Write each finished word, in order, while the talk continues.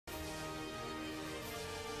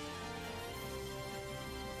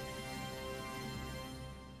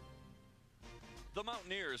The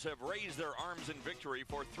Mountaineers have raised their arms in victory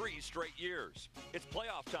for 3 straight years. It's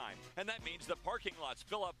playoff time, and that means the parking lots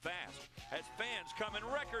fill up fast as fans come in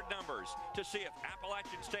record numbers to see if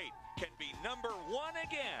Appalachian State can be #1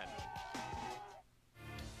 again.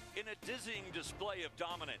 In a dizzying display of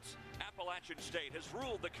dominance, Appalachian State has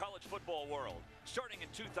ruled the college football world. Starting in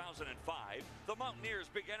 2005, the Mountaineers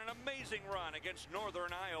began an amazing run against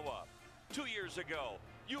Northern Iowa. 2 years ago,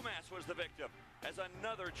 UMass was the victim as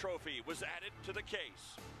another trophy was added to the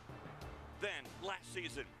case. Then, last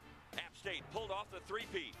season, App State pulled off the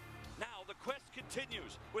three-peat. Now the quest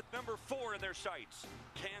continues with #4 in their sights.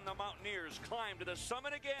 Can the Mountaineers climb to the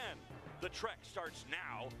summit again? The trek starts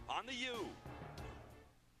now on the U.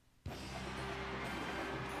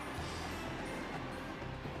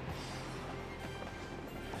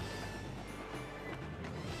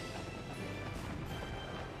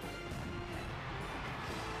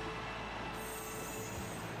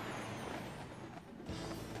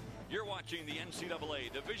 You're watching the NCAA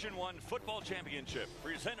Division I Football Championship,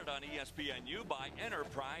 presented on ESPNU by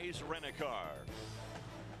Enterprise Rent-A-Car.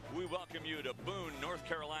 We welcome you to Boone, North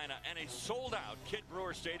Carolina, and a sold-out Kid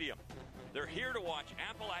Brewer Stadium. They're here to watch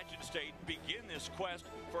Appalachian State begin this quest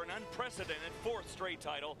for an unprecedented 4th straight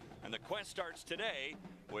title, and the quest starts today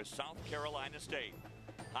with South Carolina State.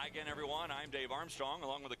 Hi again, everyone. I'm Dave Armstrong,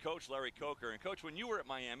 along with the coach, Larry Coker. And, Coach, when you were at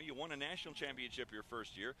Miami, you won a national championship your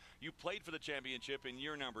first year. You played for the championship in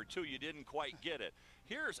year #2. You didn't quite get it.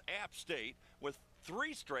 Here's App State with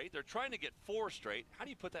 3 straight. They're trying to get 4 straight. How do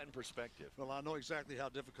you put that in perspective? Well, I know exactly how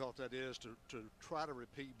difficult that is to try to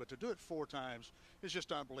repeat, but to do it 4 times is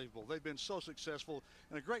just unbelievable. They've been so successful,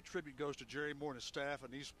 and a great tribute goes to Jerry Moore and his staff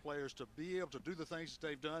and these players to be able to do the things that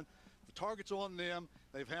they've done. The target's on them.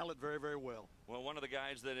 They've handled it very, very well. Well, one of the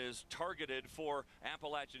guys that is targeted for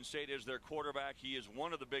Appalachian State is their quarterback. He is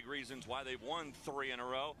one of the big reasons why they've won 3 in a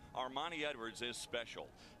row. Armanti Edwards is special.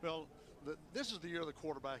 Well, this is the year of the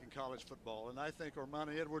quarterback in college football, and I think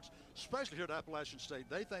Armanti Edwards, especially here at Appalachian State,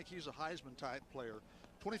 they think he's a Heisman-type player.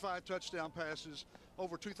 25 touchdown passes,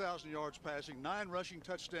 over 2,000 yards passing, 9 rushing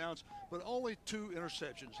touchdowns, but only 2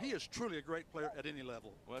 interceptions. He is truly a great player at any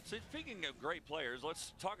level. Well, speaking of great players,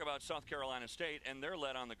 let's talk about South Carolina State, and they're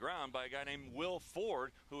led on the ground by a guy named Will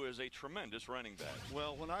Ford, who is a tremendous running back.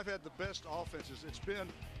 Well, when I've had the best offenses, it's been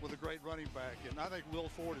with a great running back, and I think Will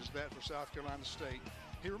Ford is that for South Carolina State.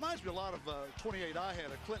 He reminds me a lot of 28 I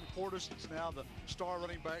had, Clinton Portis. That's now the star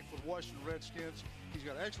running back for the Washington Redskins. He's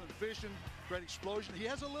got excellent vision, great explosion. He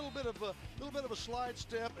has a little bit of a slide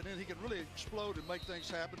step, and then he can really explode and make things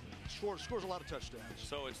happen. Scores a lot of touchdowns.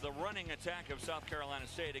 So it's the running attack of South Carolina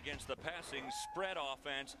State against the passing spread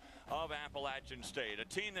offense of Appalachian State, a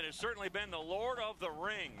team that has certainly been the Lord of the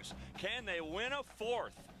Rings. Can they win a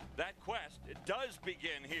 4th? That quest, it does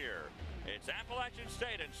begin here. It's Appalachian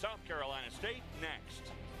State and South Carolina State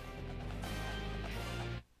next.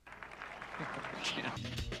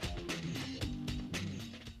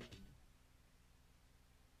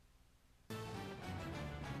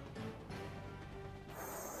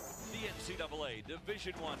 The NCAA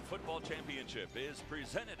Division I Football Championship is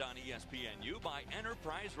presented on ESPNU by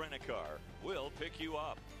Enterprise Rent-A-Car. We'll pick you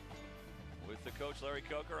up. With the coach, Larry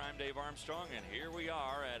Coker, I'm Dave Armstrong, and here we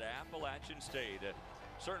are at Appalachian State.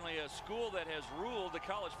 Certainly a school that has ruled the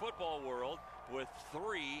college football world with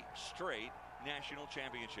 3 straight national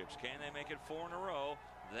championships. Can they make it 4 in a row?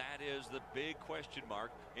 That is the big question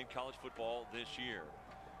mark in college football this year.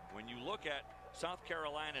 When you look at South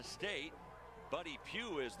Carolina State, Buddy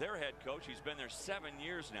Pugh is their head coach. He's been there 7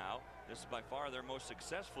 years now. This is by far their most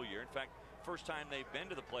successful year. In fact, first time they've been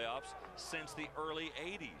to the playoffs since the early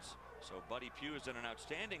 80s. So Buddy Pugh has done an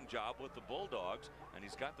outstanding job with the Bulldogs, and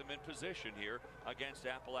he's got them in position here against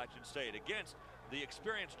Appalachian State. Against the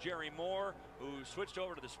experienced Jerry Moore, who switched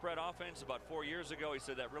over to the spread offense about 4 years ago. He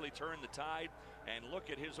said that really turned the tide. And look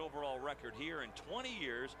at his overall record here in 20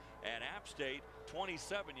 years at App State,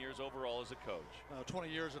 27 years overall as a coach. 20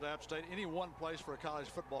 years at App State, any one place for a college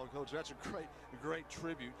football coach, that's a great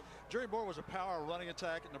tribute. Jerry Moore was a power running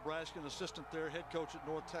attack at Nebraska, an assistant there, head coach at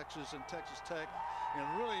North Texas and Texas Tech,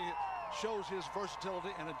 and really shows his versatility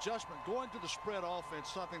and adjustment going to the spread offense,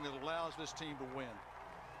 something that allows this team to win.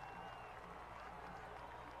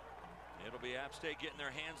 It'll be App State getting their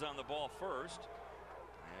hands on the ball first,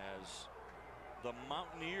 as the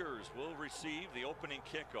Mountaineers will receive the opening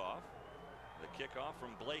kickoff. The kickoff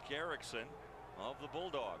from Blake Erickson of the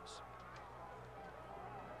Bulldogs.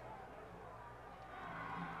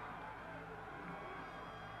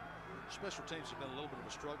 Special teams have been a little bit of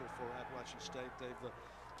a struggle for Appalachian State. They've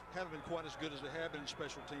haven't been quite as good as they have been in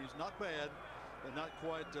special teams. Not bad, and not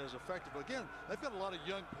quite as effective. But again, they've got a lot of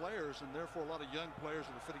young players, and therefore a lot of young players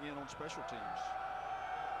that are fitting in on special teams.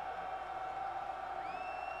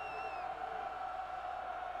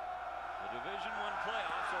 The Division I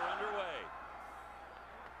playoffs are underway.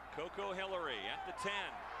 Coco Hillary at the 10.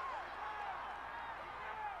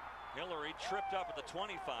 Hillary tripped up at the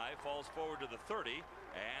 25, falls forward to the 30,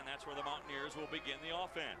 and that's where the Mountaineers will begin the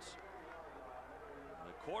offense.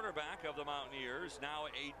 The quarterback of the Mountaineers, now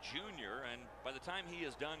a junior, and by the time he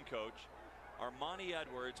is done, Coach, Armanti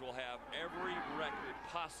Edwards will have every record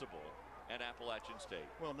possible at Appalachian State.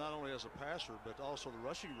 Well, not only as a passer, but also the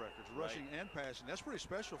rushing records, rushing and passing. That's pretty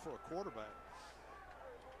special for a quarterback.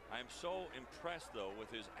 I'm so impressed, though,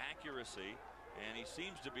 with his accuracy, and he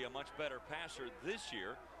seems to be a much better passer this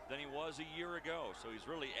year than he was a year ago. So he's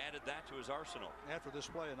really added that to his arsenal. After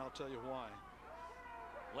this play, and I'll tell you why.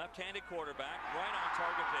 Left-handed quarterback, right on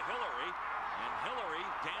target to Hillary, and Hillary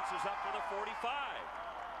dances up to the 45.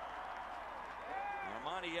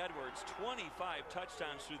 Armanti Edwards, 25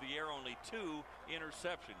 touchdowns through the air, only 2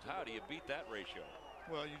 interceptions. How do you beat that ratio?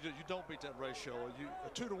 Well, you don't beat that ratio. A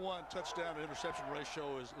 2-to-1 touchdown to interception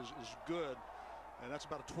ratio is good, and that's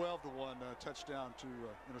about a 12-to-1 touchdown to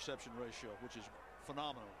interception ratio, which is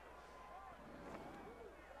phenomenal.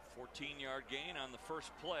 14-yard gain on the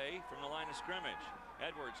first play from the line of scrimmage.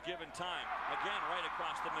 Edwards given time again right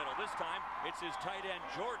across the middle. This time it's his tight end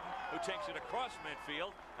Jordan who takes it across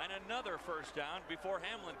midfield, and another first down before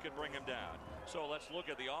Hamlin could bring him down. So let's look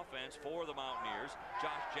at the offense for the Mountaineers.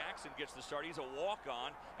 Josh Jackson gets the start. He's a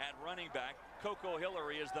walk-on at running back. Coco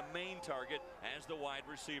Hillary is the main target as the wide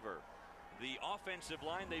receiver. The offensive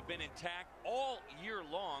line, they've been intact all year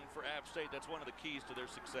long for App State. That's one of the keys to their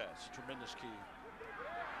success. Tremendous key.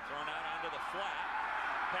 Thrown out onto the flat.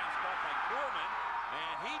 Pass caught by Corman,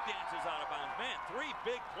 and he dances out of bounds. Man, 3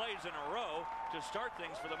 big plays in a row to start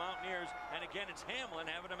things for the Mountaineers. And again, it's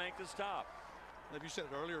Hamlin having to make the stop. You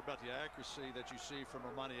said it earlier about the accuracy that you see from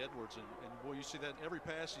Armanti Edwards, and boy, you see that in every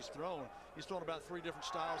pass he's thrown. He's thrown about 3 different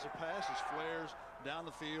styles of passes, flares, down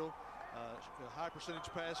the field, high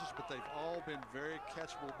percentage passes, but they've all been very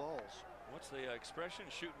catchable balls. What's the expression?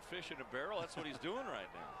 Shooting fish in a barrel? That's what he's doing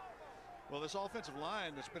right now. Well, this offensive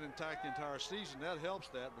line that's been intact the entire season, that helps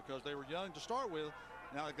that because they were young to start with.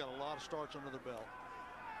 Now they've got a lot of starts under their belt.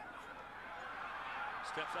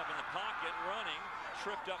 Steps up in the pocket, running,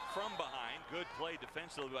 tripped up from behind. Good play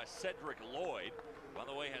defensively by Cedric Lloyd. By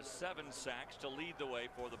the way, has 7 sacks to lead the way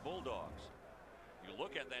for the Bulldogs. You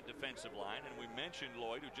look at that defensive line, and we mentioned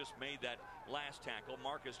Lloyd, who just made that last tackle.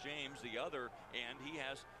 Marcus James, the other end, he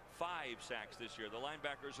has 5 sacks this year. The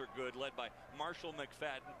linebackers are good, led by Marshall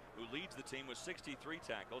McFadden, who leads the team with 63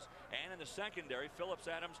 tackles. And in the secondary, Phillips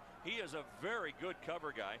Adams, he is a very good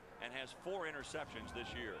cover guy and has 4 interceptions this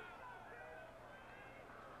year.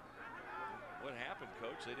 What happened,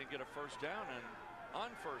 Coach? They didn't get a first down, and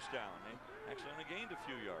on first down, they actually only gained a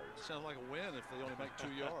few yards. Sounds like a win if they only make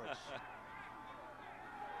 2 yards.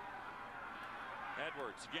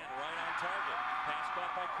 Edwards again right on target. Pass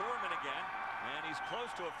caught by Corman again, and he's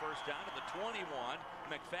close to a first down at the 21.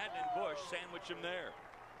 McFadden and Bush sandwich him there.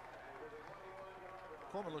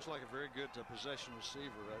 Corman looks like a very good possession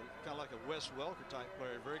receiver, kind of like a Wes Welker type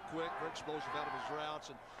player. Very quick, very explosive out of his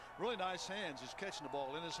routes, and really nice hands. He's catching the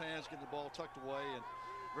ball in his hands, getting the ball tucked away, and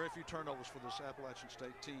very few turnovers for this Appalachian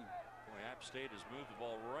State team. Boy, App State has moved the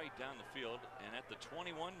ball right down the field, and at the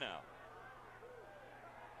 21 now.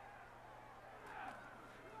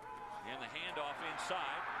 And the handoff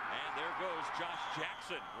inside, and there goes Josh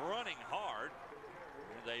Jackson running hard.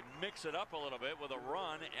 They mix it up a little bit with a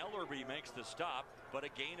run. Ellerby makes the stop, but a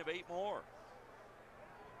gain of 8 more.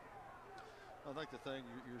 I think the thing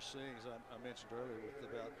you're seeing, as I mentioned earlier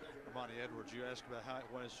about Armanti Edwards, you asked about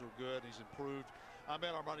why he's so good. He's improved. I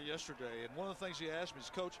met Armanti yesterday, and one of the things he asked me is,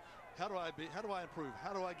 Coach, how do I improve?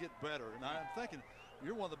 How do I get better? And I'm thinking,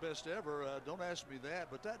 you're one of the best ever. Don't ask me that,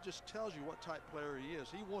 but that just tells you what type player he is.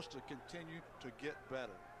 He wants to continue to get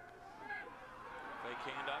better. Fake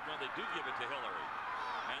handoff. No, they do give it to Hillary.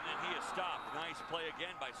 And then he is stopped. Nice play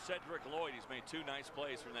again by Cedric Lloyd. He's made 2 nice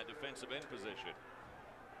plays from that defensive end position.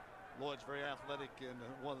 Lloyd's very athletic and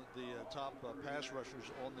one of the top pass rushers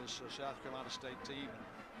on this South Carolina State team.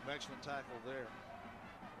 Excellent tackle there.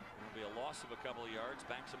 It'll be a loss of a couple of yards.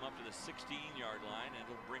 Backs him up to the 16-yard line, and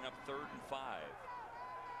it'll bring up 3rd and 5.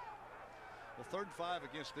 Well, 3rd and 5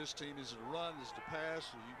 against this team. Is it a run? Is it a pass?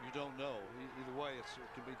 You don't know. Either way, it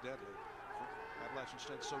can be deadly. Appalachian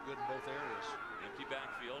State's so good in both areas. Empty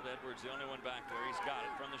backfield. Edwards the only one back there. He's got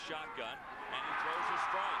it from the shotgun, and he throws a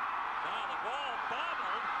strike. Now the ball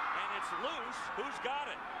bobbled, and it's loose. Who's got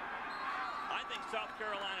it? I think South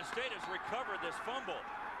Carolina State has recovered this fumble.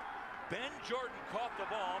 Ben Jordan caught the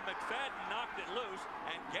ball. McFadden knocked it loose.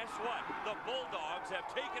 And guess what? The Bulldogs have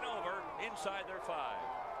taken over inside their 5.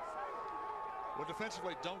 Well,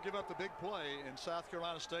 defensively, don't give up the big play. And South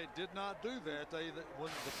Carolina State did not do that. They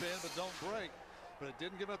wouldn't defend but don't break. But it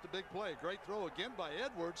didn't give up the big play. Great throw again by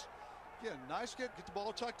Edwards. Again, nice get the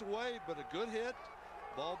ball tucked away, but a good hit.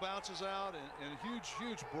 Ball bounces out, and a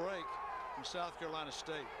huge break from South Carolina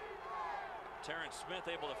State. Terrence Smith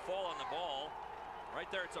able to fall on the ball. Right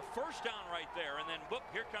there, it's a first down right there, and then boop,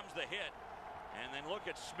 here comes the hit. And then look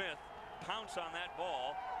at Smith pounce on that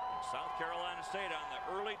ball. And South Carolina State on the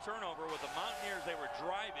early turnover with the Mountaineers. They were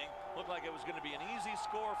driving. Looked like it was going to be an easy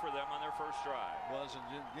score for them on their first drive. Was, and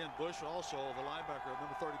again, Bush also, the linebacker,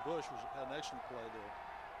 number 30 Bush, had an excellent play there.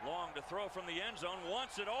 Long to throw from the end zone,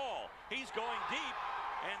 wants it all. He's going deep,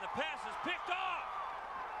 and the pass is picked off.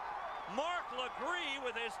 Mark LeGree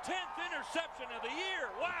with his 10th interception of the year.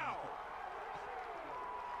 Wow.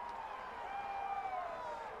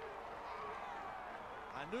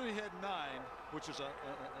 I knew he had 9, which is an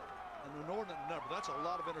inordinate number. That's a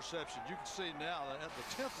lot of interceptions. You can see now that at the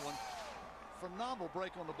 10th one, phenomenal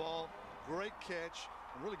break on the ball, great catch,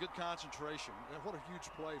 and really good concentration. And what a huge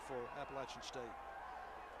play for Appalachian State.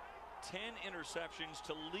 10 interceptions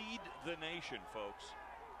to lead the nation, folks.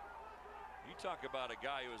 You talk about a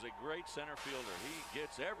guy who is a great center fielder. He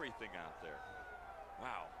gets everything out there.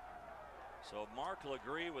 Wow. So Mark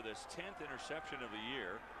LeGree with his 10th interception of the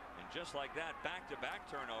year. And just like that, back-to-back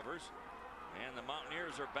turnovers. And the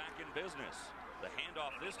Mountaineers are back in business. The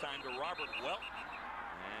handoff this time to Robert Welton.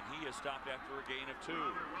 And he is stopped after a gain of 2.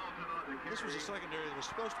 This was a secondary that was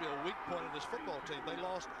supposed to be a weak point of this football team. They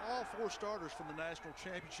lost all 4 starters from the national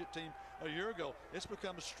championship team a year ago. It's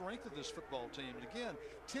become a strength of this football team. And again,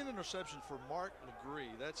 10 interceptions for Mark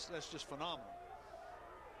LeGree. That's just phenomenal.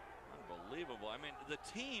 Unbelievable. I mean, the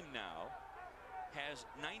team now has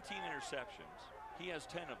 19 interceptions. He has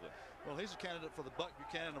 10 of them. Well, he's a candidate for the Buck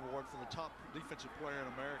Buchanan Award for the top defensive player in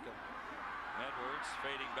America. Edwards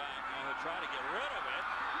fading back. Now he'll try to get rid of it.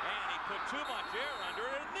 And he put too much air under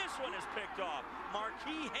it. And this one is picked off.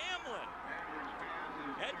 Marquis Hamlin.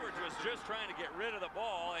 Edwards was just trying to get rid of the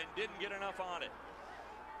ball and didn't get enough on it.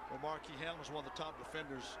 Well, Marquis Hamlin was one of the top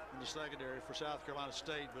defenders in the secondary for South Carolina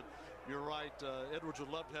State. But you're right. Edwards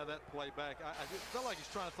would love to have that play back. I felt like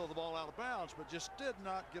he's trying to throw the ball out of bounds, but just did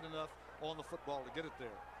not get enough on the football to get it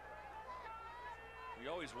there. We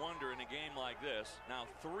always wonder in a game like this, now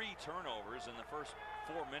 3 turnovers in the first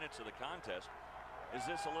 4 minutes of the contest. Is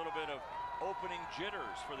this a little bit of opening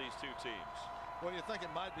jitters for these 2 teams? Well, you think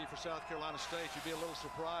it might be for South Carolina State. You'd be a little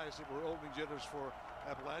surprised if we're opening jitters for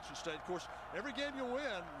Appalachian State. Of course, every game you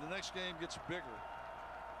win, the next game gets bigger.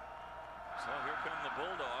 So here come the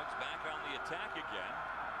Bulldogs back on the attack again.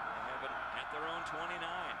 They have it at their own 29.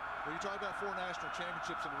 Well, you talk about 4 national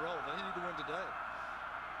championships in a row. They need to win today.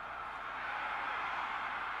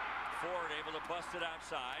 Ford able to bust it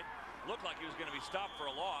outside. Looked like he was going to be stopped for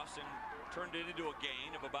a loss and turned it into a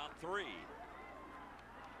gain of about 3.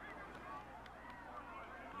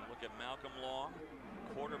 And look at Malcolm Long,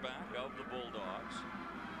 quarterback of the Bulldogs.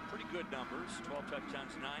 Pretty good numbers. 12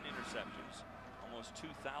 touchdowns, 9 interceptions. Almost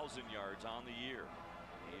 2,000 yards on the year.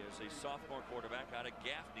 He is a sophomore quarterback out of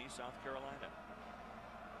Gaffney, South Carolina.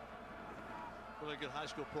 Really good high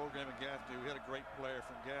school program in Gaffney. We had a great player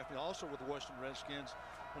from Gaffney. Also with the Western Redskins,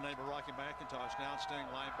 the name of Rocky McIntosh, an outstanding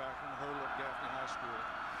linebacker in the hurdle at Gaffney High School.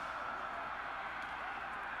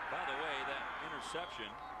 By the way, that interception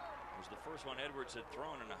was the first one Edwards had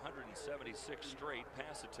thrown in 176 straight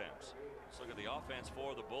pass attempts. Let's look at the offense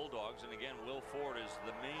for the Bulldogs. And again, Will Ford is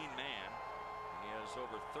the main man. He has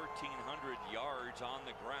over 1,300 yards on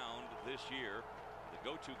the ground this year. The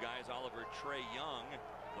go-to guy is Oliver Trey Young,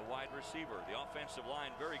 the wide receiver. The offensive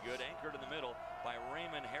line very good, anchored in the middle by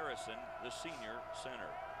Raymond Harrison, the senior center.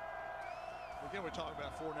 Again, we're talking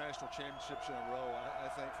about 4 national championships in a row. I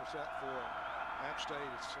think for App State,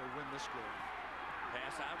 they win this game.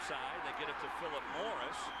 Pass outside, they get it to Philip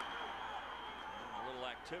Morris. And a little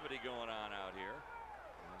activity going on out here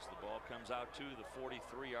as the ball comes out to the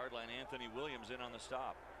 43-yard line. Anthony Williams in on the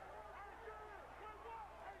stop.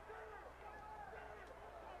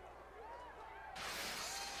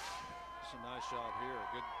 A nice job here,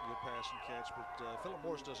 good pass and catch, but Philip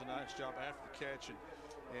Morris does a nice job after the catch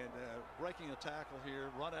and breaking a tackle here,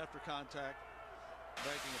 run after contact,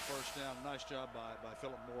 making a first down. Nice job by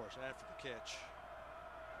Philip Morris after the catch.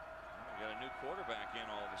 We got a new quarterback in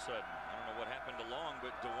all of a sudden. I don't know what happened to Long,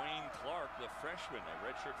 but Dwayne Clark, the freshman, a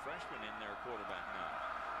redshirt freshman, in there quarterback now.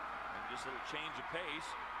 And just a little change of pace.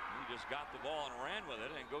 He just got the ball and ran with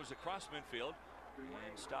it and goes across midfield.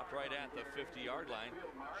 And stopped right at the 50-yard line.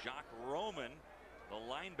 Jacques Roman the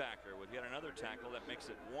linebacker, with yet another tackle that makes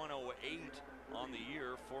it 108 on the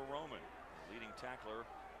year for Roman, leading tackler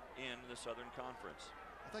in the Southern Conference.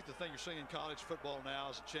 I think the thing you're seeing in college football now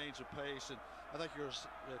is a change of pace, and I think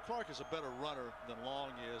Clark is a better runner than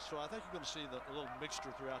Long is, so I think you're going to see a little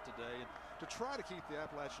mixture throughout the day, and to try to keep the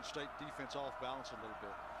Appalachian State defense off balance a little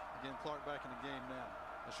bit. Again, Clark back in the game now.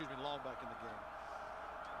 Excuse me, Long back in the game.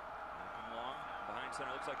 Long behind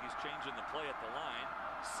center, looks like he's changing the play at the line.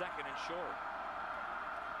 Second and short.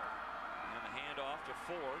 And the handoff to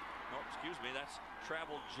Ford. No, excuse me, that's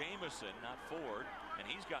Travel Jamison, not Ford. And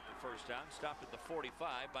he's got the first down, stopped at the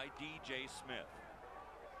 45 by DJ Smith.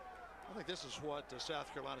 I think this is what South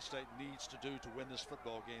Carolina State needs to do to win this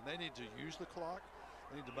football game. They need to use the clock.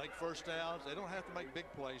 They need to make first downs. They don't have to make big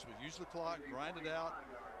plays, but use the clock, grind it out,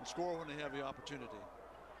 and score when they have the opportunity.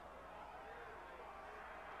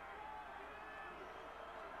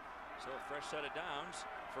 So a fresh set of downs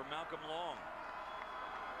for Malcolm Long.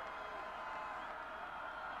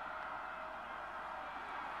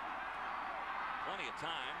 Plenty of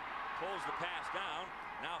time, pulls the pass down,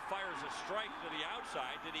 now fires a strike to the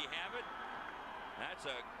outside. Did he have it? That's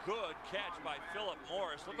a good catch by Philip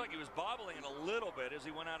Morris. Looked like he was bobbling it a little bit as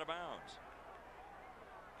he went out of bounds.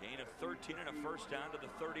 Gain of 13 and a first down to the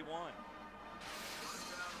 31.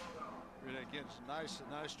 Again, it's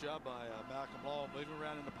a nice job by Malcolm Long, moving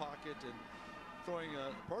around in the pocket and throwing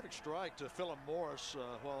a perfect strike to Philip Morris.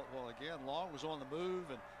 While again, Long was on the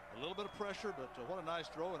move and a little bit of pressure, but what a nice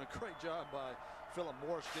throw and a great job by Philip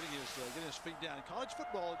Morris getting his feet down. In college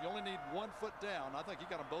football, you only need 1 foot down. I think he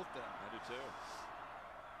got them both down. I do too.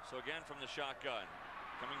 So again from the shotgun,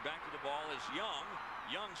 coming back to the ball is Young.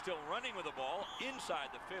 Young still running with the ball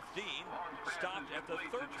inside the 15, stopped at the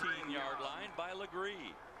 13-yard line by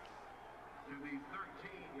Legree. To the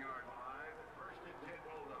 13-yard line, first and 10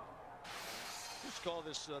 Bulldogs. Let's call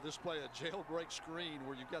this play a jailbreak screen,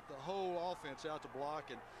 where you've got the whole offense out to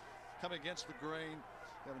block and come against the grain.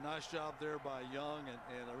 Got a nice job there by Young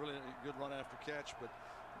and a really good run after catch. But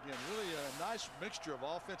again, really a nice mixture of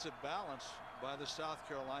offensive balance by the South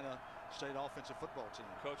Carolina State offensive football team.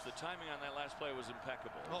 Coach, the timing on that last play was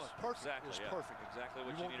impeccable. Oh, it's perfect. Exactly, it's yeah. perfect. Exactly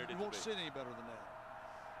what you needed it to be. You won't see any better than that.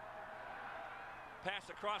 Pass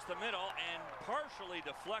across the middle and partially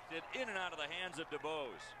deflected in and out of the hands of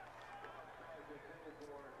DeBose.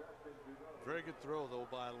 Very good throw, though,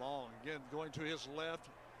 by Long. Again, going to his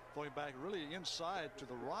left, going back really inside to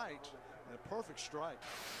the right, and a perfect strike.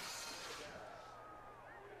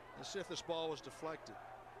 Let's see if this ball was deflected.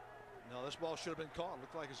 No, this ball should have been caught.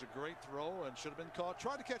 Looked like it's a great throw and should have been caught.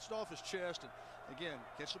 Tried to catch it off his chest, and again,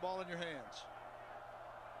 catch the ball in your hands.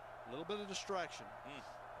 A little bit of distraction.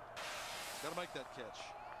 Got to make that catch.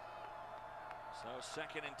 So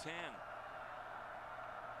second and 10.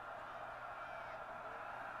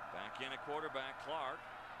 Back in a quarterback, Clark.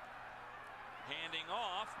 Handing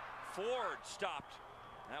off. Ford stopped.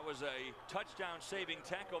 That was a touchdown saving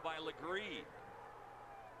tackle by Legree.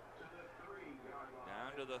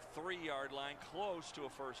 Down to the 3-yard line, close to a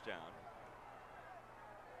first down.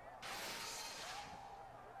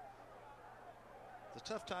 It's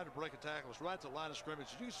a tough time to break a tackle. It's right at the line of scrimmage.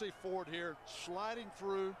 You see Ford here sliding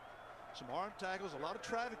through some arm tackles, a lot of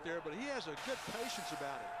traffic there, but he has a good patience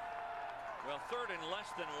about it. Well, third and less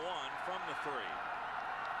than 1 from the 3.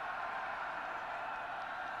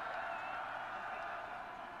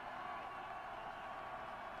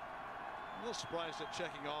 I'm a little surprised at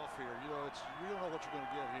checking off here. You know, you don't know what you're going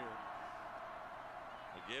to get here.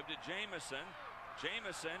 They give to Jamison.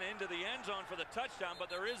 Jamison into the end zone for the touchdown, but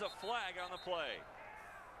there is a flag on the play.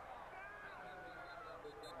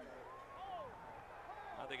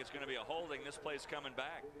 I think it's going to be a holding. This play's coming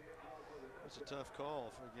back. It's a tough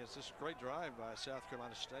call against this great drive by South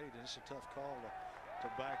Carolina State, and it's a tough call to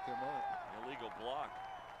back them up. Illegal block.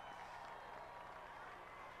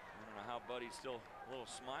 I don't know how Buddy's still a little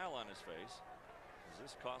smile on his face. Does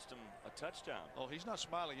this cost him a touchdown? Oh, he's not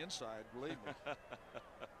smiling inside, believe me.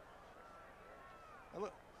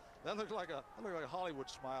 That looked like a Hollywood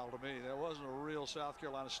smile to me. That wasn't a real South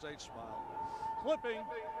Carolina State smile. Clipping,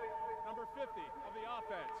 number 50 of the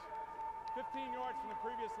offense. 15 yards from the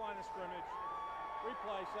previous line of scrimmage.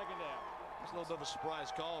 Replay, second down. It's a little bit of a surprise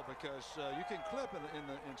call because you can clip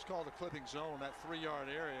it's called the clipping zone, that 3-yard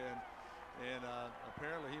area, and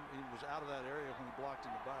apparently he was out of that area when he blocked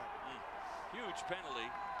in the back. Huge penalty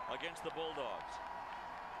against the Bulldogs.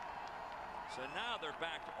 So now they're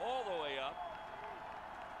backed all the way up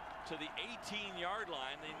to the 18-yard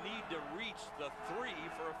line. They need to reach the 3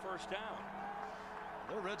 for a first down.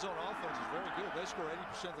 Their red zone offense is very good. They score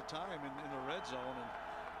 80% of the time in the red zone and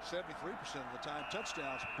 73% of the time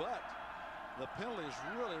touchdowns. But The penalties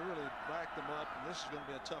really backed them up, and this is going to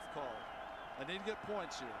be a tough call. They need to get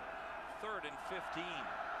points here. 3rd and 15.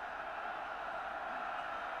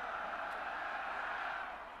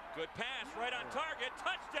 Good pass, right on target,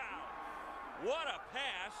 touchdown! What a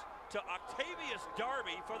pass to Octavius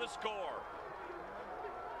Darby for the score.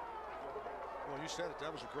 Well, you said it.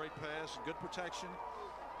 That was a great pass, good protection,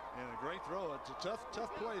 and a great throw. It's a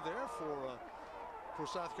tough play there for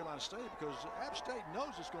South Carolina State, because App State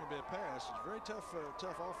knows it's going to be a pass. It's a very tough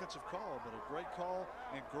offensive call, but a great call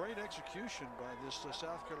and great execution by this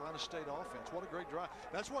South Carolina State offense. What a great drive.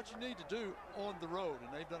 That's what you need to do on the road, and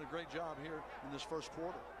they've done a great job here in this first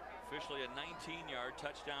quarter. Officially a 19-yard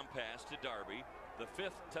touchdown pass to Darby, the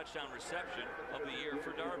 5th touchdown reception of the year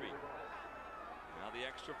for Darby. Now the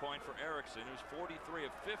extra point for Erickson, who's 43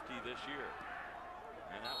 of 50 this year.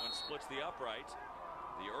 And that one splits the uprights.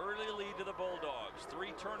 The early lead to the Bulldogs.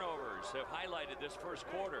 3 turnovers have highlighted this first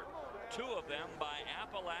quarter. 2 of them by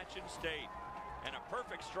Appalachian State. And a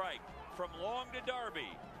perfect strike from Long to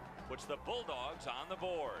Darby puts the Bulldogs on the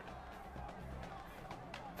board.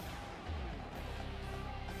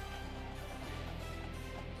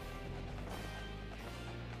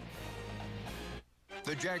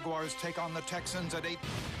 The Jaguars take on the Texans at 8.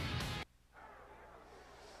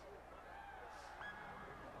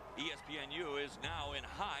 ESPNU is now in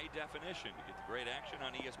high definition. To get the great action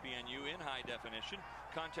on ESPNU in high definition,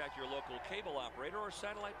 contact your local cable operator or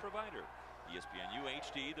satellite provider. ESPNU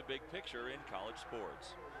HD, the big picture in college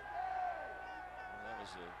sports. Well, that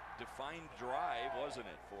was a defined drive, wasn't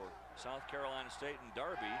it, for South Carolina State and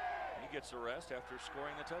Darby. He gets the rest after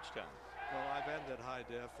scoring the touchdown. Well, I've had that high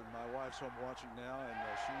def, and my wife's home watching now, and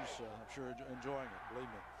she's, I'm sure, enjoying it, believe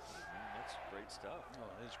me. That's great stuff. Oh,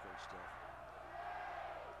 it is great stuff.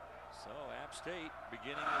 So App State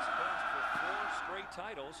beginning his quest for 4 straight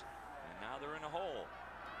titles, and now they're in a hole.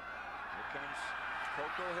 Here comes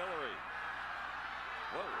Coco Hillary.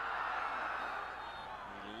 Whoa.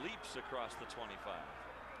 He leaps across the 25.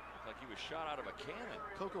 Looked like he was shot out of a cannon.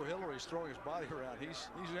 Coco Hillary's throwing his body around. He's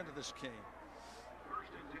into this game.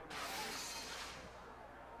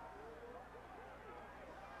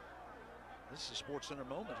 This is a Sports Center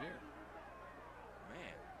moment here.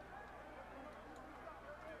 Man.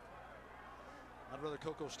 I'd rather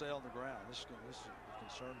Coco stay on the ground. This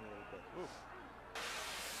concerned me a little bit. Oof.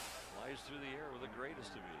 Flies through the air with the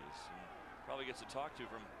greatest of ease. And probably gets a talk to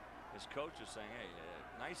from his coaches saying, hey,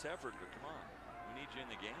 nice effort, but come on. We need you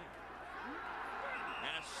in the game.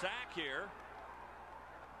 And a sack here.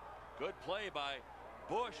 Good play by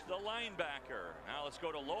Bush, the linebacker. Now let's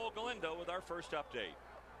go to Lowell Galindo with our first update.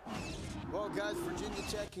 Well, guys, Virginia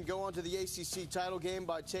Tech can go on to the ACC title game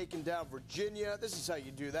by taking down Virginia. This is how you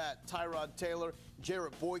do that. Tyrod Taylor,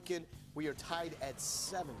 Jarrett Boykin. We are tied at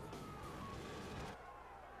 7.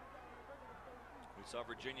 We saw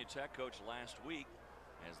Virginia Tech coach last week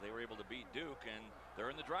as they were able to beat Duke, and they're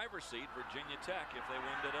in the driver's seat, Virginia Tech, if they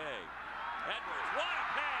win today. Edwards, what a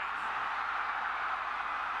pass!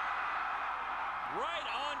 Right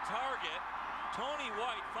on target. Tony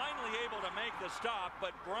White finally able to make the stop,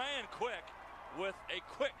 but Brian Quick with a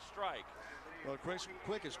quick strike. Well,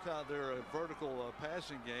 Quick is kind of their vertical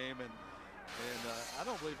passing game, and I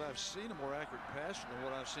don't believe I've seen a more accurate passer than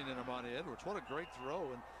what I've seen in Armanti Edwards. What a great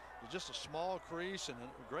throw, and just a small crease and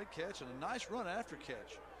a great catch and a nice run after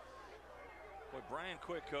catch. Boy, Brian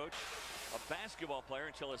Quick, coach, a basketball player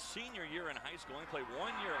until his senior year in high school. He played 1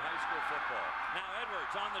 year of high school football. Now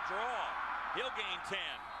Edwards on the draw. He'll gain 10.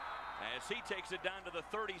 As he takes it down to the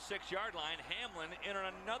 36-yard line, Hamlin in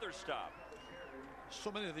on another stop. So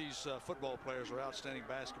many of these football players are outstanding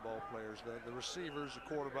basketball players. The receivers, the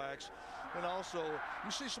quarterbacks, and also you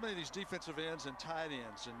see so many of these defensive ends and tight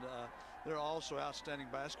ends, and they're also outstanding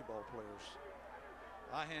basketball players.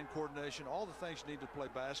 Eye-hand coordination, all the things you need to play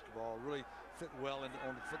basketball really fit well on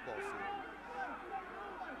the football field.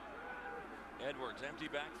 Edwards, empty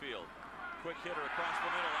backfield. Quick hitter across the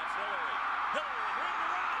middle. That's Hillary. Hillary with room to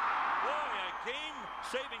run. Boy, a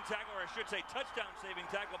game-saving tackle, or I should say touchdown-saving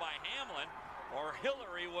tackle by Hamlin, or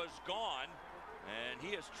Hillary was gone, and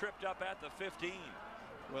he is tripped up at the 15.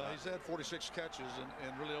 Well, he's had 46 catches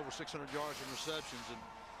and really over 600 yards in receptions,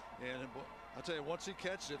 and I tell you, once he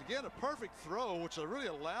catches it, again, a perfect throw, which really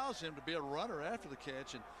allows him to be a runner after the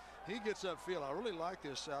catch, and he gets upfield. I really like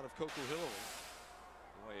this out of Coco Hillary.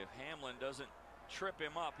 Boy, if Hamlin doesn't trip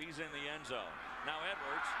him up, he's in the end zone. Now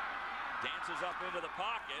Edwards dances up into the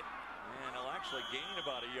pocket, and he'll actually gain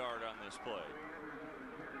about a yard on this play.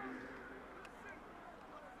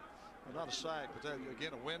 Well, not a sack, but that,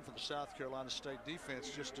 again, a win for the South Carolina State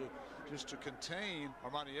defense just to contain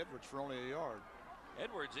Armanti Edwards for only a yard.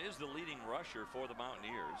 Edwards is the leading rusher for the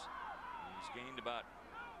Mountaineers. He's gained about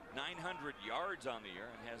 900 yards on the year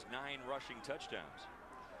and has 9 rushing touchdowns.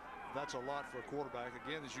 That's a lot for a quarterback.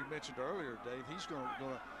 Again, as you mentioned earlier, Dave, he's going to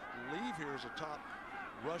leave here as a top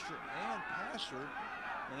rusher and passer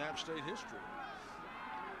in App State history.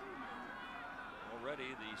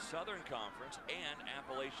 Already the Southern Conference and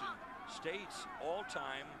Appalachian State's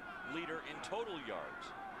all-time leader in total yards.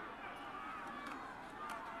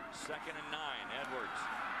 2nd and 9, Edwards.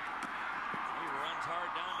 He runs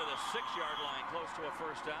hard down to the 6-yard line, close to a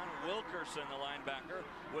first down. Wilkerson, the linebacker,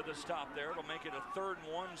 with a stop there. It'll make it a 3rd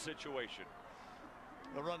and 1 situation.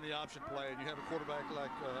 They'll run the option play, and you have a quarterback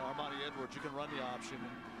like Armanti Edwards. You can run the option.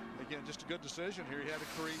 And again, just a good decision here. He had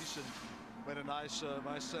a crease and made a nice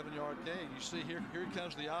 7-yard gain. You see here he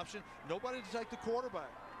comes the option. Nobody to take the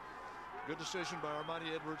quarterback. Good decision by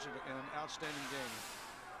Armanti Edwards and an outstanding game.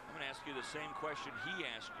 I'm going to ask you the same question he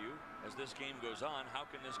asked you as this game goes on. How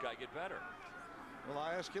can this guy get better? Well,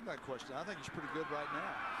 I asked him that question. I think he's pretty good right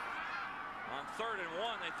now. On 3rd and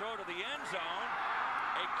 1, they throw to the end zone.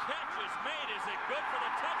 A catch is made. Is it good for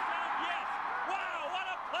the touchdown? Yes. Wow, what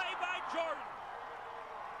a play by Jordan.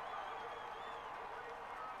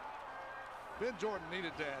 Ben Jordan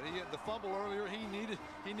needed that. He had the fumble earlier. He needed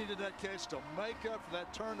that catch to make up for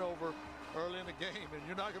that turnover early in the game, and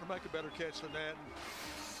you're not going to make a better catch than that.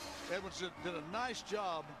 And Edwards did a nice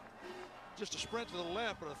job. Just a sprint to the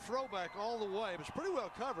left, but a throwback all the way. It was pretty well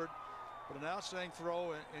covered, but an outstanding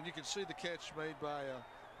throw, and you can see the catch made by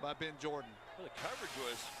Ben Jordan. Well, the coverage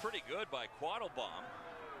was pretty good by Quattlebaum,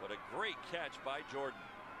 but a great catch by Jordan.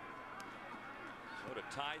 So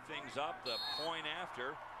to tie things up, the point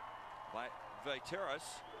after by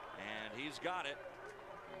Viteras, and he's got it.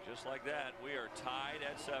 And just like that, we are tied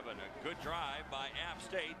at 7. A good drive by App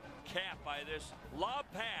State, capped by this lob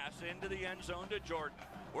pass into the end zone to Jordan.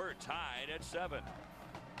 We're tied at 7.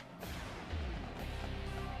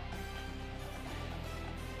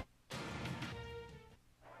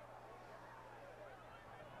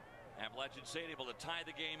 Appalachian State able to tie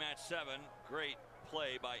the game at 7. Great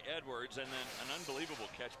play by Edwards, and then an unbelievable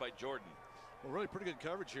catch by Jordan. Well, really pretty good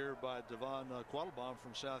coverage here by Devon Quattlebaum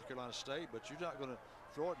from South Carolina State, but you're not going to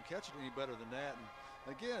throw it and catch it any better than that.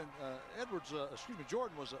 And again,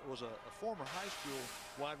 Jordan was a former high school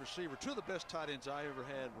wide receiver. 2 of the best tight ends I ever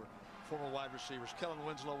had were former wide receivers. Kellen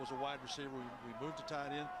Winslow was a wide receiver. We moved to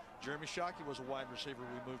tight end. Jeremy Shockey was a wide receiver.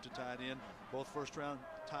 We moved to tight end. Both first-round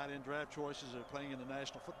tight end draft choices. They're playing in the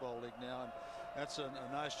National Football League now, and that's a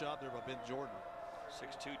nice job there by Ben Jordan.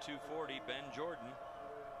 6'2", 240, Ben Jordan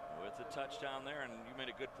with the touchdown there. And you made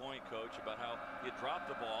a good point, Coach, about how he had dropped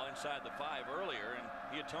the ball inside the 5 earlier, and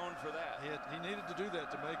he atoned for that. He needed to do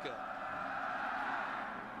that to make up.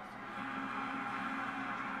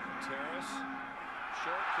 Terrace,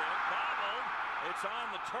 short kick, bobbled. It's on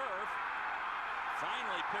the turf.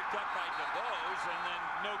 Finally picked up by DeVos, and then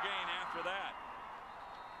no gain after that.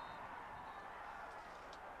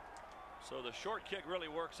 So the short kick really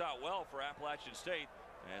works out well for Appalachian State,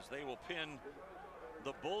 as they will pin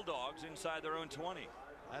the Bulldogs inside their own 20.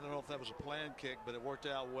 I don't know if that was a planned kick, but it worked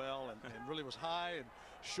out well, and really was high and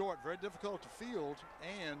short, very difficult to field,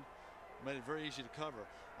 and made it very easy to cover.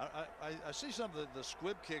 I see some of the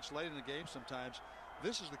squib kicks late in the game sometimes.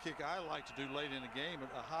 This is the kick I like to do late in the game,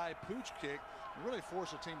 a high pooch kick, and really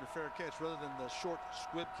force a team to fair catch rather than the short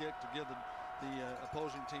squib kick to give the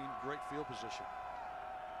opposing team great field position.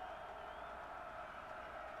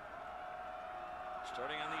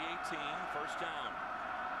 Starting on the 18, first down.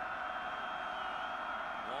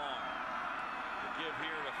 Long. The give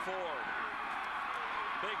here to Ford.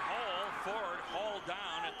 Big hole. Ford hauled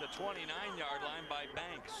down at the 29-yard line by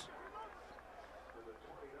Banks.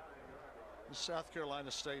 The South Carolina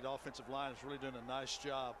State offensive line is really doing a nice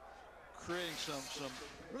job creating some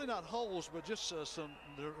really not holes, but just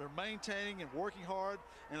they're maintaining and working hard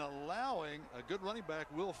and allowing a good running back,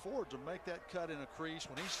 Will Ford, to make that cut in a crease.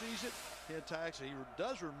 When he sees it, he attacks it. He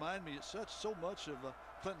does remind me so much of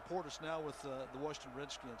Clinton Portis now with the Washington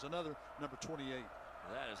Redskins, another number 28.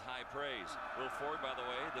 That is high praise. Will Ford, by the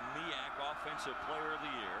way, the MEAC Offensive Player of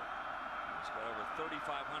the Year. He's got over 3,500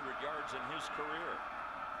 yards in his career.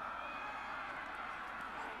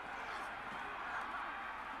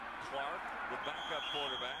 Clark, the backup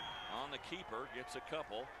quarterback, on the keeper, gets a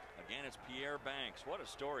couple. Again, it's Pierre Banks. What a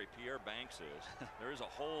story Pierre Banks is. There is a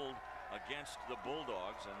hold against the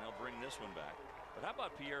Bulldogs, and they'll bring this one back. But how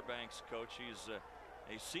about Pierre Banks, Coach? He's a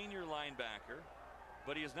senior linebacker,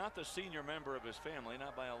 but he is not the senior member of his family,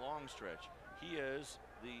 not by a long stretch. He is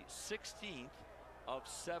the 16th of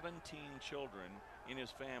 17 children in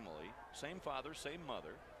his family. Same father, same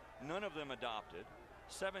mother. None of them adopted.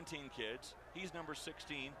 17 kids. He's number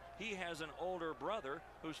 16. He has an older brother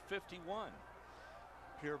who's 51.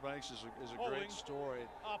 Pierre Banks is a great story.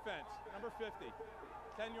 Offense, number 50.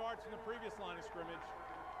 10 yards from the previous line of scrimmage.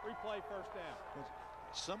 Replay first down.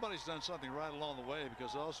 Somebody's done something right along the way,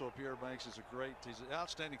 because also Pierre Banks is he's an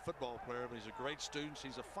outstanding football player, but he's a great student.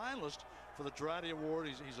 He's a finalist for the Dratty Award.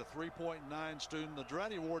 He's a 3.9 student. The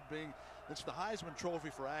Dratty Award it's the Heisman Trophy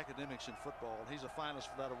for academics in football. He's a finalist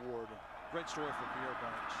for that award. Great story for Pierre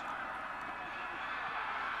Banks.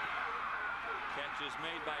 Catch is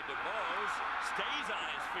made by DeBose, stays on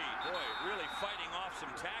his feet. Boy, really fighting off some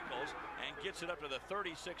tackles and gets it up to the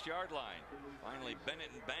 36-yard line. Finally,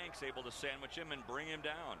 Bennett and Banks able to sandwich him and bring him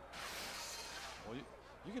down. Well,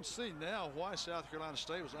 you can see now why South Carolina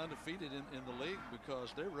State was undefeated in the league,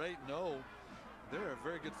 because they're 8-0. They're a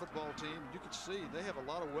very good football team. You can see they have a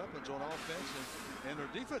lot of weapons on offense, and their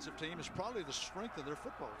defensive team is probably the strength of their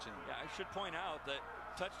football team. Yeah, I should point out that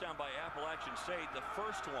touchdown by Appalachian State, the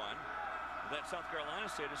first one that South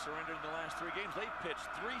Carolina State has surrendered in the last 3 games. They pitched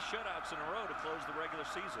 3 shutouts in a row to close the regular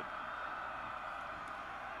season.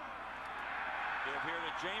 Give here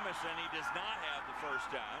to Jamison. He does not have the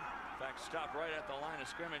first down. In fact, stopped right at the line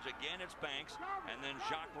of scrimmage. Again, it's Banks, and then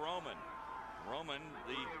Jacques Roman. Roman,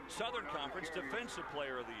 the Southern Conference Defensive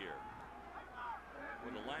Player of the Year.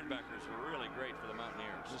 Well, the linebackers were really great for the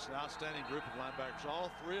Mountaineers. Just an outstanding group of linebackers.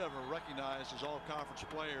 All 3 of them are recognized as all-conference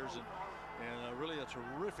players, and really a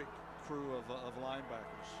terrific crew of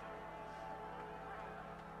linebackers.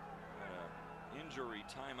 Injury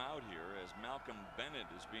timeout here as Malcolm Bennett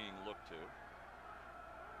is being looked to.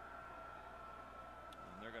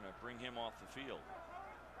 And they're going to bring him off the field.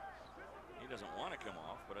 He doesn't want to come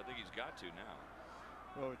off, but I think he's got to now.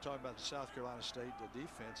 Well, we're talking about the South Carolina State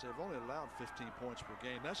defense. They've only allowed 15 points per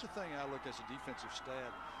game. That's the thing I look as a defensive stat,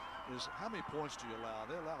 is how many points do you allow?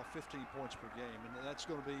 They allow 15 points per game, and that's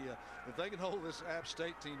going to be if they can hold this App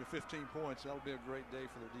State team to 15 points, that'll be a great day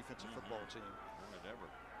for their defensive football team. More than ever.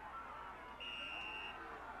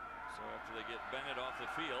 So after they get Bennett off the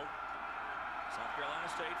field, South Carolina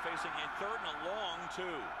State facing a 3rd and a long 2. 2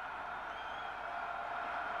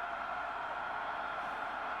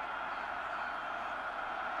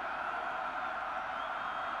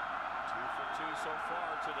 so far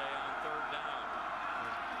today on 3rd down.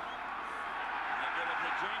 And they give it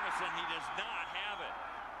to Jamison. He does not have it.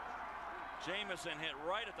 Jamison hit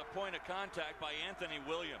right at the point of contact by Anthony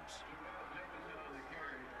Williams.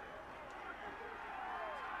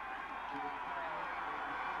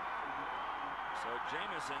 So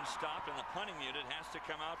Jamison stopped, and the punting unit has to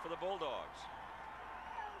come out for the Bulldogs.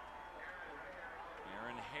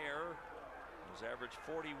 Aaron Hare has averaged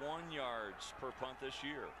 41 yards per punt this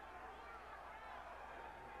year.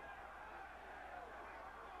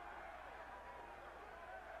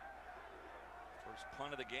 First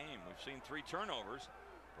punt of the game. We've seen 3 turnovers,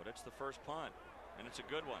 but it's the first punt, and it's a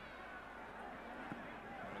good one.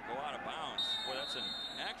 Go out of bounds. Boy, that's an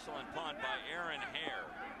excellent punt by Aaron Hare,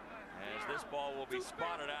 as this ball will be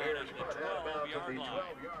spotted out at the 12-yard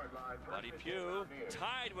line. Buddy Pugh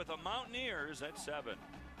tied with the Mountaineers at 7.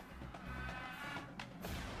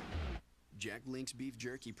 Jack Link's Beef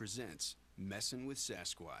Jerky presents Messin' with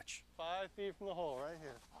Sasquatch. 5 feet from the hole right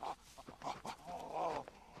here.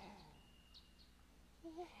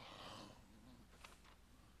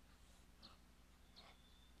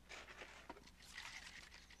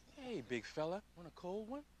 Hey, big fella, want a cold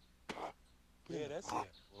one? Yeah, that's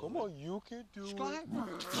it. Come on, you can do it.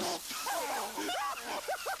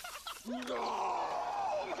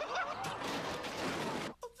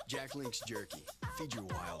 Jack Link's Jerky. Feed your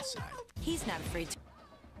wild side. He's not afraid to.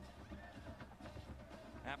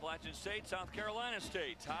 Appalachian State, South Carolina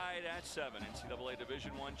State tied at 7. NCAA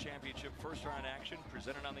Division I Championship first-round action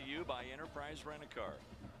presented on the U by Enterprise Rent-A-Car.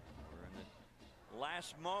 We're in the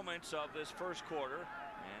last moments of this first quarter,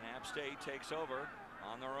 and App State takes over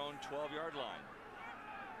on their own 12-yard line.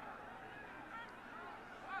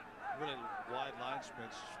 Really wide line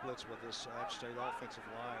splits with this App State offensive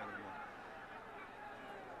line.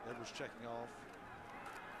 Edwards checking off.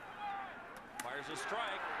 Fires a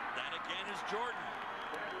strike. That again is Jordan.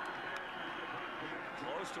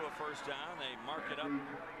 Close to a first down. They mark it up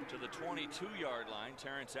to the 22-yard line.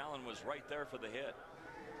 Terrence Allen was right there for the hit.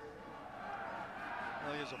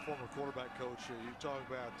 Well, he is a former quarterback coach. You talk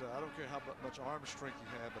about, I don't care how much arm strength you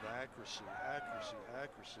have, but accuracy.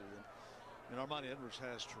 And Armanti Edwards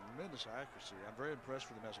has tremendous accuracy. I'm very impressed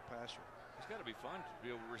with him as a passer. It's got to be fun to be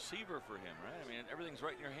a receiver for him, right? I mean, everything's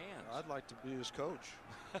right in your hands. I'd like to be his coach.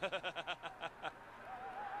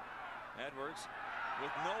 Edwards,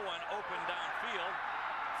 with no one open downfield,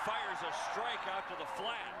 fires a strike out to the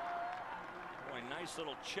flat. Boy, A nice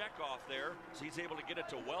little check off there. So he's able to get it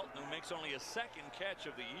to Welton, who makes only a second catch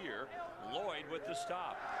of the year. Lloyd with the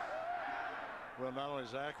stop. Well, not only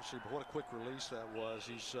his accuracy, but what a quick release that was.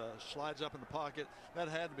 He slides up in the pocket. That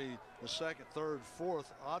had to be the second, third,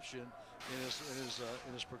 fourth option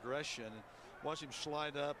in his progression. And watch him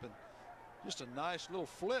slide up, and just a nice little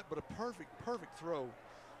flip, but a perfect throw.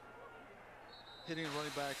 Hitting the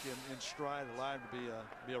running back in stride, allowed him to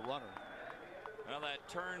be a runner. Well, that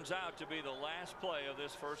turns out to be the last play of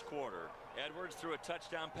this first quarter. Edwards threw a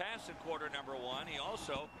touchdown pass in quarter number 1. He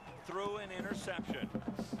also threw an interception.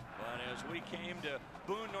 But as we came to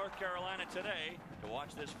Boone, North Carolina today to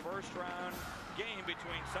watch this first round game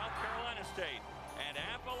between South Carolina State and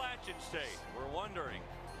Appalachian State, we're wondering,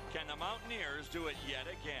 can the Mountaineers do it yet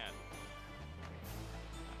again?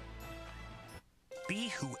 Be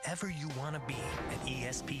whoever you want to be at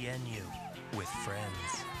ESPNU with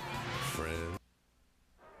friends.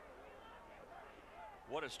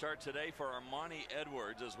 What a start today for Armanti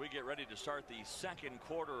Edwards as we get ready to start the second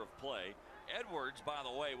quarter of play. Edwards, by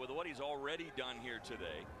the way, with what he's already done here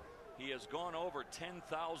today, he has gone over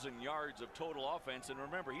 10,000 yards of total offense. And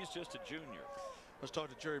remember, he's just a junior. I was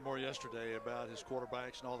talking to Jerry Moore yesterday about his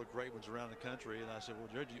quarterbacks and all the great ones around the country. And I said, well,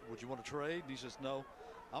 Jerry, would you want to trade? And he says, no,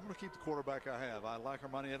 I'm going to keep the quarterback I have. I like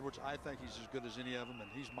Armanti Edwards. I think he's as good as any of them.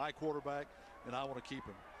 And he's my quarterback, and I want to keep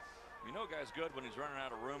him. You know, guy's good when he's running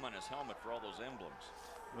out of room on his helmet for all those emblems.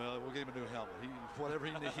 Well, we'll give him a new helmet. Whatever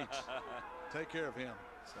he needs. Take care of him.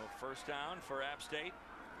 So first down for App State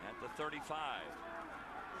at the 35.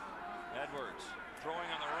 Edwards throwing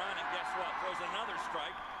on the run, and guess what? Throws another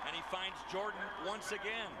strike, and he finds Jordan once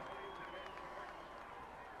again.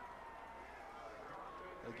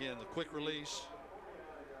 Again, the quick release.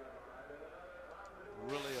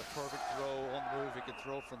 Really a perfect throw on the move. He can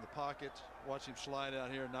throw from the pocket. Watch him slide out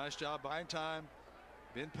here. Nice job buying time.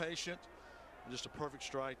 Been patient. Just a perfect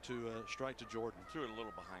strike to Jordan. Threw it a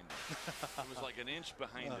little behind him. It was like an inch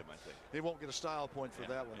behind him, I think. He won't get a style point for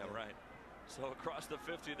that one. Yeah, right. So across the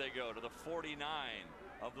 50 they go to the 49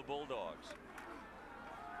 of the Bulldogs.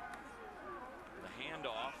 The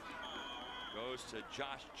handoff goes to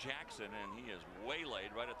Josh Jackson, and he is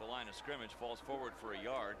waylaid right at the line of scrimmage. Falls forward for a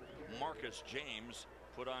yard. Marcus James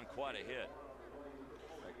put on quite a hit.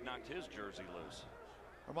 Knocked his jersey loose.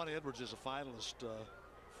 Armanti Edwards is a finalist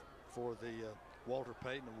for the Walter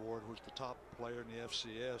Payton Award, who's the top player in the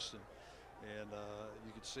FCS, and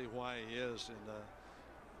you can see why he is. And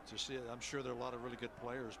to see it, I'm sure there are a lot of really good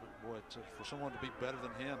players, but boy, for someone to be better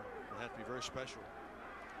than him, it would have to be very special.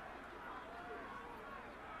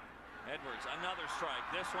 Edwards, another strike.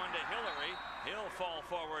 This one to Hillary. He'll fall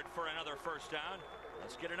forward for another first down.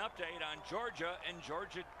 Let's get an update on Georgia and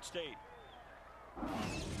Georgia State.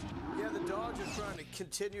 Yeah, the Dogs are trying to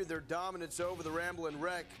continue their dominance over the Ramblin'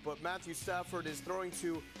 Wreck, but Matthew Stafford is throwing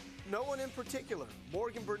to no one in particular.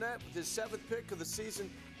 Morgan Burnett, with his 7th pick of the season,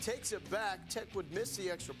 takes it back. Tech would miss the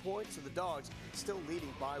extra point, so the Dogs still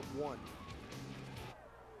leading by 1.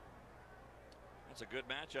 That's a good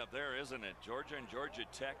matchup there, isn't it? Georgia and Georgia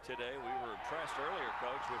Tech today. We were impressed earlier,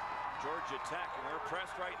 Coach, with Georgia Tech, and we're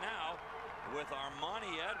impressed right now with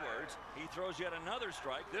Armanti Edwards. He throws yet another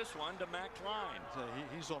strike, this one to Matt Klein.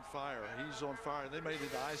 He's on fire. He's on fire. They may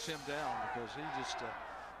need to ice him down because he just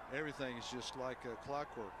everything is just like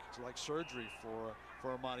clockwork. It's like surgery for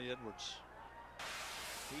Armanti Edwards.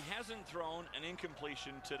 He hasn't thrown an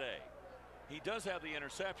incompletion today. He does have the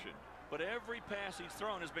interception, but every pass he's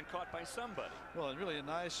thrown has been caught by somebody. Well, and really a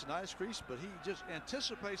nice crease, but he just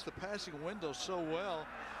anticipates the passing window so well.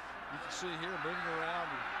 You can see here moving around.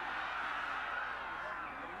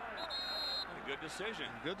 Good decision.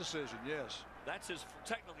 Good decision, yes. That's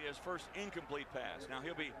technically his first incomplete pass. Now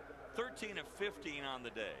he'll be 13 of 15 on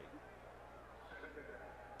the day.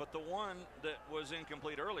 But the one that was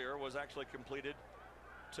incomplete earlier was actually completed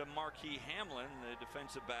to Marquis Hamlin, the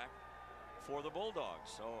defensive back for the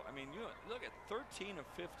Bulldogs. So, I mean, you look at 13 of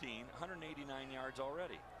 15, 189 yards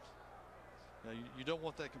already. Now, you don't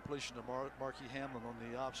want that completion to Marquis Hamlin on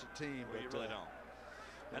the opposite team. Well, you really don't.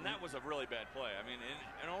 And that was a really bad play. I mean,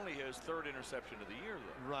 and only his 3rd interception of the year,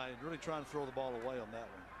 though. Right, really trying to throw the ball away on that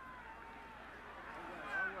one.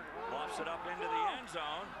 Lofts it up into the end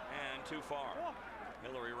zone, and too far.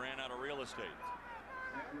 Hillary ran out of real estate.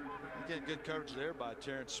 Again, good coverage there by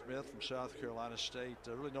Terrence Smith from South Carolina State.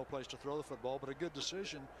 Really no place to throw the football, but a good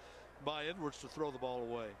decision by Edwards to throw the ball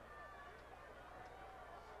away.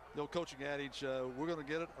 The old coaching adage, we're going to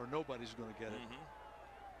get it or nobody's going to get it.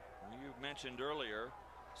 You mentioned earlier,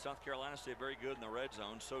 South Carolina State very good in the red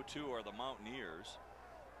zone. So too are the Mountaineers.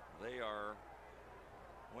 They are,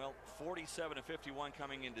 well, 47 of 51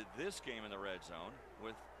 coming into this game in the red zone,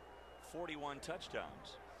 with 41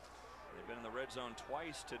 touchdowns. They've been in the red zone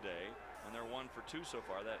twice today, and they're 1 for 2 so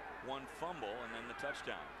far. That one fumble and then the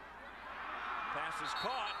touchdown. Pass is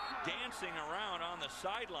caught. Dancing around on the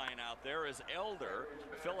sideline out there is Elder.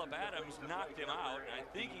 Phillip Adams knocked him out, and I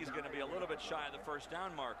think he's going to be a little bit shy of the first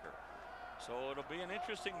down marker. So it'll be an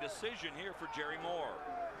interesting decision here for Jerry Moore.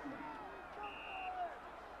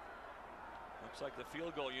 Looks like the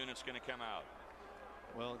field goal unit's going to come out.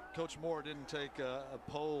 Well, Coach Moore didn't take a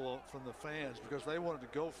poll from the fans because they wanted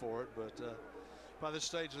to go for it, but by this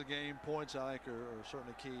stage of the game, points I think are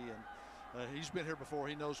certainly key, and he's been here before.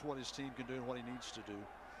 He knows what his team can do and what he needs to do.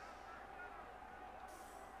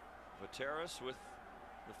 Vateris with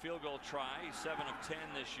the field goal try, 7 of 10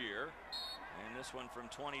 this year, and this one from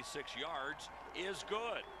 26 yards is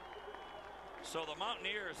good. So the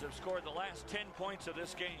Mountaineers have scored the last 10 points of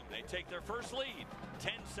this game. They take their first lead,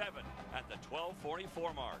 10-7 at the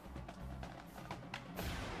 12:44 mark.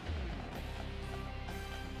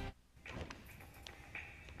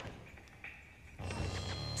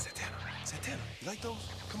 Santana, you like those?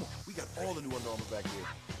 Come on, we got all the new Under Armour back here.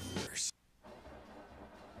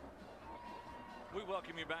 We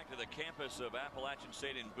welcome you back to the campus of Appalachian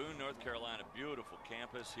State in Boone, North Carolina. Beautiful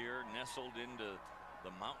campus here, nestled into the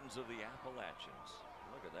mountains of the Appalachians.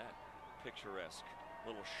 Look at that picturesque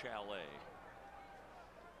little chalet.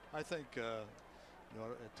 I think you know,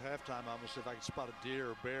 at halftime I almost see if I can spot a deer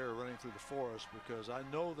or bear running through the forest because I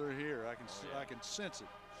know they're here. I can sense it.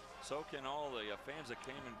 So can all the fans that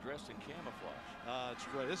came and dressed in camouflage. It's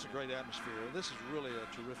great. This is a great atmosphere. This is really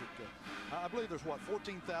a terrific. I believe there's what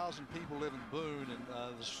 14,000 people live in Boone,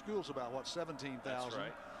 and the school's about what 17,000. That's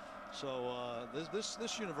right. So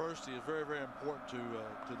this university is very, very important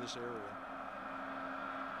to this area.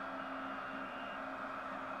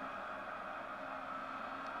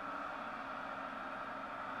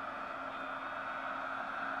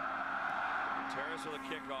 Terrace with a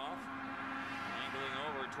kickoff. Angling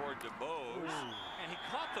over toward DeBose. And he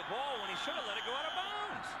caught the ball when he should have let it go out of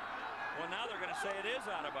bounds. Well, now they're going to say it is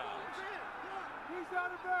out of bounds. He's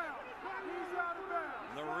out of bounds. He's out of bounds.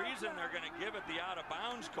 And the reason they're going to give it the out of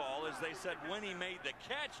bounds call is they said when he made the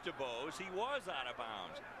catch to Bose, he was out of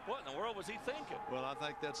bounds. What in the world was he thinking? Well, I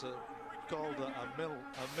think that's called a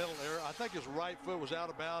mental error. I think his right foot was out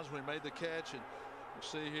of bounds when he made the catch, and you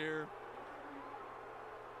see here.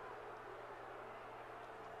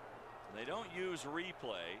 They don't use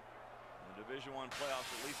replay in the Division I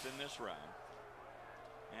playoffs, at least in this round.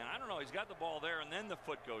 And I don't know, he's got the ball there and then the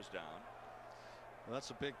foot goes down. Well,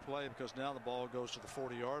 that's a big play because now the ball goes to the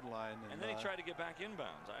 40-yard line. And then he tried to get back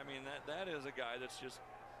inbounds. I mean, that is a guy that's just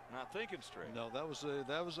not thinking straight. No, that was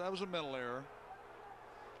a mental error.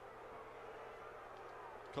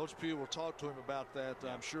 Coach Pugh will talk to him about that,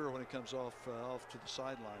 I'm sure, when he comes off to the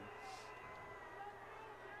sideline.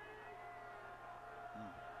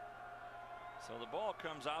 So the ball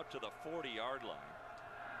comes out to the 40-yard line.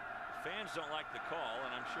 The fans don't like the call,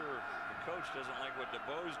 and I'm sure the coach doesn't like what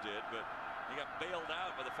DeBose did, but he got bailed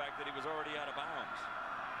out by the fact that he was already out of bounds.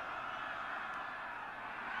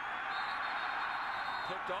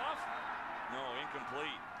 Picked off? No,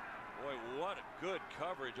 incomplete. Boy, what a good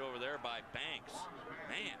coverage over there by Banks.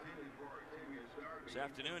 Man. This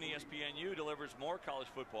afternoon, ESPNU delivers more college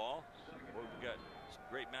football. We've got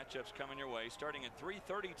great matchups coming your way, starting at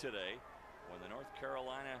 3:30 today, when the North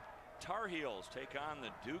Carolina Tar Heels take on the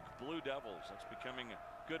Duke Blue Devils. That's becoming a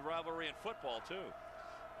good rivalry in football, too.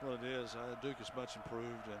 Well, it is. Duke is much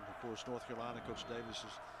improved, and of course, North Carolina, Coach Davis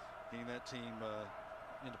is getting that team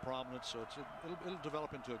into prominence, so it'll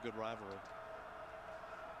develop into a good rivalry.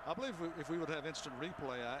 I believe if we would have instant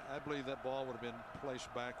replay, I believe that ball would have been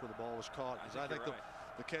placed back where the ball was caught, because I think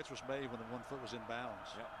the catch was made when the 1 foot was in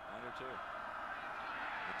bounds. Yep, I do too.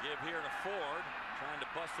 The give here to Ford, trying to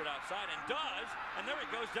bust it outside, and does, and there it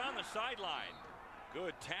goes down the sideline.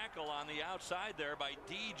 Good tackle on the outside there by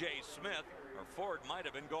DJ Smith, or Ford might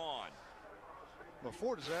have been gone. Well,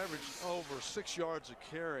 Ford has averaged over 6 yards a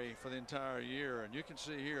carry for the entire year, and you can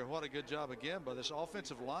see here what a good job again by this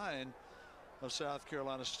offensive line of South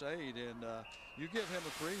Carolina State. And you give him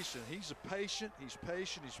a crease, and he's patient,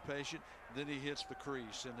 then he hits the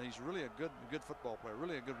crease, and he's really a good football player,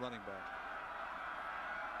 really a good running back.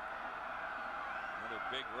 Another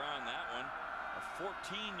big run, that one, a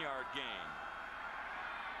 14-yard gain.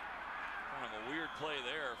 Kind of a weird play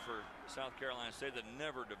there for South Carolina State that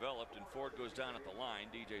never developed, and Ford goes down at the line.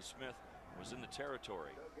 DJ Smith was in the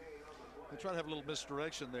territory. They tried to have a little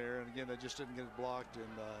misdirection there, and again, they just didn't get it blocked, and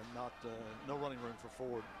no running room for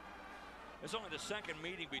Ford. It's only the second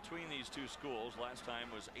meeting between these two schools. Last time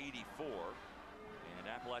was '84, and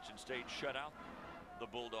Appalachian State shut out the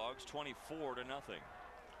Bulldogs 24-0.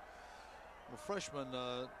 Well, freshman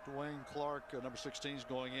Dwayne Clark, number 16, is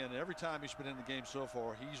going in. Every time he's been in the game so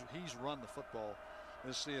far, he's run the football.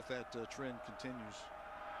 Let's see if that trend continues.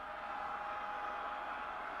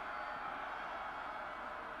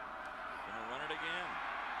 Gonna run it again.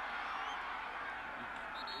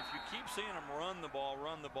 If you keep seeing him run the ball,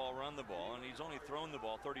 and he's only thrown the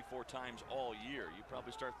ball 34 times all year, you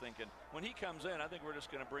probably start thinking, when he comes in, I think we're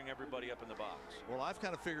just going to bring everybody up in the box. Well, I've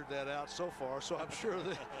kind of figured that out so far, so I'm sure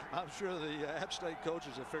the App State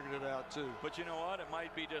coaches have figured it out too. But you know what? It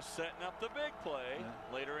might be just setting up the big play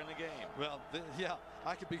later in the game. Well, yeah,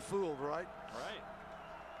 I could be fooled, right? Right.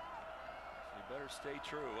 You better stay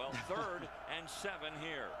true. Well, 3rd and 7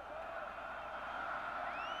 here.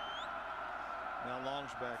 Now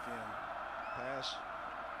Long's back in. Pass.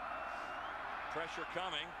 Pressure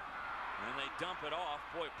coming. And they dump it off.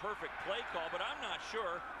 Boy, perfect play call, but I'm not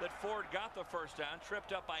sure that Ford got the first down.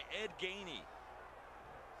 Tripped up by Ed Gainey.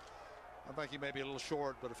 I think he may be a little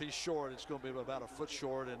short, but if he's short, it's going to be about a foot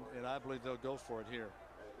short, and I believe they'll go for it here.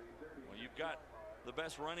 Well, you've got the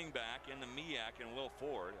best running back in the MEAC and Will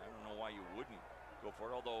Ford. I don't know why you wouldn't go for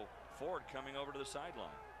it, although Ford coming over to the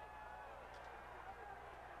sideline.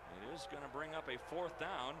 It is going to bring up a 4th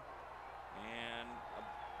down and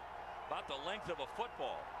about the length of a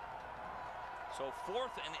football. So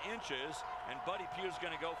 4th and inches, and Buddy Pugh's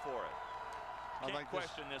going to go for it. Can't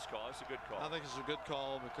question this call. It's a good call. I think it's a good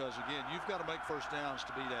call because, again, you've got to make first downs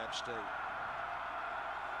to beat App State.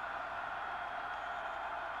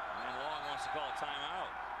 And Long wants to call a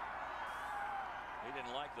timeout. He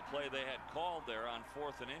didn't like the play they had called there on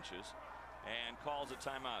 4th and inches and calls a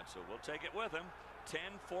timeout. So we'll take it with him.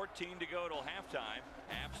 10-14 to go till halftime.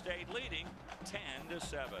 App State leading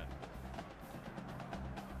 10-7.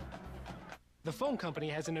 The phone company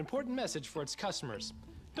has an important message for its customers.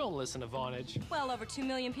 Don't listen to Vonage. Well over 2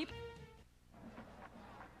 million people.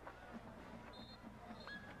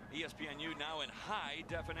 ESPNU now in high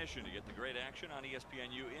definition. To get the great action on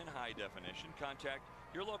ESPNU in high definition, contact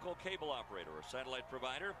your local cable operator or satellite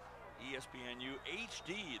provider. ESPNU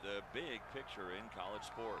HD, the big picture in college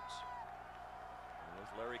sports. With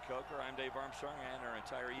Larry Coker, I'm Dave Armstrong, and our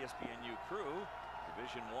entire ESPNU crew.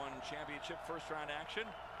 Division I championship first round action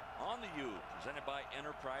on the U, presented by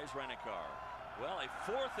Enterprise Rent-A-Car. Well, a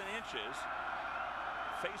 4th and inches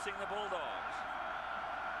facing the Bulldogs.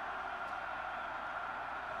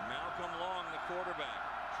 Malcolm Long, the quarterback.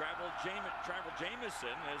 Travel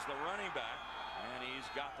Jamison is the running back, and he's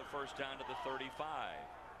got the first down to the 35.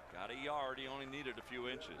 Got a yard. He only needed a few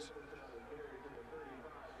inches.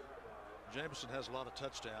 Jamison has a lot of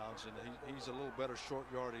touchdowns, and he's a little better short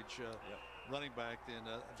yardage running back than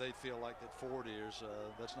they feel like that Ford is.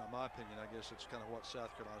 That's not my opinion. I guess it's kind of what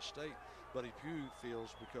South Carolina State, Buddy Pugh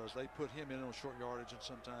feels, because they put him in on short yardage and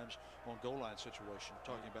sometimes on goal line situation.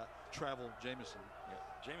 Talking about Travel Jamison. Yeah.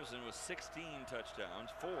 Jamison with 16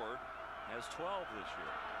 touchdowns. Ford has 12 this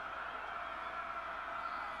year.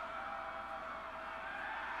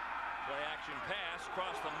 Play action pass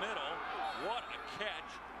across the middle. What a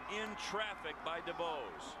catch in traffic by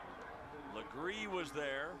DeBose. Legree was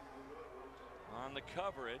there on the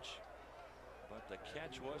coverage, but the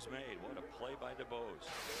catch was made. What a play by DeBose.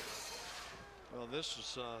 Well, this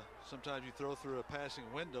is sometimes you throw through a passing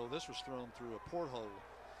window. This was thrown through a porthole,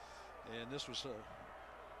 and this was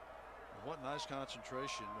what nice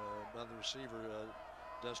concentration by the receiver,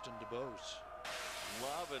 Dustin DeBose.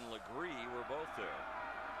 Love and Legree were both there.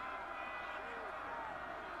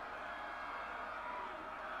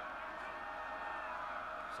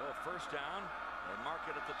 So a first down, they mark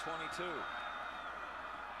it at the 22.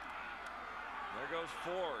 There goes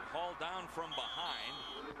Ford, hauled down from behind.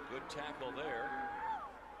 Good tackle there.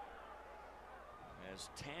 As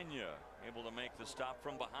Tanya able to make the stop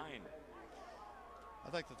from behind. I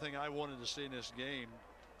think the thing I wanted to see in this game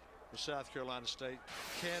for South Carolina State,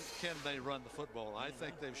 can they run the football? I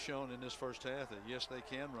think they've shown in this first half that yes, they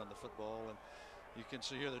can run the football, and you can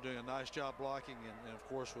see here they're doing a nice job blocking, and of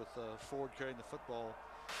course with Ford carrying the football,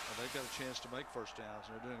 they've got a chance to make first downs,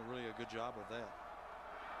 and they're doing really a good job of that.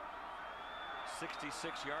 66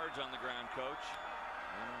 yards on the ground, coach,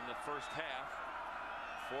 in the first half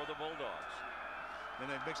for the Bulldogs. And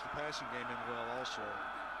they mixed the passing game in well also.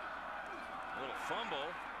 A little fumble,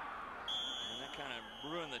 and that kind of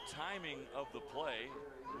ruined the timing of the play.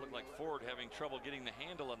 It looked like Ford having trouble getting the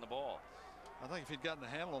handle on the ball. I think if he'd gotten the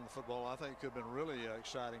handle on the football, I think it could have been really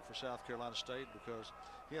exciting for South Carolina State, because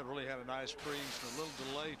he had really had a nice freeze, and a little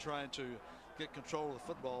delay trying to get control of the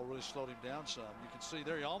football really slowed him down some. You can see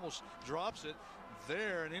there he almost drops it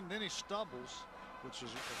there, and then he stumbles, which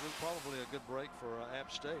is probably a good break for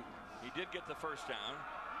App State. He did get the first down,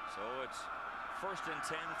 so it's first and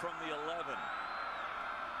 10 from the 11.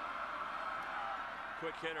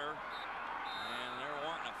 Quick hitter. And they're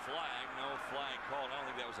wanting a flag. No flag called. I don't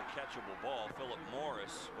think that was a catchable ball. Philip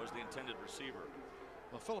Morris was the intended receiver.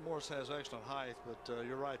 Well, Philip Morris has excellent height, but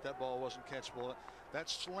you're right, that ball wasn't catchable. That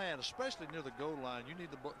slant, especially near the goal line, you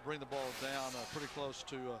need to bring the ball down pretty close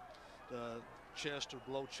to the chest or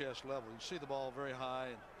below chest level. You see the ball very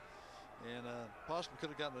high, and possibly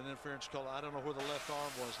could have gotten an interference call. I don't know where the left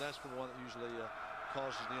arm was. That's the one that usually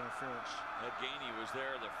causes the interference. Ed Gainey was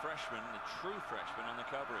there, the freshman, the true freshman on the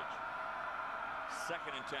coverage.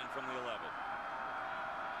 Second and 10 from the 11.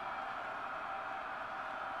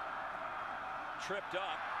 Tripped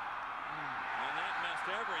up, and that messed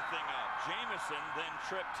everything up. Jamison then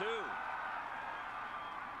tripped too.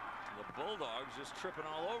 The Bulldogs just tripping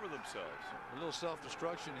all over themselves. A little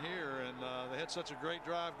self-destruction here, and they had such a great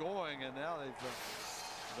drive going, and now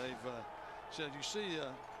they've said, you see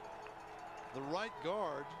the right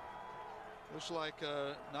guard looks like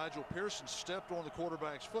Nigel Pearson stepped on the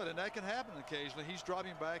quarterback's foot, and that can happen occasionally. He's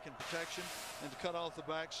dropping back in protection and to cut off the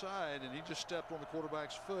backside, and he just stepped on the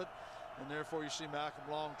quarterback's foot. And therefore you see Malcolm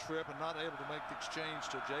Long trip and not able to make the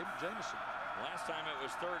exchange to Jamison. Last time it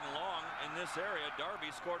was 3rd and long in this area.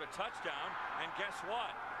 Darby scored a touchdown, and guess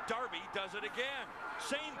what? Darby does it again.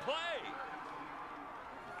 Same play.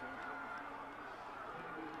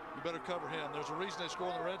 You better cover him. There's a reason they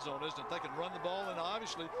score in the red zone, isn't it? They can run the ball, and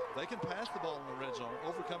obviously they can pass the ball in the red zone,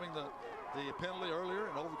 overcoming the penalty earlier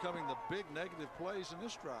and overcoming the big negative plays in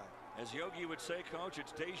this drive. As Yogi would say, Coach,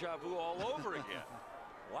 it's deja vu all over again.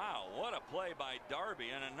 Wow, what a play by Darby,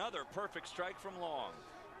 and another perfect strike from Long.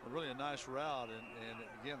 Really a nice route, and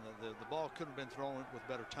again, the ball could have been thrown with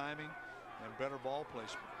better timing and better ball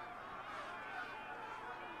placement.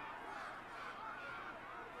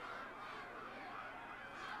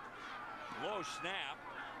 Low snap.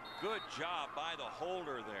 Good job by the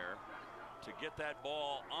holder there to get that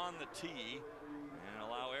ball on the tee and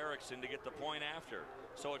allow Erickson to get the point after.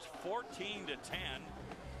 So it's 14 to 10,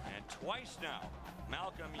 and twice now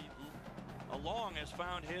Malcolm Long has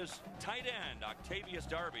found his tight end, Octavius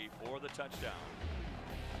Darby, for the touchdown.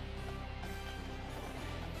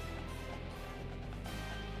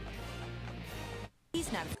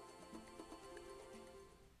 He's not.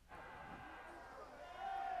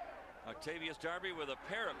 Octavius Darby with a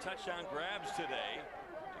pair of touchdown grabs today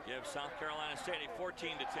to give South Carolina State a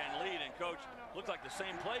 14 to 10 lead. And Coach, looked like the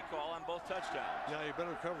same play call on both touchdowns. Yeah, you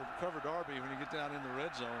better cover Darby when you get down in the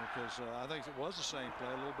red zone, because I think it was the same play,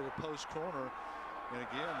 a little bit of post corner. And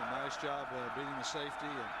again, a nice job beating the safety,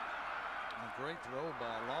 and a great throw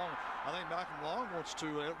by Long. I think Malcolm Long wants to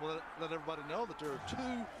let everybody know that there are 2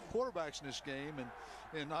 quarterbacks in this game,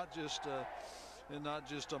 and not just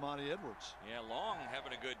Armanti Edwards. Yeah, Long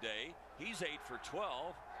having a good day. He's 8 for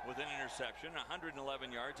 12 with an interception, 111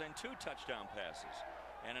 yards, and 2 touchdown passes.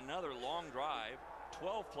 And another long drive,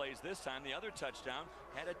 12 plays this time. The other touchdown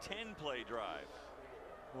had a 10-play drive.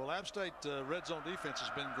 Well, App State red zone defense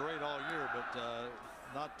has been great all year, but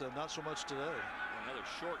not so much today. Another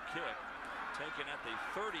short kick taken at the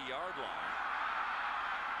 30-yard line.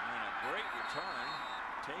 And a great return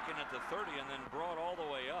taken at the 30 and then brought all the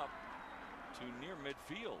way up to near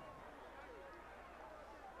midfield.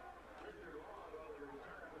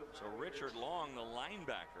 So Richard Long, the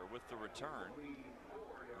linebacker, with the return.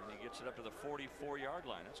 And he gets it up to the 44-yard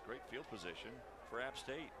line. That's great field position for App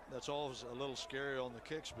State. That's always a little scary on the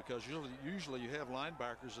kicks, because usually you have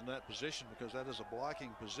linebackers in that position, because that is a blocking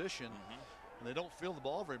position. And they don't feel the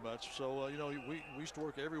ball very much. So you know, we used to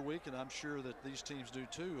work every week, and I'm sure that these teams do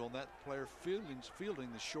too, on that player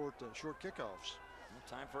fielding the short kickoffs.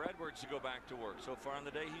 Time for Edwards to go back to work. So far on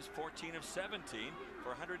the day, he's 14 of 17 for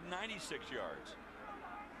 196 yards.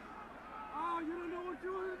 Oh, you don't know what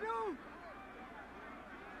you want to do.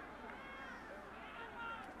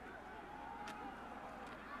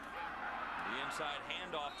 The inside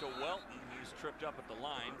handoff to Welton. He's tripped up at the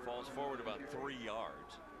line, falls forward about 3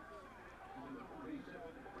 yards.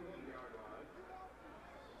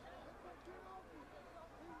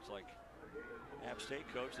 It's like App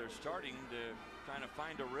State, Coach, they're starting to kind of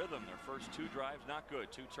find a rhythm. Their first 2 drives, not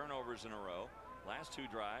good. 2 turnovers in a row. Last 2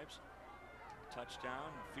 drives, touchdown,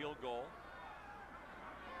 field goal.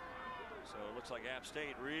 So it looks like App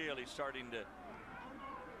State really starting to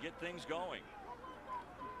get things going.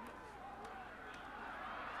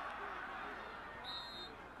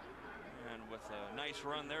 And with a nice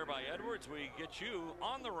run there by Edwards, we get you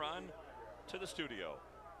on the run to the studio.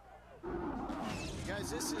 Guys,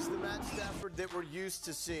 this is the Matt Stafford that we're used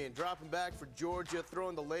to seeing. Dropping back for Georgia,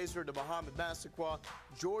 throwing the laser to Muhammad Massaquoi.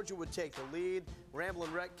 Georgia would take the lead.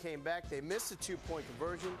 Ramblin' Wreck came back. They missed a 2-point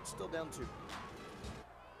conversion, still down 2.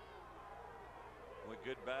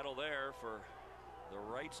 good battle there for the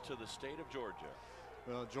rights to the state of Georgia.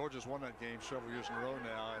 Well, Georgia's won that game several years in a row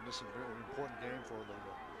now, and this is a very important game for the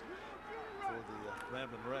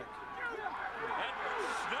Ramblin' Wreck.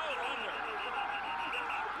 Edwards snowed under.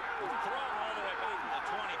 Thrown all the way back to the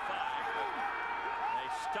 25. They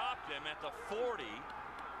stopped him at the 40.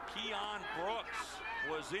 Keon Brooks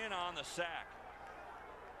was in on the sack.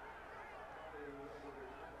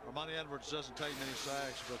 Armanti Edwards doesn't take many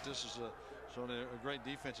sacks, but this is certainly a great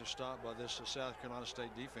defensive stop by this South Carolina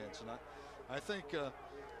State defense. And I think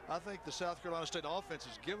the South Carolina State offense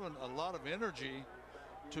has given a lot of energy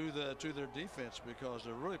to their defense because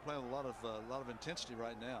they're really playing with a lot of intensity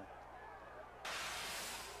right now.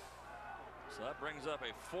 So that brings up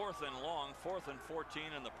a 4th and long, 4th and 14,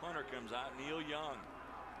 and the punter comes out, Neil Young.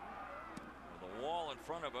 With a wall in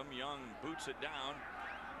front of him, Young boots it down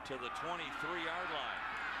to the 23-yard line.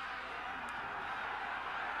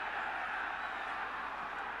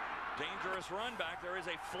 Dangerous run back. There is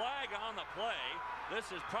a flag on the play.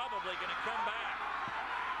 This is probably going to come back.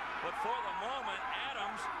 But for the moment,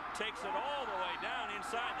 Adams takes it all the way down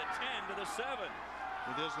inside the 10 to the 7.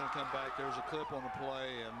 It is going to come back. There's a clip on the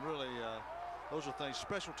play, and really those are things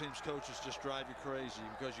special teams coaches just drive you crazy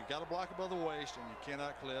because you got to block above the waist and you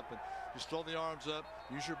cannot clip, and just throw the arms up,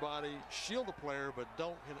 use your body, shield the player, but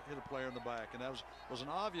don't hit a player in the back. And that was an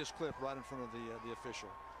obvious clip right in front of the official.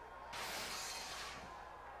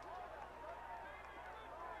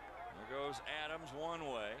 There goes Adams one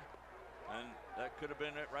way, and that could have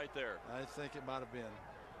been it right there. I think it might have been.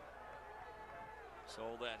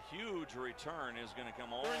 So that huge return is going to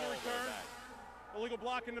come all the way back. Illegal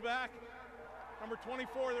block in the back. Number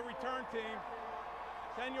 24, the return team.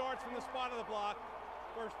 10 yards from the spot of the block.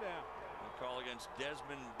 First down. A call against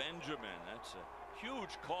Desmond Benjamin. That's a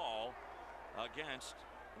huge call against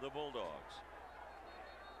the Bulldogs.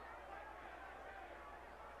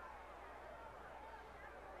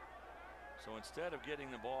 So instead of getting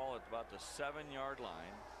the ball at about the 7-yard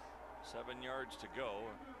line, 7 yards to go,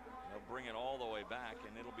 they'll bring it all the way back,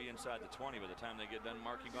 and it'll be inside the 20 by the time they get done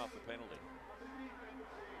marking off the penalty.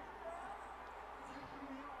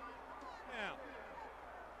 Now.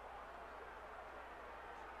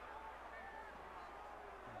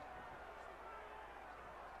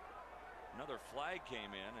 Another flag came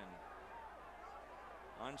in, and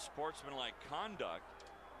unsportsmanlike conduct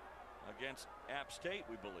against App State,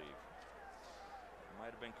 we believe.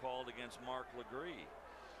 Might have been called against Mark Legree.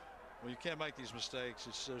 Well, you can't make these mistakes.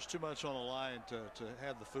 There's too much on the line to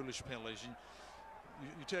have the foolish penalties.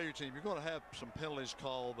 You tell your team you're going to have some penalties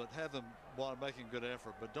called, but have them while making good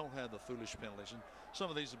effort, but don't have the foolish penalties. And some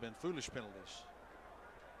of these have been foolish penalties.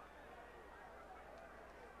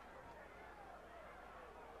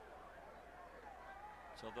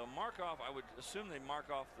 So they'll mark off, I would assume they mark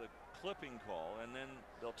off the clipping call, and then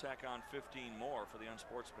they'll tack on 15 more for the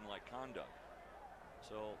unsportsmanlike conduct.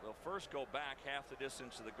 So they'll first go back half the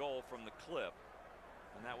distance to the goal from the clip,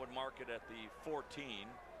 and that would mark it at the 14,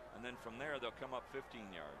 and then from there they'll come up 15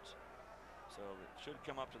 yards. So it should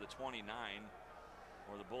come up to the 29,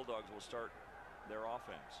 or the Bulldogs will start their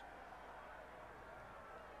offense.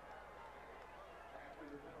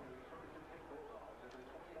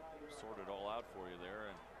 Sort it all out for you there,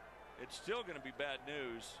 and it's still going to be bad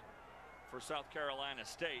news for South Carolina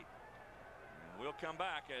State. And we'll come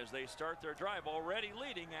back as they start their drive, already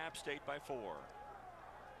leading App State by 4.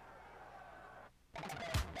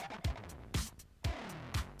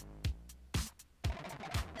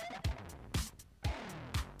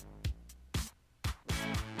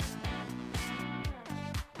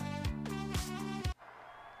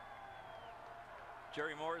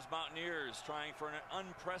 Jerry Moore's Mountaineers trying for an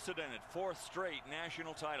unprecedented 4th straight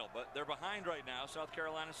national title, but they're behind right now. South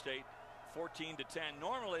Carolina State 14-10.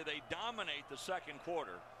 Normally they dominate the second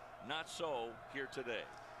quarter. Not so here today.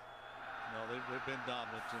 No, they've been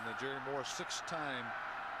dominant. And Jerry Moore, 6-time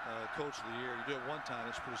coach of the year. You do it one time,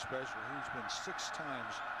 it's pretty special. He's been 6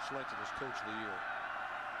 times selected as coach of the year.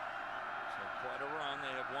 So quite a run.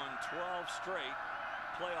 They have won 12 straight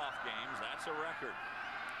playoff games. That's a record.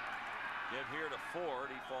 Give here to Ford.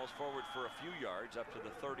 He falls forward for a few yards up to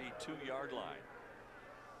the 32-yard line.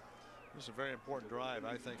 This is a very important drive,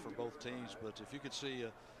 I think, for both teams. But if you could see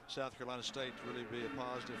South Carolina State really be a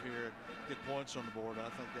positive here and get points on the board, I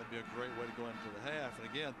think that'd be a great way to go into the half. And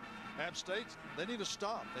again, App State, they need to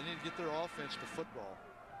stop. They need to get their offense to football.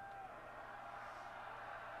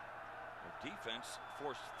 The defense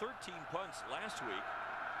forced 13 punts last week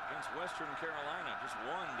against Western Carolina. Just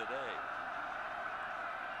 1 today.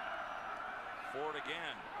 Ford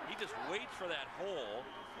again. He just waits for that hole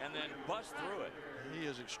and then busts through it. He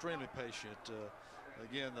is extremely patient.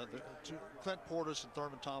 Again, Clint Portis and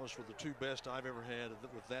Thurman Thomas were the two best I've ever had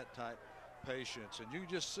with that type patience. And you can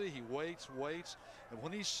just see he waits, and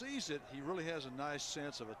when he sees it, he really has a nice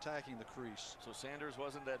sense of attacking the crease. So Sanders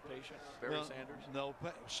wasn't that patient? Barry Sanders? No,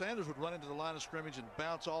 Sanders would run into the line of scrimmage and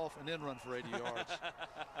bounce off and then run for 80 yards.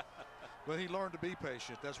 But he learned to be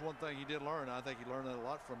patient. That's one thing he did learn. I think he learned that a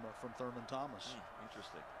lot from Thurman Thomas.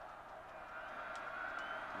 Interesting.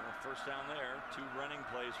 Well, first down there, 2 running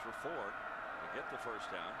plays for Ford to get the first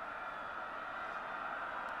down.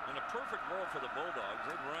 In a perfect world for the Bulldogs,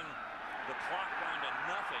 they'd run the clock down to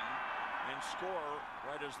nothing and score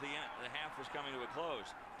right as the half was coming to a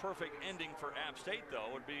close. Perfect ending for App State,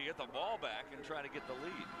 though, would be to get the ball back and try to get the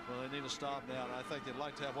lead. Well, they need to stop now. I think they'd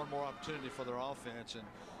like to have one more opportunity for their offense, and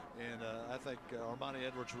I think Armanti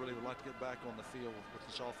Edwards really would like to get back on the field with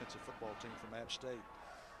this offensive football team from App State.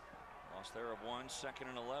 Loss there of 1,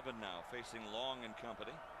 2nd and 11 now, facing Long and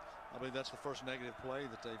company. I believe that's the first negative play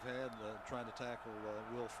that they've had trying to tackle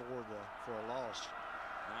Will Ford for a loss.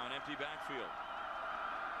 Now an empty backfield.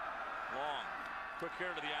 Long, quick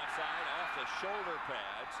here to the outside, off the shoulder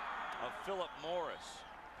pads of Philip Morris.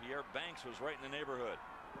 Pierre Banks was right in the neighborhood.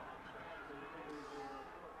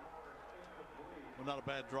 Well, not a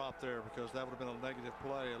bad drop there, because that would have been a negative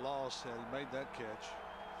play, a loss had he made that catch.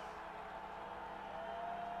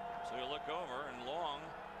 So you look over, and Long,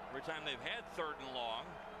 every time they've had 3rd and long,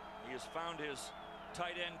 he has found his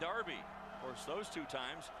tight end Darby. Of course, those 2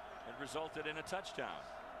 times had resulted in a touchdown.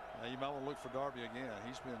 You might want to look for Darby again.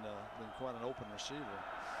 He's been quite an open receiver.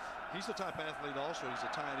 He's the type of athlete also. He's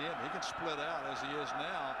a tight end. He can split out as he is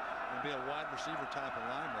now and be a wide receiver type of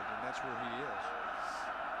lineman, and that's where he is.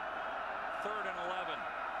 3rd and 11.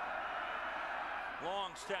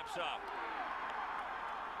 Long steps up.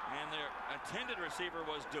 And their intended receiver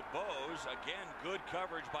was DuBose. Again, good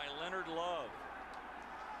coverage by Leonard Love.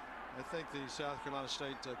 I think the South Carolina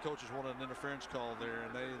State coaches wanted an interference call there,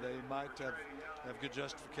 and they might have good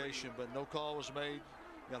justification, but no call was made.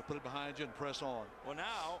 You got to put it behind you and press on. Well,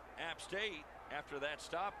 now App State, after that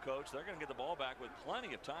stop, coach, they're going to get the ball back with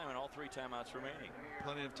plenty of time and all 3 timeouts remaining.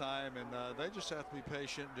 Plenty of time, and they just have to be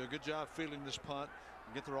patient, do a good job fielding this punt,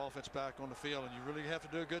 and get their offense back on the field. And you really have to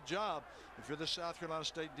do a good job if you're the South Carolina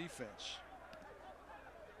State defense.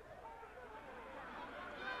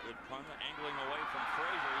 Good punt, angling away from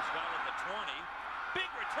Frazier. He's got it at the 20. Big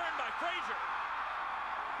return by Frazier.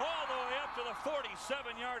 All the way up to the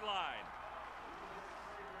 47-yard line.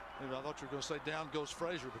 I thought you were going to say down goes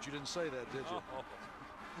Frazier, but you didn't say that, did you? Oh.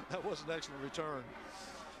 That was an excellent return.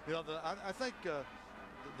 You know, I think the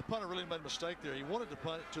punter really made a mistake there. He wanted to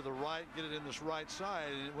punt it to the right, get it in this right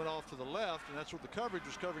side, and it went off to the left, and that's what the coverage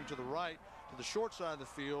was covering to the right, to the short side of the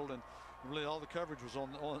field, and really all the coverage was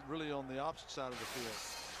really on the opposite side of the field.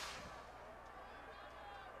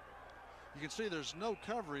 You can see there's no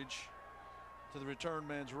coverage to the return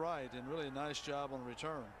man's right, and really a nice job on the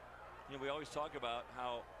return. You know, we always talk about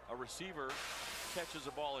how a receiver catches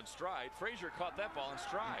a ball in stride. Frazier caught that ball in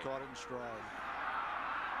stride. He caught it in stride.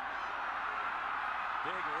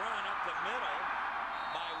 Big run up the middle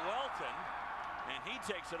by Welton, and he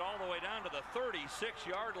takes it all the way down to the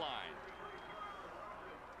 36-yard line.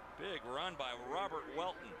 Big run by Robert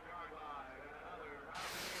Welton.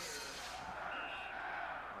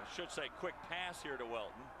 I should say quick pass here to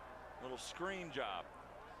Welton. Little screen job.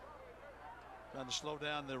 Trying to slow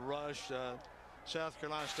down the rush. South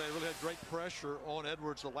Carolina State really had great pressure on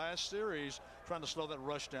Edwards the last series, trying to slow that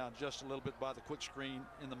rush down just a little bit by the quick screen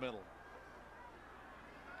in the middle.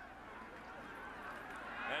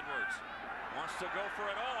 Edwards wants to go for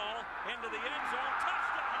it all into the end zone.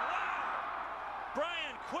 Touchdown! Wow!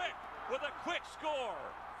 Brian Quick with a quick score.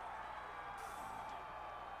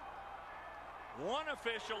 One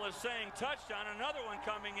official is saying touchdown, another one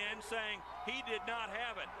coming in saying he did not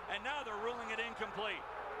have it, and now they're ruling it incomplete.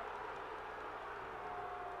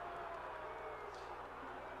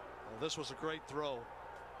 Well, this was a great throw.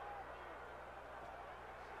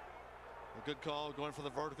 A good call, going for the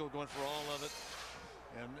vertical, going for all of it.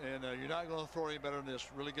 And you're not going to throw any better than this.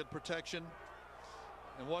 Really good protection.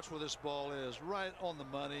 And watch where this ball is, right on the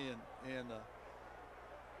money, and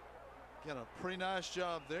again, a pretty nice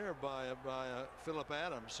job there by Philip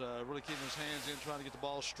Adams, really keeping his hands in, trying to get the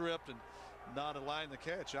ball stripped and not allowing the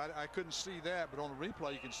catch. I couldn't see that, but on the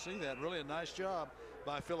replay you can see that. Really a nice job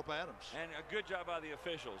by Philip Adams. And a good job by the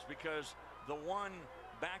officials, because the one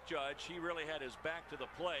back judge, he really had his back to the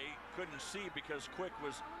play, couldn't see because Quick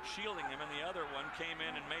was shielding him, and the other one came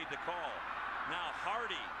in and made the call. Now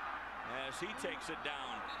Hardy, as he takes it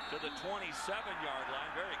down to the 27-yard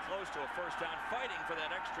line, very close to a first down, fighting for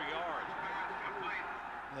that extra yard.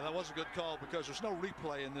 Yeah, that was a good call because there's no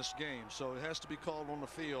replay in this game, so it has to be called on the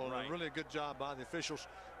field. Right. And really a good job by the officials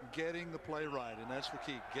getting the play right, and that's the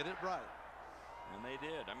key. Get it right. And they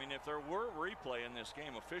did. I mean, if there were replay in this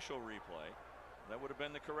game, official replay, that would have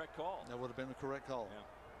been the correct call. That would have been the correct call. Yeah.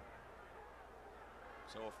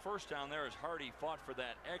 So a first down there as Hardy fought for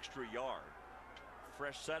that extra yard.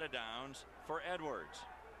 Fresh set of downs for Edwards.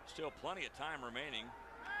 Still plenty of time remaining.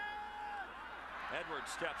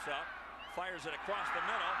 Edwards steps up, fires it across the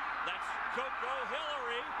middle. That's Coco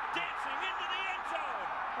Hillary dancing into the end zone.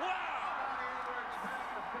 Wow!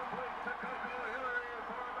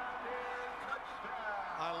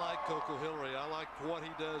 I like Coco Hillary. I like what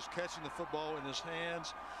he does catching the football in his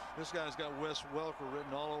hands. This guy's got Wes Welker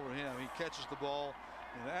written all over him. He catches the ball,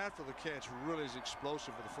 and after the catch really is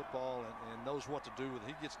explosive with the football and knows what to do with it.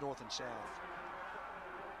 He gets north and south.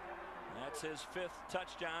 That's his 5th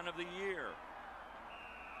touchdown of the year.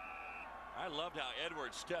 I loved how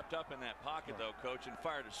Edwards stepped up in that pocket, though, Coach, and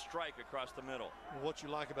fired a strike across the middle. Well, what you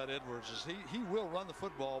like about Edwards is he will run the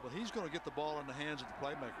football, but he's going to get the ball in the hands of the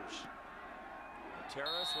playmakers.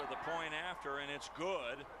 Terrace with the point after, and it's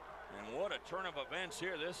good. And what a turn of events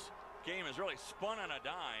here. This game is really spun on a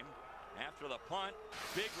dime after the punt,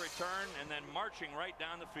 big return, and then marching right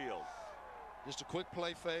down the field. Just a quick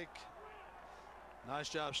play fake. Nice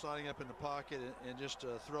job sliding up in the pocket and just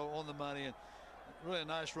throw on the money, and really a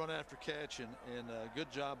nice run after catch, and good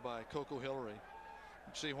job by Coco Hillary. You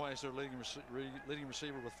can see why he's their leading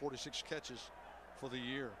receiver with 46 catches for the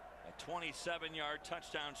year. A 27-yard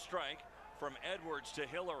touchdown strike from Edwards to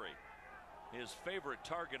Hillary, his favorite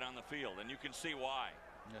target on the field, and you can see why.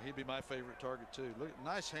 Yeah, he'd be my favorite target too. Look,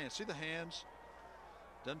 nice hands. See the hands?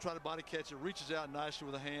 Doesn't try to body catch it. Reaches out nicely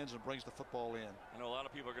with the hands and brings the football in. I know a lot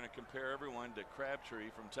of people are going to compare everyone to Crabtree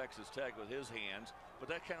from Texas Tech with his hands, but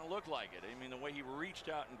that kind of looked like it. I mean, the way he reached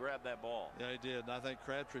out and grabbed that ball. Yeah, he did. And I think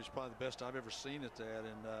Crabtree's probably the best I've ever seen at that.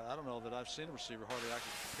 And I don't know that I've seen a receiver hardly I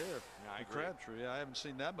can compare to Crabtree. I haven't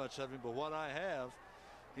seen that much of him, but what I have,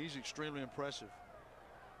 he's extremely impressive.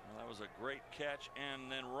 Well, that was a great catch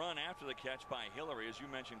and then run after the catch by Hillary, as you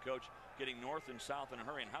mentioned, Coach, getting north and south in a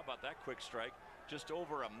hurry. And how about that quick strike? Just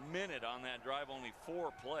over a minute on that drive, only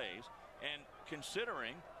 4 plays. And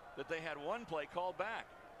considering that they had 1 play called back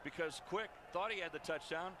because Quick thought he had the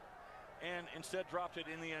touchdown and instead dropped it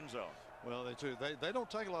in the end zone. Well, they do. They don't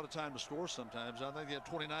take a lot of time to score sometimes. I think they had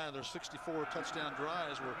 29 of their 64 touchdown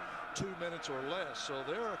drives were 2 minutes or less. So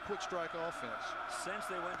they're a quick strike offense. Since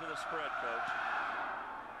they went to the spread, Coach,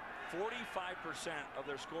 45% of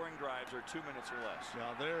their scoring drives are 2 minutes or less.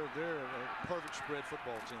 Yeah, they're a perfect spread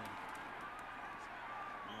football team.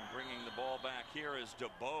 Bringing the ball back here is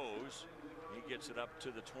DeBose. He gets it up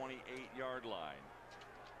to the 28-yard line.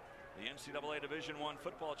 The NCAA Division I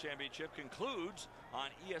Football Championship concludes on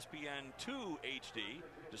ESPN2 HD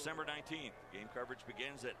December 19th. Game coverage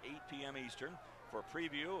begins at 8 p.m. Eastern. For a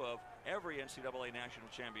preview of every NCAA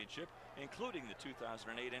National Championship, including the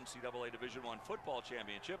 2008 NCAA Division I Football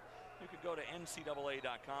Championship, you can go to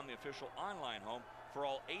NCAA.com, the official online home for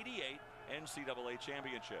all 88 NCAA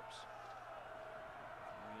championships.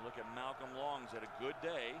 Look at Malcolm Long's had a good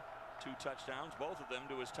day. 2 touchdowns, both of them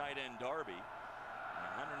to his tight end Darby.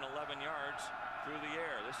 111 yards through the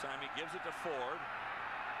air. This time he gives it to Ford.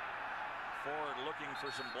 Ford looking for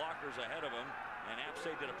some blockers ahead of him, and App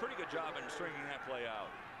State did a pretty good job in stringing that play out.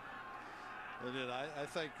 They did. I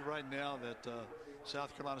think right now that South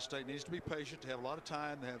Carolina State needs to be patient, to have a lot of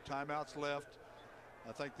time. They have timeouts left.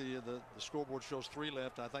 I think the scoreboard shows 3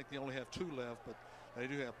 left. I think they only have 2 left, but they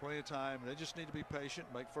do have plenty of time. They just need to be patient,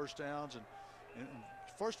 make first downs, and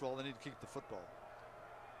first of all, they need to keep the football.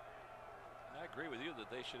 I agree with you that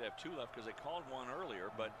they should have 2 left because they called 1 earlier,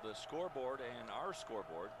 but the scoreboard and our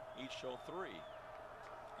scoreboard each show 3.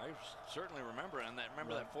 I certainly remember, and that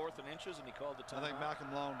 4th and inches, and he called the timeout. I think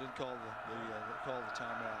Malcolm Long did call the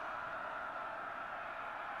timeout.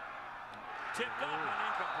 Tipped up and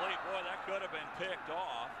incomplete. Boy, that could have been picked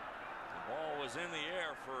off. The ball was in the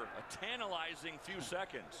air for a tantalizing few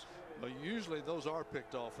seconds. Well, usually those are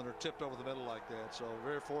picked off when they're tipped over the middle like that. So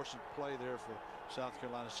very fortunate play there for South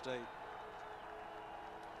Carolina State.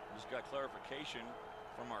 Just got clarification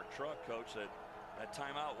from our truck coach that that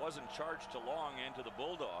timeout wasn't charged to Long and to the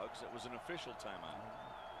Bulldogs. It was an official timeout.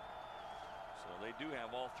 So they do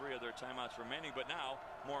have all 3 of their timeouts remaining, but now,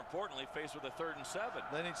 more importantly, faced with a 3rd and 7.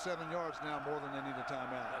 They need 7 yards now more than they need a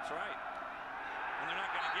timeout. That's right. And they're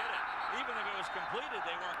not going to get it. Even if it was completed,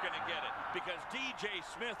 they weren't going to get it because DJ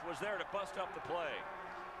Smith was there to bust up the play.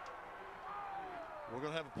 We're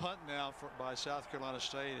going to have a punt now by South Carolina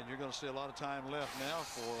State, and you're going to see a lot of time left now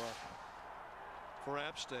for for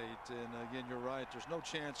App State. And again, you're right. There's no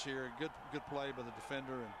chance here. Good play by the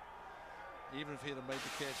defender. And even if he'd have made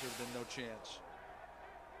the catch, there would have been no chance.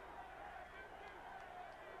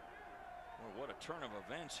 Well, what a turn of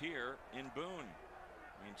events here in Boone.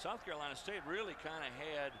 I mean, South Carolina State really kind of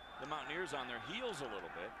had the Mountaineers on their heels a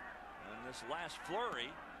little bit in this last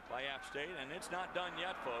flurry by App State, and it's not done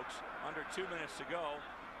yet, folks. Under 2 minutes to go.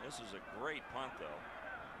 This is a great punt, though,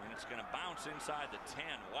 and it's going to bounce inside the 10.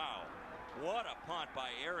 Wow, what a punt by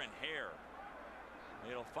Aaron Hare.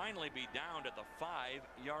 It'll finally be downed at the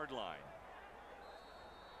 5-yard line.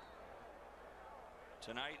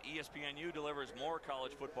 Tonight, ESPNU delivers more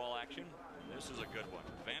college football action. This is a good one.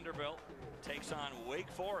 Vanderbilt takes on Wake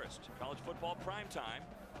Forest. College football primetime,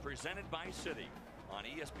 presented by Citi on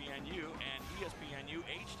ESPNU and ESPNU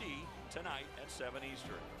HD tonight at 7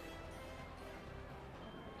 Eastern.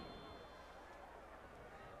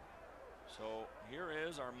 So here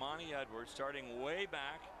is Armanti Edwards starting way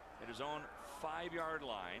back at his own 5-yard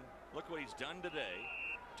line. Look what he's done today.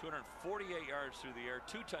 248 yards through the air,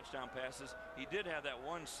 2 touchdown passes. He did have that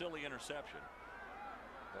one silly interception,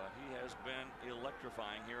 but he has been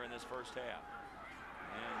electrifying here in this first half.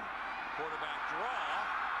 And quarterback draw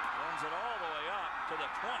runs it all the way up to the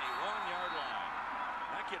 21-yard line.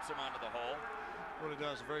 That gets him onto the hole. Really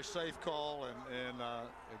does. A very safe call, and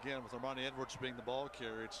again, with Armanti Edwards being the ball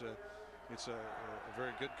carrier, it's a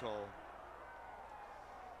very good call.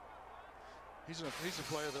 He's a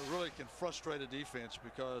player that really can frustrate a defense,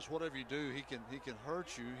 because whatever you do, he can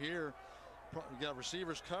hurt you. Here, you got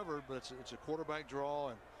receivers covered, but it's a quarterback draw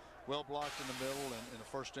and well blocked in the middle, and a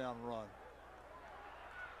first down run.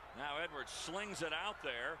 Now Edwards slings it out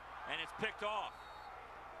there, and it's picked off.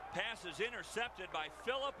 Pass is intercepted by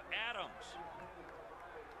Phillip Adams.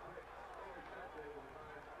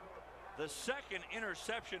 The second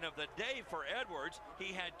interception of the day for Edwards.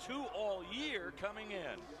 He had 2 all year coming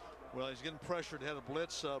in. Well, he's getting pressured. Had a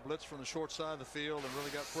blitz from the short side of the field, and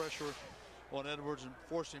really got pressure on Edwards and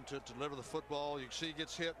forced him to deliver the football. You can see he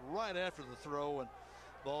gets hit right after the throw, and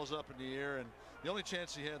ball's up in the air. And the only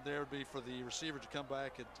chance he had there would be for the receiver to come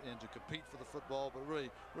back and to compete for the football, but really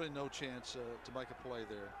no chance to make a play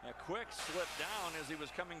there. A quick slip down as he was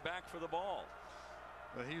coming back for the ball.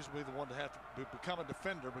 But he was the one to have to become a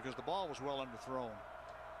defender, because the ball was well underthrown.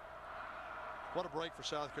 What a break for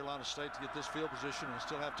South Carolina State to get this field position and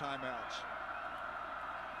still have timeouts.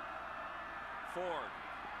 Ford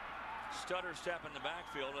stutter step in the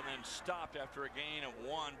backfield and then stopped after a gain of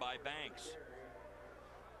 1 by Banks.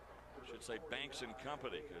 I should say Banks and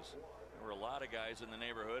company, because there were a lot of guys in the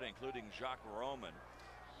neighborhood, including Jacques Roman.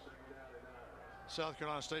 South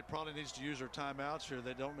Carolina State probably needs to use their timeouts here.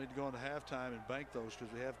 They don't need to go into halftime and bank those,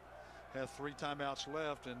 because we have 3 timeouts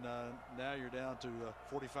left, and now you're down to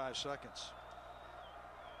 45 seconds.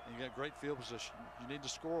 And you got great field position. You need to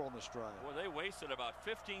score on this drive. Well, they wasted about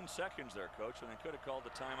 15 seconds there, Coach, and they could have called the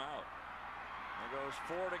timeout. There goes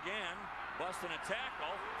Ford again, busting a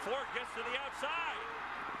tackle. Ford gets to the outside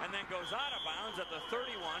and then goes out of bounds at the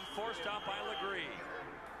 31, forced out by Legree.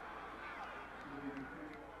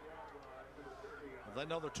 Well, they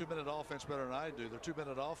know their 2-minute offense better than I do. Their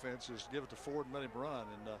 2-minute offense is give it to Ford and let him run.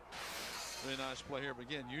 And really nice play here. But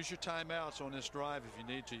again, use your timeouts on this drive if you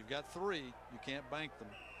need to. You've got 3. You can't bank them.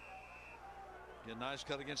 Again, nice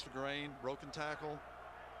cut against the grain. Broken tackle.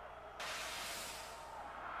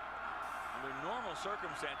 Under normal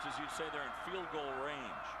circumstances, you'd say they're in field goal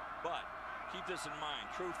range. But keep this in mind.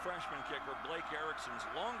 True freshman kicker Blake Erickson's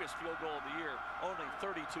longest field goal of the year, only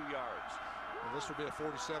 32 yards. Well, this would be a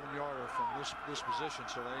 47-yarder from this position,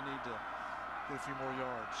 so they need to get a few more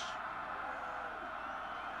yards.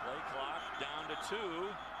 Play clock down to 2. And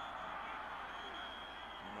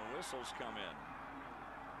the whistles come in.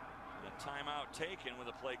 And a timeout taken with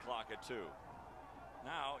a play clock at 2.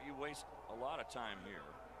 Now you waste a lot of time here.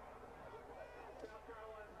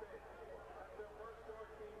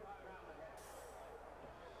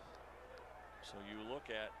 So you look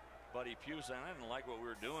at Buddy Pugh saying, I didn't like what we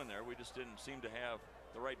were doing there. We just didn't seem to have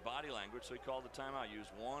the right body language, so he called the timeout.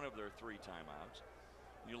 Used 1 of their 3 timeouts.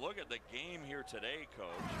 You look at the game here today,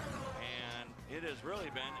 Coach, and it has really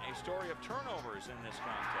been a story of turnovers in this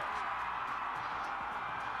contest.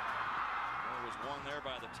 There was one there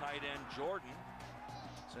by the tight end Jordan.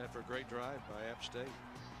 It's after a great drive by App State.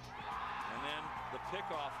 And then the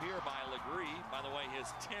pickoff here by Legree, by the way, his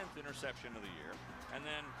 10th interception of the year. And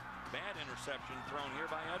then bad interception thrown here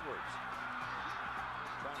by Edwards.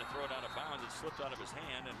 Trying to throw it out of bounds, it slipped out of his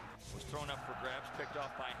hand and was thrown up for grabs, picked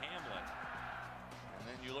off by Hamlin. And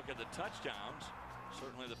then you look at the touchdowns.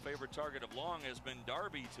 Certainly the favorite target of Long has been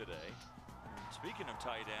Darby today. And speaking of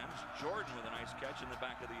tight ends, Jordan with a nice catch in the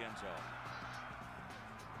back of the end zone.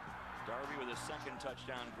 Darby with his second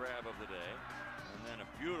touchdown grab of the day. And then a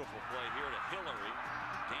beautiful play here to Hillary.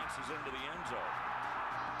 Dances into the end zone.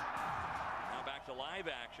 Now back to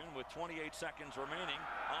live action with 28 seconds remaining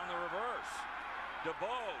on the reverse.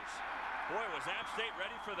 DeBose. Boy, was App State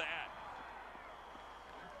ready for that.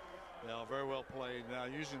 Yeah, very well played. Now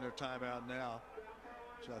using their timeout now.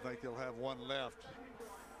 So I think they'll have one left.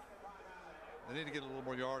 They need to get a little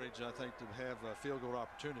more yardage, I think, to have a field goal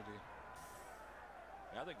opportunity.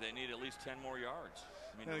 I think they need at least 10 more yards.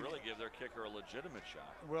 I mean, to really give their kicker a legitimate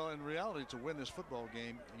shot. Well, in reality, to win this football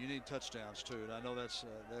game, you need touchdowns too. And I know that's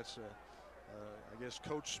I guess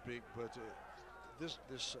coach speak, but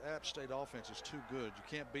this App State offense is too good. You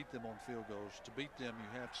can't beat them on field goals. To beat them,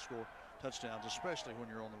 you have to score touchdowns, especially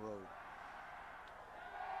when you're on the road.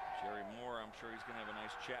 Jerry Moore, I'm sure he's going to have a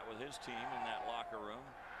nice chat with his team in that locker room.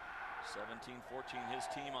 17-14, his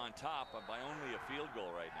team on top by only a field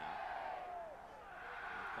goal right now.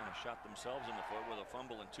 Kind of shot themselves in the foot with a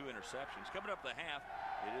fumble and 2 interceptions. Coming up the half,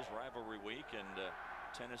 it is rivalry week, and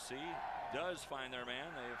Tennessee does find their man.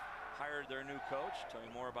 They've hired their new coach. Tell you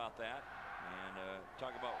more about that. And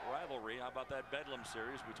talk about rivalry. How about that Bedlam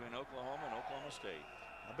series between Oklahoma and Oklahoma State?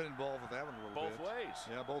 I've been involved with that one a little bit. Both ways.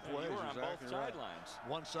 Yeah, both ways. You were on exactly both sidelines.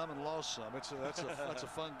 Won some and lost some. That's a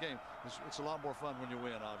fun game. It's a lot more fun when you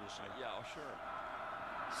win, obviously. Yeah, sure.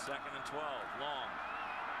 2nd and 12. Long.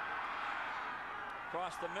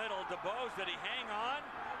 Across the middle, DeBose, did he hang on?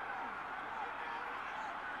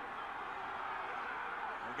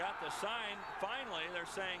 We got the sign. Finally, they're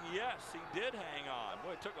saying yes, he did hang on.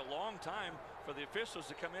 Boy, it took a long time for the officials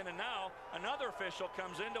to come in, and now another official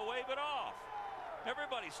comes in to wave it off.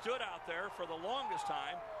 Everybody stood out there for the longest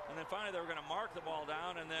time, and then finally they were going to mark the ball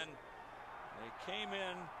down, and then they came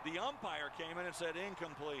in, the umpire came in and said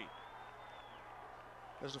incomplete.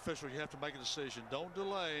 As an official, you have to make a decision. Don't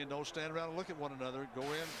delay. Don't stand around and look at one another. Go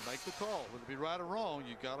in, make the call. Whether it be right or wrong,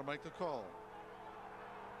 you got to make the call.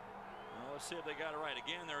 Well, let's see if they got it right.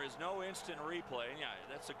 Again, there is no instant replay. Yeah,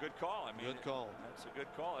 that's a good call. I mean, good call. That's a good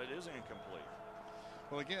call. It is incomplete.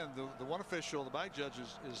 Well, again, the one official, the back judge,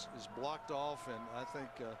 is blocked off, and I think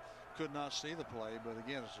could not see the play. But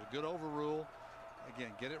again, it's a good overrule.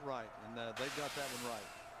 Again, get it right, and they got that one right.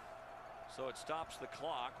 So it stops the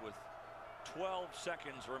clock with 12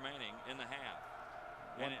 seconds remaining in the half.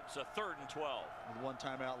 And it's a 3rd and 12. With one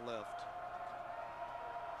timeout left.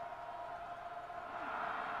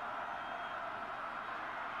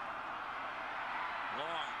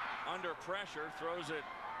 Long, under pressure, throws it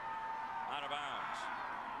out of bounds.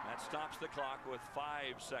 That stops the clock with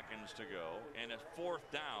 5 seconds to go. And it's 4th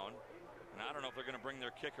down. And I don't know if they're going to bring their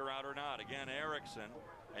kicker out or not. Again, Erickson,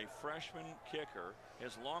 a freshman kicker,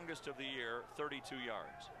 his longest of the year, 32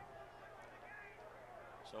 yards.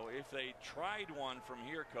 So if they tried one from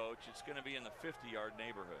here, Coach, it's going to be in the 50-yard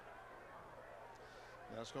neighborhood.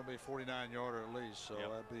 Yeah, it's going to be a 49-yarder at least, so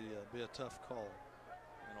that'd be a tough call.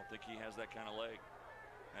 I don't think he has that kind of leg.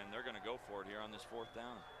 And they're going to go for it here on this 4th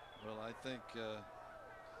down. Well, I think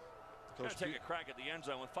Coach take a crack at the end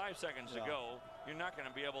zone with 5 seconds to go. You're not going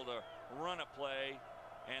to be able to run a play,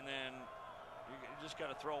 and then you just got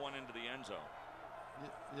to throw one into the end zone.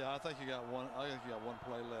 Yeah, I think you got one. I think you got one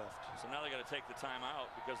play left. So now they got to take the timeout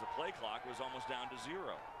because the play clock was almost down to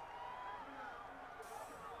 0.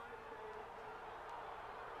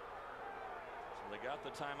 So they got the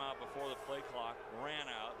timeout before the play clock ran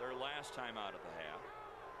out. Their last timeout at the half.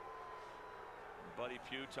 Buddy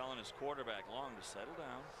Pugh telling his quarterback Long to settle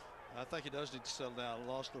down. I think he does need to settle down.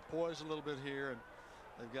 Lost their poise a little bit here, and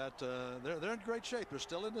they've got they're in great shape. They're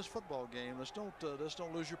still in this football game. Let's don't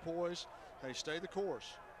lose your poise. Hey, stay the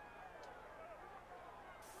course.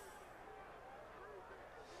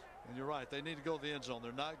 And you're right. They need to go to the end zone.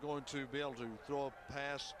 They're not going to be able to throw a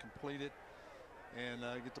pass, complete it, and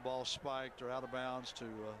get the ball spiked or out of bounds to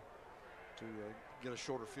get a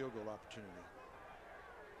shorter field goal opportunity.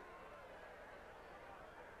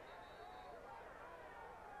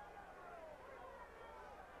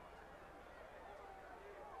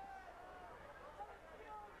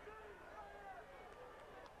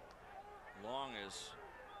 Long is,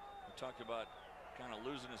 we talked about kind of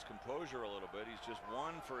losing his composure a little bit. He's just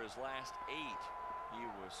 1 for his last 8. He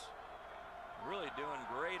was really doing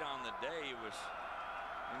great on the day. He was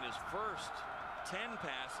in his first 10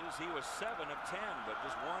 passes, he was 7 of 10, but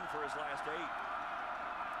just 1 for his last 8.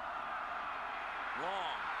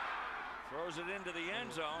 Long throws it into the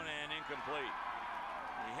end zone and incomplete.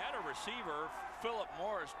 He had a receiver, Philip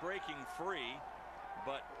Morris, breaking free,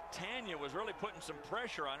 but Tanya was really putting some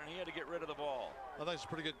pressure on it, and he had to get rid of the ball. I think it's a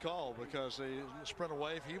pretty good call because they sprint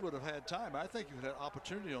away. If he would have had time, I think he would have had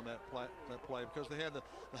opportunity on that play because they had the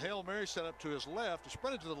Hail Mary set up to his left, he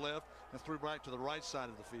sprinted to the left, and threw back to the right side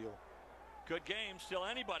of the field. Good game, still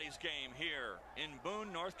anybody's game here in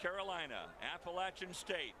Boone, North Carolina. Appalachian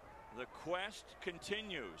State, the quest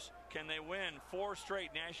continues. Can they win 4 straight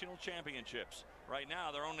national championships? Right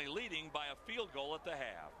now, they're only leading by a field goal at the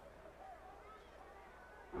half.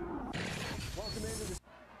 Welcome into the...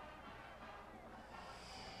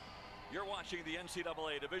 You're watching the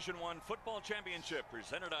NCAA Division I Football Championship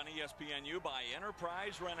presented on ESPNU by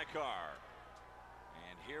Enterprise Rent-A-Car.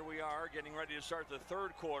 And here we are getting ready to start the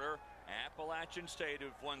third quarter. Appalachian State,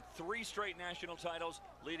 who've won 3 straight national titles,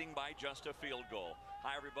 leading by just a field goal.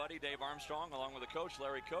 Hi, everybody. Dave Armstrong, along with the coach,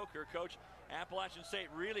 Larry Coker. Coach, Appalachian State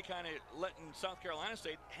really kind of letting South Carolina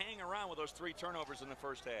State hang around with those 3 turnovers in the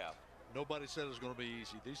first half. Nobody said it was going to be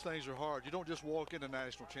easy. These things are hard. You don't just walk into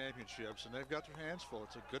national championships, and they've got their hands full.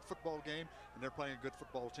 It's a good football game, and they're playing a good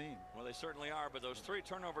football team. Well, they certainly are, but those 3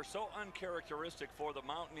 turnovers so uncharacteristic for the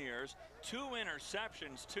Mountaineers. 2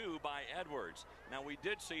 interceptions, too, by Edwards. Now, we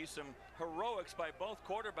did see some heroics by both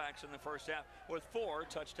quarterbacks in the first half with 4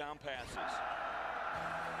 touchdown passes.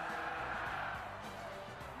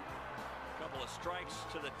 A couple of strikes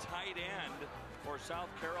to the tight end for South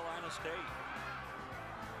Carolina State.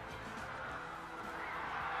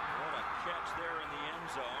 Catch there in the end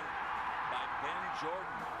zone by Ben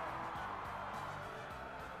Jordan.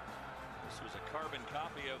 This was a carbon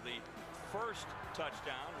copy of the first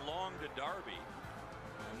touchdown, long to Darby,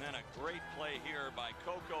 and then a great play here by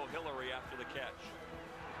Coco Hillary after the catch.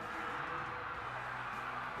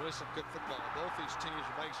 Really some good football. Both these teams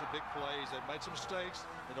are making some big plays. They've made some mistakes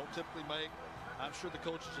they don't typically make. I'm sure the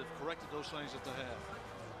coaches have corrected those things at the half.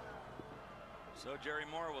 So Jerry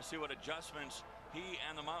Moore will see what adjustments he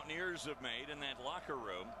and the Mountaineers have made in that locker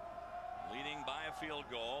room. Leading by a field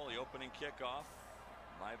goal, the opening kickoff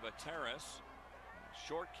by Vateris.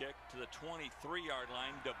 Short kick to the 23-yard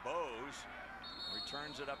line. DeBose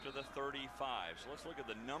returns it up to the 35. So let's look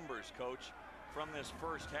at the numbers, Coach, from this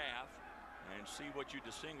first half and see what you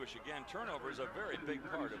distinguish. Again, turnover is a very big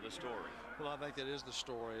part of the story. Well, I think that is the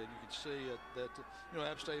story, and you can see that you know,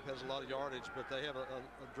 App State has a lot of yardage, but they have a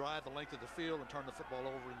drive the length of the field and turn the football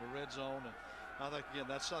over in the red zone. And I think, again,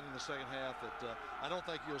 that's something in the second half that I don't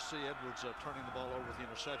think you'll see Edwards turning the ball over with the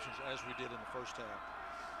interceptions as we did in the first half.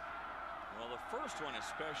 Well, the first one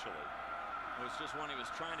especially was just one he was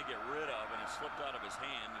trying to get rid of, and it slipped out of his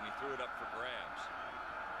hand, and he threw it up for grabs.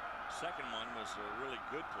 Second one was a really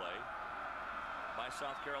good play by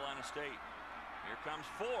South Carolina State. Here comes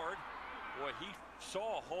Ford. Boy, he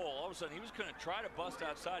saw a hole. All of a sudden, he was going to try to bust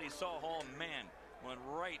outside. He saw a hole, and man, went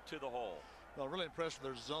right to the hole. Well, really impressed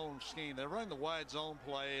with their zone scheme. They're running the wide zone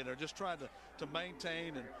play, and they're just trying to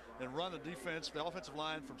maintain and run the defense. The offensive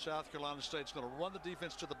line from South Carolina State is going to run the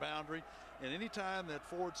defense to the boundary, and anytime that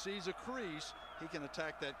Ford sees a crease, he can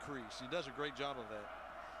attack that crease. He does a great job of that.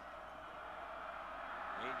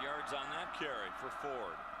 8 yards on that carry for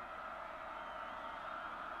Ford.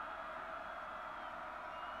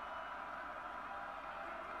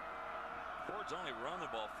 Ford's only run the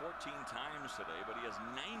ball 14 times today, but he has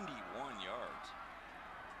 91 yards.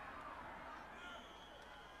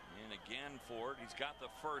 And again, Ford, he's got the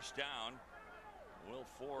first down. Will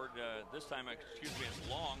Ford, this time, excuse me, it's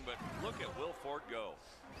long, but look at Will Ford go.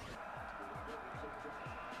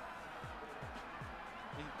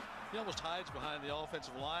 He almost hides behind the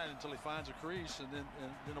offensive line until he finds a crease, and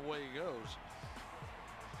then away he goes.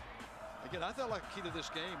 Again, I felt like the key to this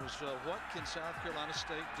game was what can South Carolina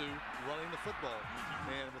State do running the football?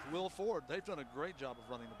 And with Will Ford, they've done a great job of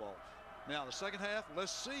running the ball. Now, the second half,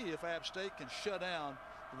 let's see if App State can shut down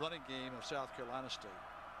the running game of South Carolina State.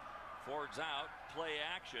 Ford's out, play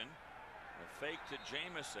action. The fake to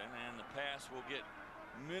Jamison, and the pass will get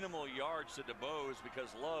minimal yards to DeBose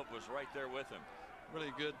because Love was right there with him.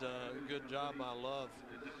 Really good job by Love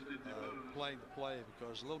playing the play,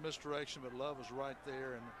 because a little misdirection, but Love was right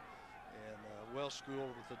there and well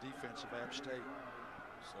schooled with the defense of App State.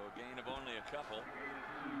 So a gain of only a couple.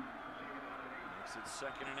 Makes it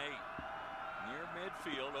 2nd and 8. Near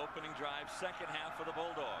midfield, opening drive, second half for the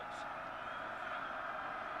Bulldogs.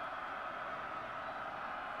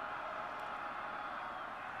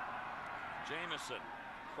 Jamison,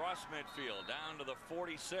 cross midfield, down to the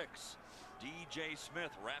 46. DJ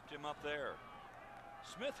Smith wrapped him up there.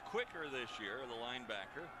 Smith quicker this year, the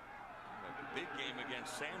linebacker. A big game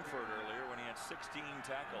against Sanford earlier when he had 16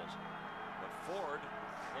 tackles. But Ford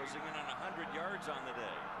closing in on 100 yards on the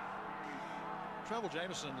day. Trevel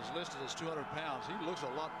Jameson is listed as 200 pounds. He looks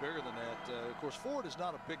a lot bigger than that. Of course, Ford is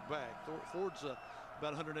not a big back. Ford's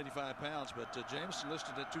about 185 pounds, but Jameson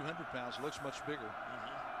listed at 200 pounds. Looks much bigger.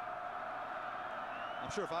 I'm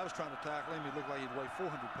sure if I was trying to tackle him, he'd look like he'd weigh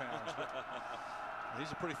 400 pounds. But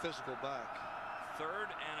he's a pretty physical back.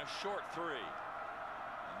 3rd and a short 3.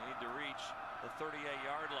 They need to reach the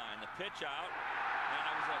 38-yard line. The pitch out, and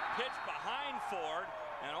it was a pitch behind Ford.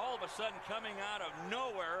 And all of a sudden, coming out of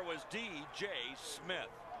nowhere was D.J. Smith.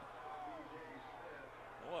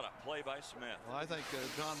 What a play by Smith. Well, I think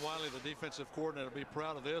John Wiley, the defensive coordinator, will be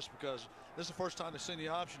proud of this because this is the first time they've seen the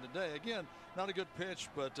option today. Again, not a good pitch,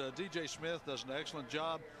 but D.J. Smith does an excellent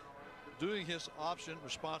job doing his option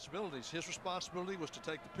responsibilities. His responsibility was to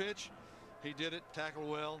take the pitch. He did it, tackled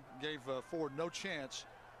well, gave Ford no chance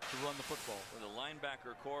to run the football. With the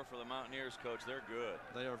linebacker core for the Mountaineers, Coach, they're good.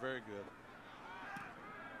 They are very good.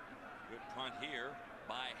 Good punt here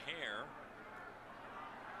by Hare.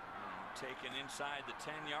 Taken inside the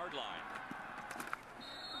 10-yard line.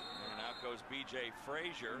 And out goes B.J.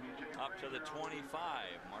 Frazier up to the 25.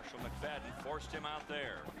 Marshall McFadden forced him out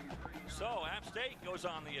there. So App State goes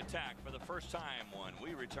on the attack for the first time when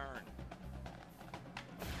we return.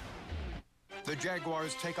 The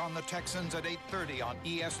Jaguars take on the Texans at 8:30 on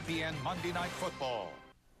ESPN Monday Night Football.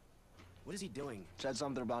 What is he doing? Said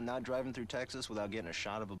something about not driving through Texas without getting a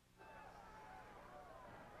shot of a...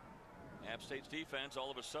 App State's defense all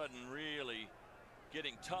of a sudden really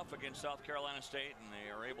getting tough against South Carolina State, and they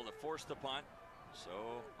are able to force the punt.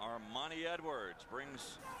 So Armanti Edwards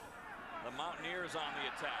brings the Mountaineers on the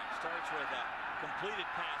attack. Starts with a completed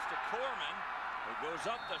pass to Corman, who goes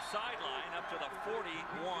up the sideline up to the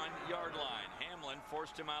 41-yard line. Hamlin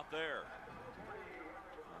forced him out there.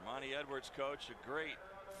 Armanti Edwards, coach, a great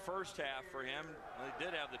first half for him. They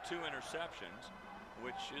did have the 2 interceptions,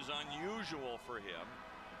 which is unusual for him.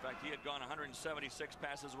 In fact, he had gone 176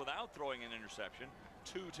 passes without throwing an interception.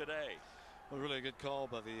 2 today. Well, really a good call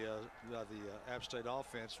by the App State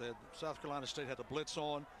offense. South Carolina State had the blitz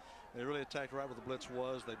on. They really attacked right where the blitz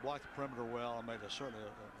was. They blocked the perimeter well and made certainly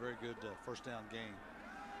a very good first down gain.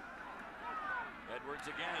 Edwards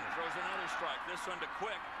again throws another strike. This one to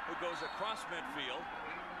Quick, who goes across midfield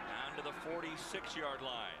down to the 46-yard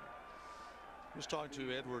line. I was talking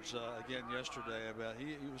to Edwards again yesterday about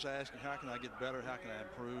he was asking, how can I get better? How can I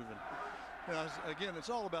improve? And you know, again, it's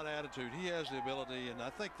all about attitude. He has the ability, and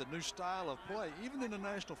I think the new style of play, even in the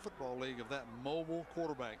National Football League, of that mobile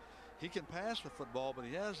quarterback, he can pass the football, but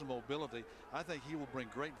he has the mobility. I think he will bring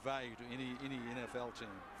great value to any NFL team.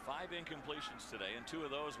 5 incompletions today, and 2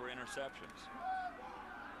 of those were interceptions.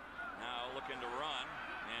 Now looking to run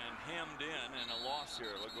and hemmed in, and a loss here.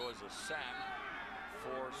 It'll go as a sack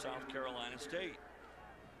for South Carolina State.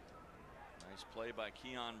 Nice play by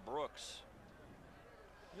Keon Brooks.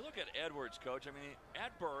 You look at Edwards, coach. I mean,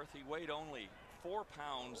 at birth he weighed only 4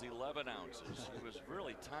 pounds 11 ounces. He was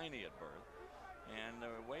really tiny at birth, and the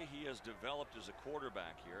way he has developed as a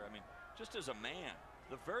quarterback here, I mean, just as a man,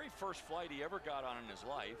 the very first flight he ever got on in his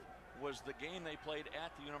life was the game they played at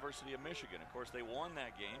the University of Michigan. Of course, they won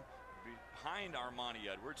that game behind Armanti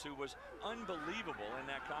Edwards, who was unbelievable in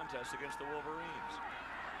that contest against the Wolverines.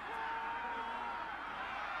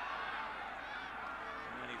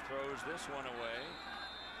 And then he throws this one away.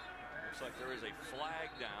 Looks like there is a flag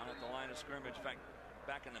down at the line of scrimmage. In fact,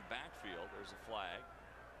 back in the backfield, there's a flag.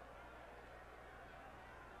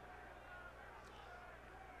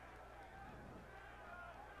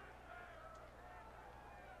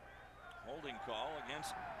 Holding call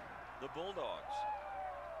against the Bulldogs.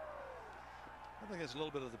 I think it's a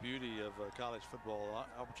little bit of the beauty of college football,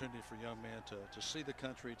 opportunity for young men to see the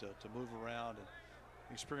country, to move around and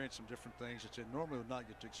experience some different things that they normally would not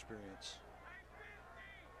get to experience.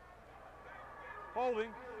 Holding,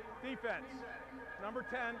 defense, number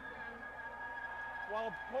 10.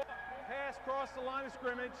 While pass crossed the line of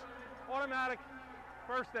scrimmage, automatic,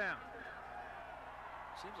 first down.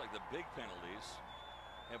 Seems like the big penalties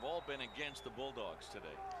have all been against the Bulldogs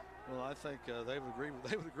today. Well, I think they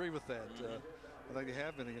would agree with that. I think they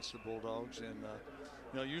have been against the Bulldogs, and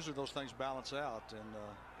you know, usually those things balance out, and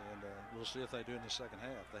we'll see if they do in the second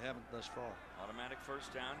half. They haven't thus far. Automatic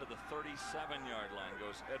first down to the 37-yard line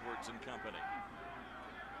goes Edwards and company.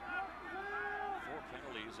 4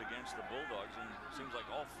 penalties against the Bulldogs, and it seems like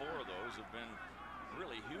all 4 of those have been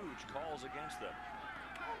really huge calls against them.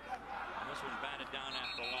 And this one batted down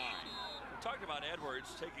at the line. We talked about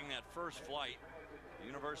Edwards taking that first flight, the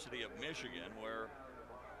University of Michigan, where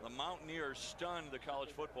the Mountaineers stunned the college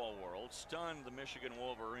football world, stunned the Michigan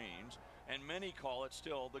Wolverines, and many call it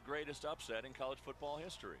still the greatest upset in college football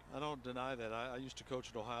history. I don't deny that. I used to coach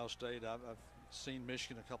at Ohio State. I've seen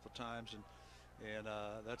Michigan a couple of times, And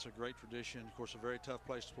that's a great tradition. Of course, a very tough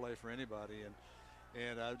place to play for anybody.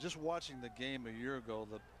 And just watching the game a year ago,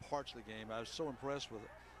 the parts of the game, I was so impressed with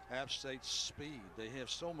App State's speed. They have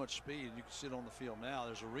so much speed. You can see it on the field now.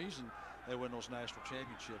 There's a reason they win those national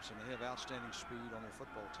championships, and they have outstanding speed on their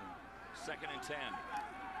football team. 2nd and 10.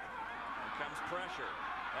 Here comes pressure.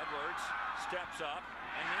 Edwards steps up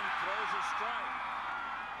and then throws a strike.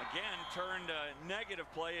 Again, turned a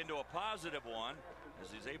negative play into a positive one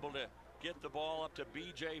as he's able to get the ball up to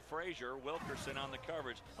B.J. Frazier. Wilkerson on the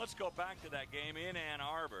coverage. Let's go back to that game in Ann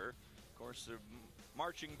Arbor. Of course, the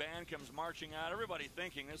marching band comes marching out. Everybody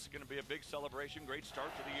thinking this is going to be a big celebration. Great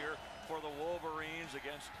start to the year for the Wolverines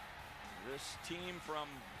against this team from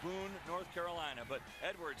Boone, North Carolina. But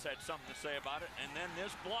Edwards had something to say about it. And then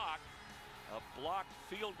this block, a blocked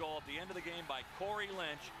field goal at the end of the game by Corey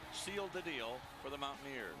Lynch, sealed the deal for the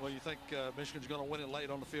Mountaineers. Well, you think Michigan's going to win it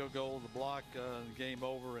late on the field goal, the block, game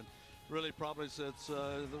over, and really probably that's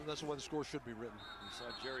the way the score should be written. You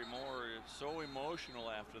saw Jerry Moore is so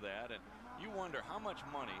emotional after that, and you wonder how much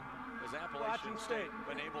money has Appalachian State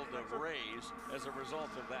been able to raise as a result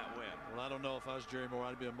of that win. Well, I don't know if I was Jerry Moore,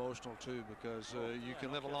 I'd be emotional too, because you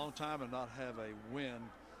can live a long time and not have a win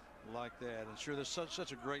like that. And sure, there's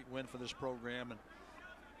such a great win for this program, and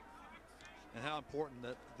how important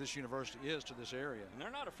that this university is to this area. And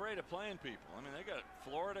they're not afraid of playing people. I mean, they got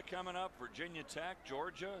Florida coming up, Virginia Tech,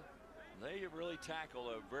 Georgia. They really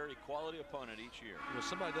tackle a very quality opponent each year. Well,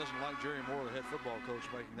 somebody doesn't like Jerry Moore, the head football coach,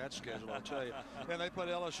 making that schedule, I'll tell you. And they played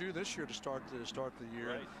LSU this year to start the year.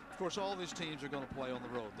 Right. Of course, all these teams are going to play on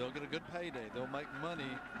the road. They'll get a good payday. They'll make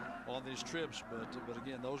money on these trips. But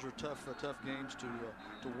again, those are tough games to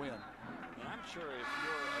win. And I'm sure if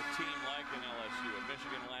you're a team like an LSU, a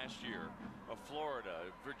Michigan last year, a Florida,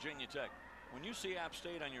 Virginia Tech, when you see App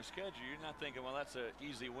State on your schedule, you're not thinking, well, that's an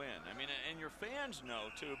easy win. I mean, and your fans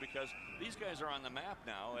know, too, because these guys are on the map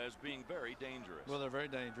now as being very dangerous. Well, they're very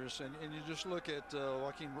dangerous. And you just look at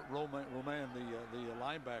Joaquin Roman, the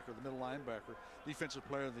linebacker, the middle linebacker, defensive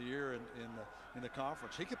player of the year in the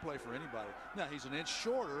conference. He could play for anybody. Now, he's an inch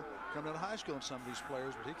shorter coming out of high school than some of these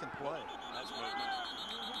players, but he can play. That's movement.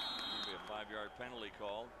 Maybe a 5-yard penalty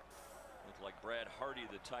called. Looked like Brad Hardy,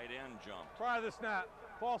 the tight end, jumped. Prior to the snap,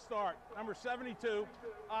 false start, number 72,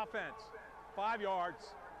 offense, 5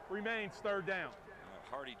 yards, remains 3rd down.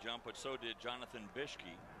 Hardy jumped, but so did Jonathan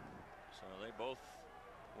Bishke. So they both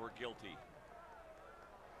were guilty.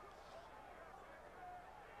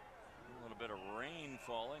 A little bit of rain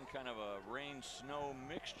falling, kind of a rain-snow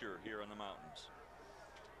mixture here in the mountains.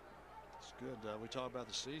 It's good. We talk about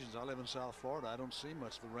the seasons. I live in South Florida. I don't see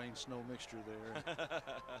much of the rain-snow mixture there.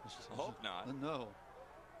 Hope not. No.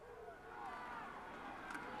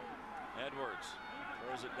 Edwards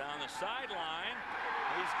throws it down the sideline.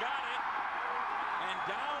 He's got it. And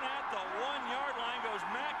down at the 1-yard line goes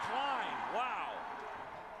Matt Klein. Wow.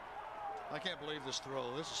 I can't believe this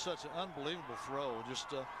throw. This is such an unbelievable throw.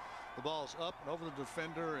 Just the ball's up and over the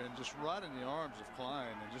defender and just right in the arms of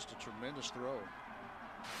Klein, and just a tremendous throw.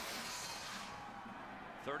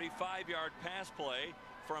 35-yard pass play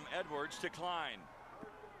from Edwards to Klein.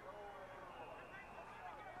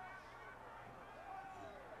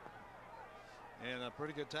 And a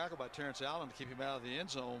pretty good tackle by Terrence Allen to keep him out of the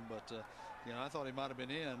end zone. But, I thought he might have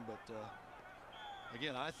been in. But,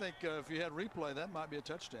 again, I think if you had replay, that might be a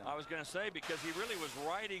touchdown. I was going to say, because he really was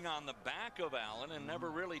riding on the back of Allen and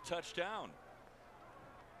never really touched down.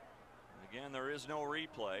 Again, there is no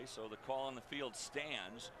replay, so the call on the field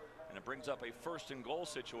stands. And it brings up a 1st and goal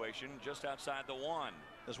situation just outside the 1.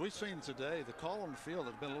 As we've seen today, the call on the field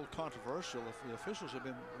has been a little controversial. The officials have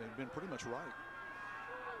been pretty much right.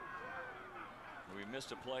 We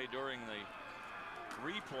missed a play during the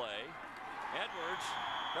replay. Edwards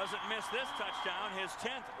doesn't miss this touchdown, his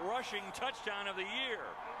 10th rushing touchdown of the year.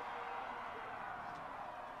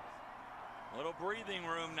 A little breathing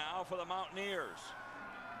room now for the Mountaineers.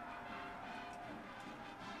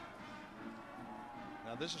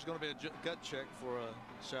 Now this is going to be a gut check for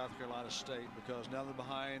South Carolina State, because now they're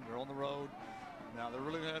behind, they're on the road. Now they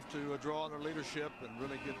really have to draw on their leadership and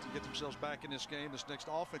really get themselves back in this game. This next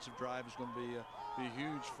offensive drive is going to be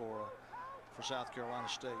huge for South Carolina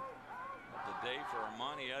State. The day for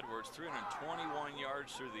Armanti Edwards, 321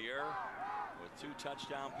 yards through the air with 2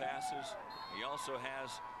 touchdown passes. He also has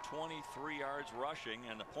 23 yards rushing,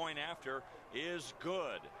 and the point after is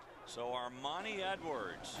good. So Armanti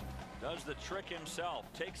Edwards does the trick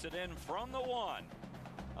himself, takes it in from the 1.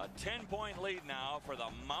 A 10-point lead now for the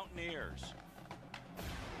Mountaineers.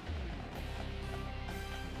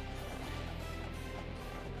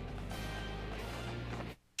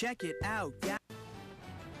 Check it out.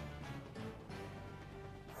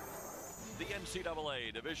 The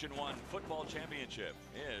NCAA Division I Football Championship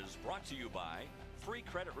is brought to you by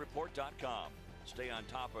FreeCreditReport.com. Stay on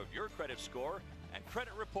top of your credit score and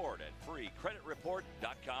credit report at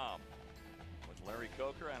FreeCreditReport.com. With Larry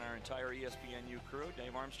Coker and our entire ESPNU crew,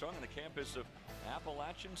 Dave Armstrong on the campus of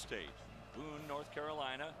Appalachian State, Boone, North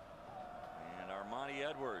Carolina. And Armanti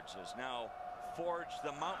Edwards has now forged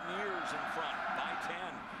the Mountaineers in front by 10.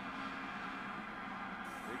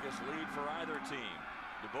 Biggest lead for either team.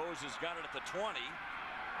 DuBose has got it at the 20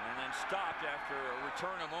 and then stopped after a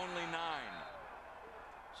return of only 9.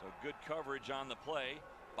 So good coverage on the play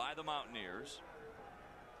by the Mountaineers.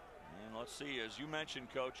 And let's see, as you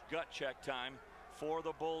mentioned, Coach, gut check time for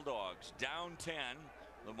the Bulldogs. Down 10.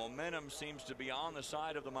 The momentum seems to be on the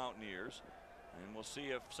side of the Mountaineers. And we'll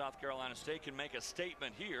see if South Carolina State can make a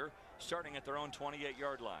statement here, starting at their own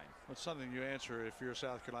 28-yard line. It's something you answer if you're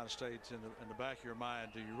South Carolina State in the back of your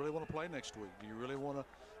mind. Do you really want to play next week? Do you really want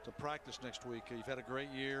to practice next week? You've had a great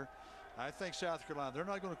year. I think South Carolina, they're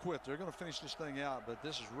not going to quit. They're going to finish this thing out, but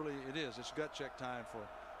this is really, it's gut check time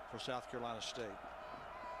for South Carolina State.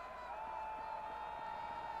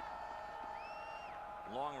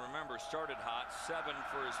 Long, remember, started hot, 7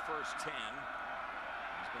 for his first 10.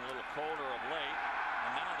 He's been a little colder of late,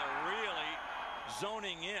 and now they're really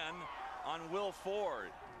zoning in on Will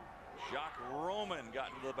Ford. Jacques Roman got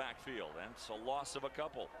into the backfield, and it's a loss of a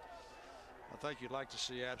couple. I think you'd like to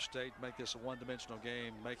see App State make this a one-dimensional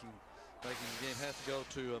game, making the game have to go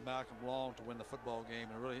to Malcolm Long to win the football game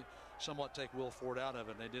and really somewhat take Will Ford out of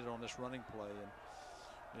it. And they did it on this running play,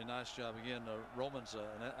 and a nice job again. Roman's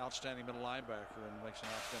an outstanding middle linebacker and makes an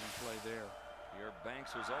outstanding play there. Here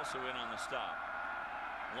Banks was also in on the stop.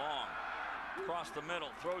 Long across the middle,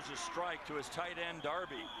 throws a strike to his tight end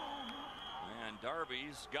Darby, and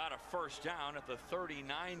Darby's got a first down at the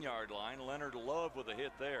 39-yard line. Leonard Love with a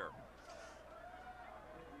hit there.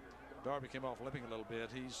 Darby came off limping a little bit.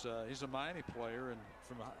 He's a Miami player and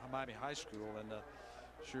from Miami High School, and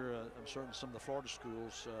I'm certain some of the Florida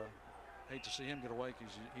schools hate to see him get away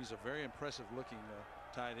because he's a very impressive looking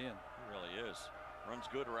tight end. He really is. Runs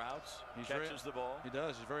good routes. He catches the ball. He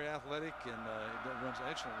does. He's very athletic and he runs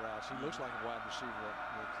excellent routes. He looks like a wide receiver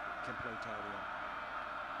that can play tight end.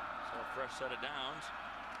 So a fresh set of downs.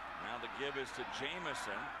 Now the give is to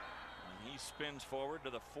Jamison, and he spins forward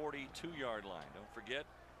to the 42-yard line. Don't forget,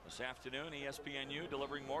 this afternoon, ESPNU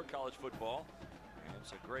delivering more college football. And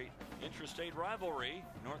it's a great intrastate rivalry,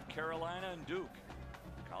 North Carolina and Duke.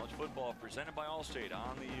 College football presented by Allstate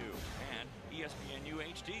on the U and ESPNU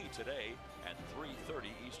HD today at 3:30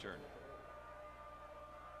 Eastern.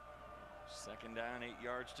 Second down, 8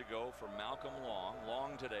 yards to go for Malcolm Long.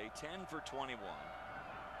 Long today, 10 for 21.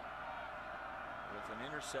 With an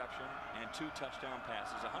interception and 2 touchdown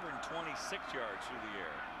passes, 126 yards through the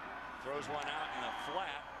air. Throws one out in the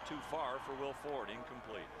flat, too far for Will Ford,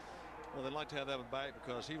 incomplete. Well, they'd like to have that one back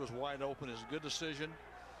because he was wide open. It's a good decision.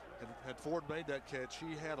 Had Ford made that catch,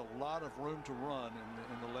 he had a lot of room to run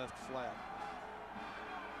in the left flat.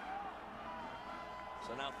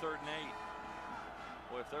 So now 3rd and 8.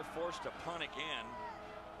 Well, if they're forced to punt again,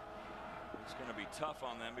 it's going to be tough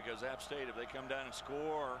on them because App State, if they come down and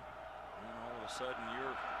score, then all of a sudden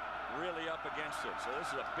you're really up against it. So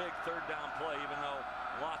this is a big 3rd down play, even though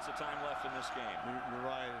lots of time left in this game. You're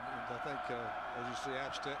right. And I think, as you see,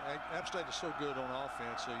 App State is so good on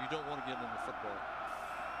offense, so you don't want to get into football.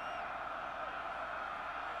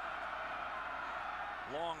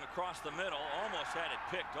 Long across the middle, almost had it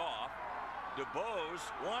picked off. DuBose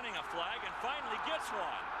wanting a flag and finally gets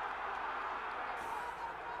one.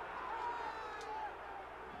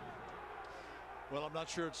 Well, I'm not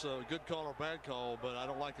sure it's a good call or bad call, but I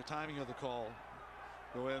don't like the timing of the call.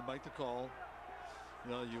 Go ahead and make the call.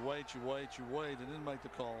 You know, you wait, and then make the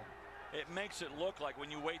call. It makes it look like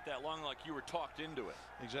when you wait that long, like you were talked into it.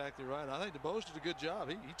 Exactly right. I think DuBose did a good job.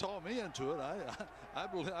 He talked me into it.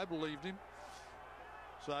 I believed him.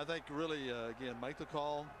 So I think really, again, make the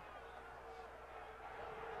call.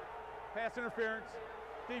 Pass interference,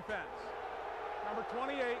 defense. Number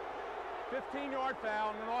 28, 15-yard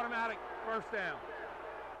foul, and an automatic first down.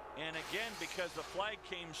 And again, because the flag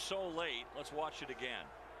came so late, let's watch it again.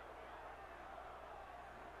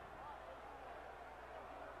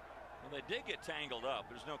 Well, they did get tangled up.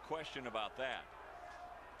 There's no question about that.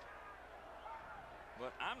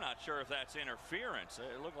 But I'm not sure if that's interference.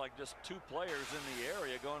 It looked like just 2 players in the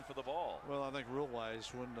area going for the ball. Well, I think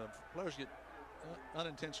rule-wise, when players get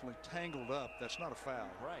unintentionally tangled up, that's not a foul.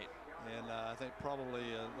 Right. And I think probably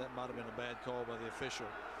that might have been a bad call by the official.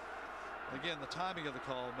 again, the timing of the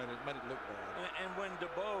call made it look bad. And when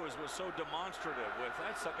DuBose was so demonstrative with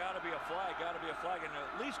that's got to be a flag, and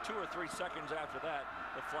at least 2 or 3 seconds after that,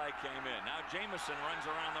 the flag came in. Now Jamison runs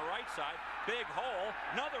around the right side, big hole,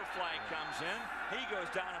 another flag comes in. He goes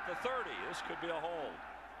down at the 30. This could be a hold.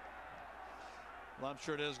 Well, I'm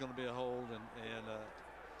sure it is going to be a hold,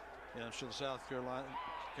 and I'm sure the South Carolina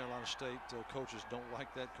State coaches don't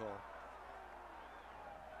like that call.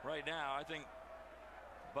 Right now, I think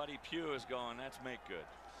Buddy Pugh is going, that's make good.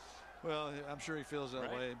 Well, I'm sure he feels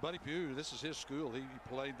that way. Buddy Pugh, this is his school. He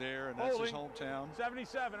played there, and that's his hometown.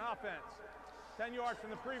 77 offense. 10 yards from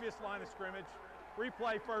the previous line of scrimmage.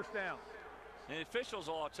 Replay, first down. And the officials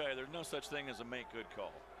will all tell you there's no such thing as a make good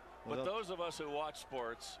call. Well, but those of us who watch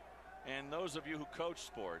sports and those of you who coach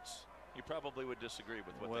sports, you probably would disagree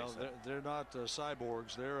with what they say. Well, they're not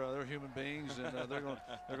cyborgs. They're human beings, and they're going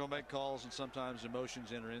to make calls, and sometimes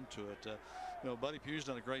emotions enter into it. Buddy Pugh's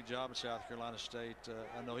done a great job at South Carolina State.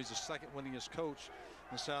 I know he's the second winningest coach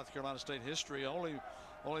in South Carolina State history, only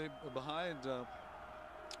behind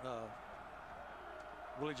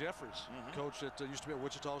Willie Jeffries, coach that used to be at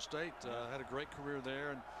Wichita State. Had a great career there,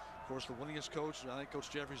 and of course the winningest coach. I think Coach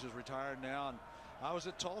Jeffries is retired now, and I was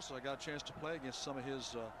at Tulsa. I got a chance to play against some of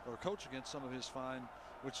his, or coach against some of his fine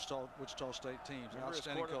Wichita State teams. Remember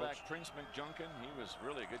Outstanding his quarterback, coach. Prince McJunkin? He was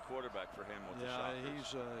really a good quarterback for him with the Yeah, Shockers.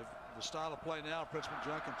 he's the style of play now. Prince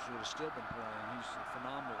McJunkin would have still been playing. He's a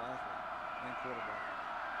phenomenal athlete and quarterback.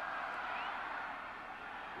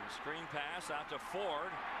 Screen pass out to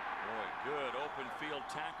Ford. Boy, good open field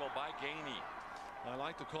tackle by Gainey. I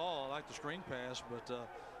like the call. I like the screen pass, but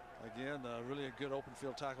again, really a good open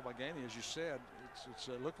field tackle by Gainey. As you said,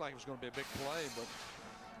 it looked like it was going to be a big play, but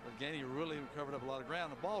Gainey really covered up a lot of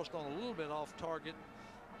ground. The ball was thrown a little bit off target,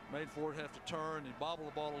 made Ford have to turn. He bobbled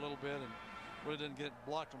the ball a little bit and really didn't get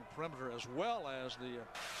blocked on the perimeter as well as the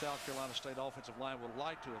South Carolina State offensive line would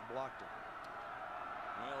like to have blocked it.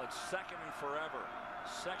 Well, it's 2nd and forever.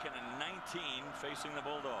 2nd and 19 facing the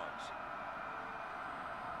Bulldogs.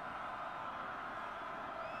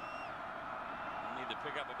 Need to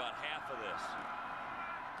pick up about half of this.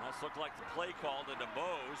 This looked like the play call to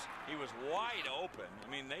DuBose. He was wide open.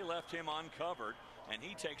 I mean, they left him uncovered, and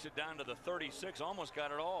he takes it down to the 36. Almost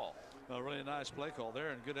got it all. Really a nice play call there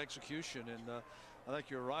and good execution. And I think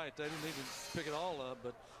you're right. They didn't need to pick it all up,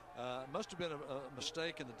 but it must have been a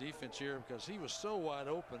mistake in the defense here because he was so wide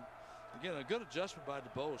open. Again, a good adjustment by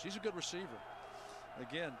DuBose. He's a good receiver.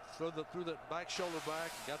 Again, threw the back shoulder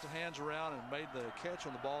back, got the hands around, and made the catch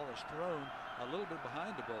on the ball that's thrown a little bit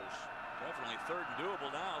behind DuBose. Definitely 3rd and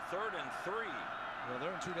doable now. 3rd and 3. Well,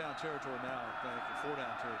 they're in 2-down territory now, I think, or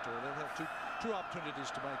 4-down territory. They'll have two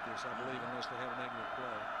opportunities to make this, I believe, unless they have a negative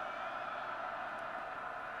play.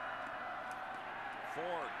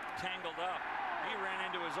 Ford tangled up. He ran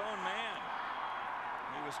into his own man.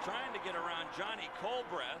 He was trying to get around Johnny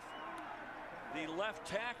Colbreth, the left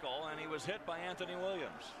tackle, and he was hit by Anthony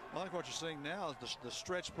Williams. I like what you're seeing now is the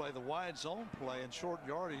stretch play, the wide zone play, and short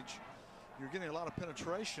yardage. You're getting a lot of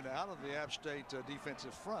penetration out of the App State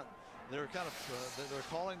defensive front. They're kind of they're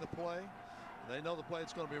calling the play. They know the play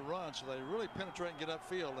is going to be run, so they really penetrate and get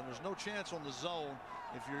upfield. And there's no chance on the zone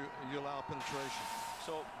if you allow penetration.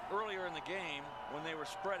 So earlier in the game, when they were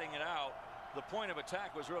spreading it out, the point of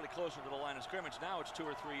attack was really closer to the line of scrimmage. Now it's 2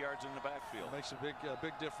 or 3 yards in the backfield. It makes a big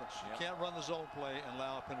difference. Yep. You can't run the zone play and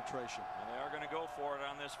allow penetration. And they are going to go for it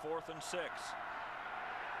on this 4th and 6.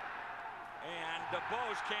 And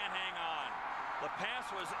DuBose can't hang on. The pass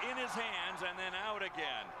was in his hands and then out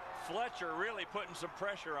again. Fletcher really putting some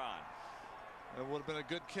pressure on. It would have been a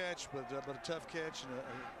good catch, but a tough catch, and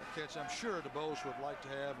a catch I'm sure DuBose would like to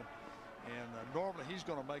have. And normally he's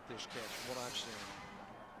going to make this catch, from what I've seen.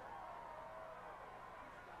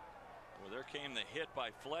 Well, there came the hit by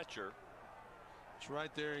Fletcher. It's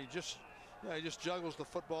right there. He just juggles the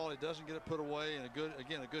football. He doesn't get it put away, and a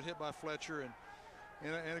good hit by Fletcher,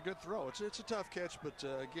 and a good throw. It's a tough catch, but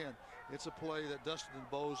again, it's a play that Dustin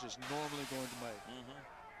DuBose is normally going to make.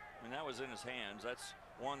 And that was in his hands. That's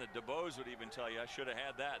one that DuBose would even tell you, I should have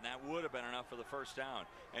had that, and that would have been enough for the first down.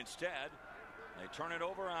 Instead, they turn it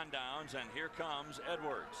over on downs, and here comes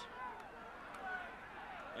Edwards.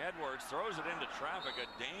 Edwards throws it into traffic, a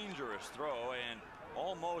dangerous throw, and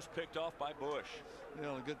almost picked off by Bush.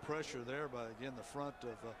 Good pressure there by, again, the front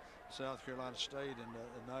of South Carolina State, and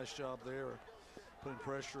a nice job there putting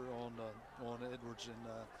pressure on Edwards, and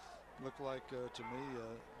looked like to me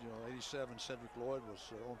 87 Cedric Lloyd was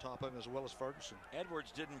on top of him, as well as Ferguson.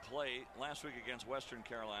 Edwards didn't play last week against Western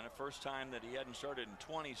Carolina, first time that he hadn't started in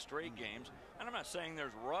 20 straight games. And I'm not saying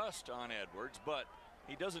there's rust on Edwards, but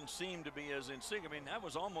he doesn't seem to be as in sync. I mean, that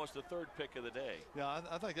was almost the third pick of the day. Yeah,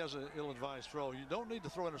 I think that was an ill-advised throw. You don't need to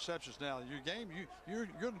throw interceptions now. Your game, you're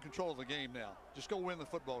in control of the game now. Just go win the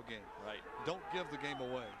football game. Right. Don't give the game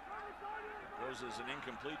away. Goes as an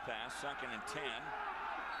incomplete pass, 2nd and 10.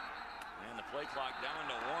 And the play clock down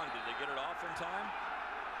to 1. Did they get it off in time?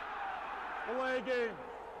 Away game.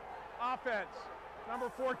 Offense. Number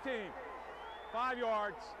 14. 5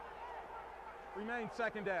 yards. Remain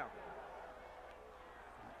 2nd down.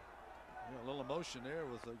 Yeah, a little emotion there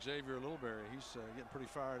with Xavier Littleberry. He's getting pretty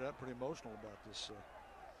fired up, pretty emotional about this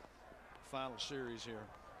final series here.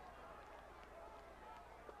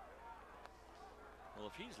 Well,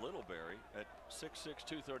 if he's Littleberry at 6'6",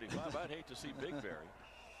 235, I'd hate to see Big Berry.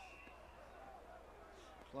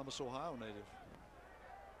 Columbus, Ohio native.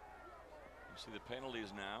 You see the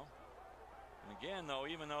penalties now. And again, though,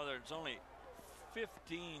 even though there's only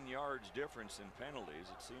 15 yards difference in penalties,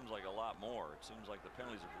 it seems like a lot more. It seems like the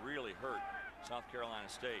penalties have really hurt South Carolina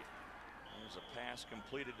State. There's a pass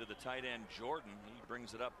completed to the tight end Jordan. He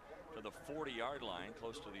brings it up to the 40-yard line,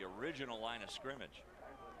 close to the original line of scrimmage.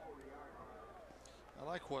 I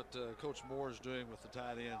like what Coach Moore is doing with the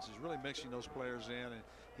tight ends. He's really mixing those players in, and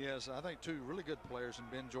he has, I think, 2 really good players in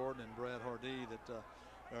Ben Jordan and Brad Hardy that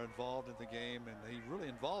are involved in the game, and he really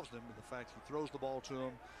involves them in the fact he throws the ball to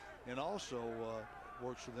them and also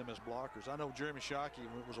works with them as blockers. I know Jeremy Shockey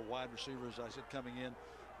was a wide receiver, as I said, coming in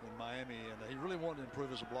Miami, and he really wanted to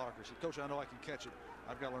improve as a blocker. He said, Coach, I know I can catch it.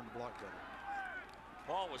 I've got to learn to block better.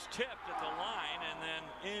 Ball was tipped at the line and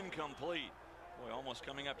then incomplete. Boy, almost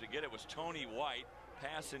coming up to get it was Tony White.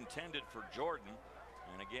 Pass intended for Jordan,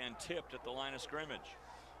 and again tipped at the line of scrimmage.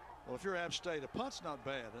 Well, if you're App State, a punt's not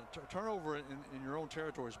bad. A turnover in your own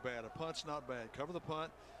territory is bad. A punt's not bad. Cover the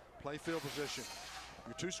punt, play field position.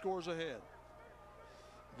 You're 2 scores ahead.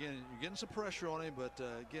 Again, you're getting some pressure on him, but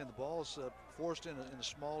again, the ball is forced in a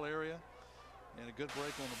small area, and a good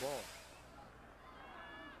break on the ball.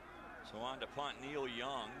 So on to punt, Neil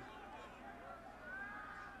Young.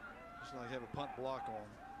 Just like have a punt block on.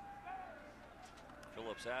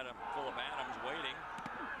 Philip Adams waiting,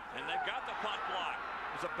 and they've got the punt block.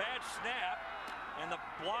 It was a bad snap, and the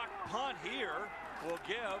block punt here will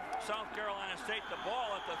give South Carolina State the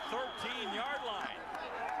ball at the 13-yard line.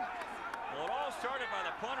 Well, it all started by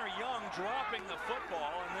the punter Young dropping the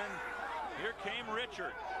football, and then here came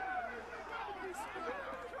Richard.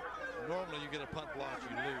 Normally you get a punt block,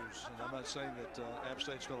 you lose, and I'm not saying that App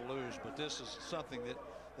State's going to lose, but this is something that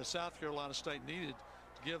South Carolina State needed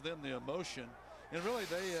to give them the emotion. And really,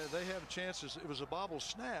 they have chances. It was a bobble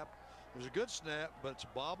snap. It was a good snap, but it's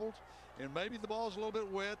bobbled. And maybe the ball's a little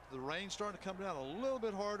bit wet. The rain's starting to come down a little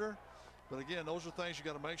bit harder. But again, those are things you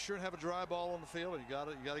got to make sure and have a dry ball on the field. And you got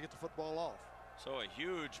to get the football off. So a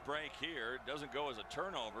huge break here. It doesn't go as a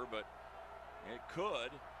turnover, but it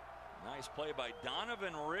could. Nice play by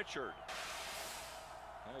Donovan Richard.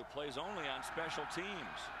 He plays only on special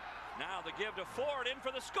teams. Now the give to Ford, in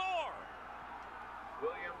for the score.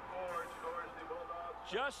 William Ford scores the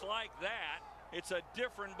Bulldogs. Just like that, it's a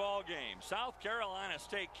different ball game. South Carolina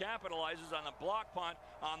State capitalizes on the block punt.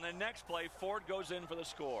 On the next play, Ford goes in for the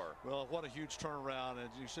score. Well, what a huge turnaround. And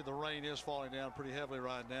you see the rain is falling down pretty heavily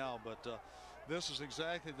right now, but this is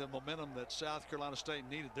exactly the momentum that South Carolina State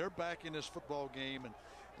needed. They're back in this football game,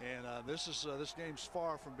 and this game's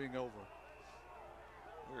far from being over.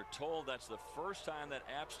 We're told that's the first time that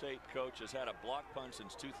App State coach has had a block punt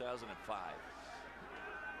since 2005.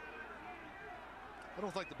 I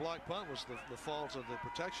don't think the block punt was the fault of the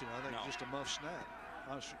protection. I think just a muff snap.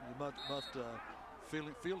 Muffed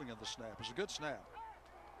fielding of the snap. It's a good snap.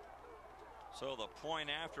 So the point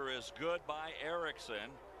after is good by Erickson,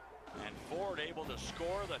 and Ford able to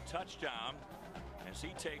score the touchdown as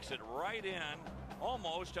he takes it right in,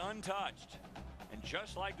 almost untouched. And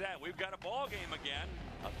just like that, we've got a ball game again,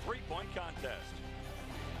 a 3-point contest.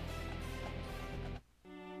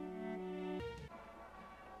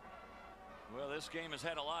 Well, this game has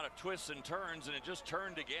had a lot of twists and turns, and it just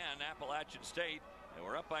turned again. Appalachian State, they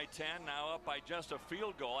were up by 10, now up by just a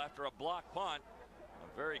field goal after a block punt.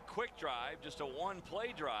 A very quick drive, just a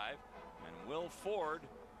one-play drive, and Will Ford,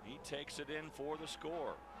 he takes it in for the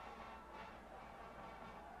score.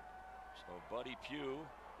 So Buddy Pugh,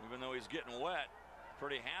 even though he's getting wet,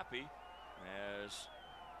 pretty happy as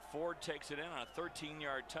Ford takes it in on a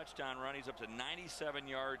 13-yard touchdown run. He's up to 97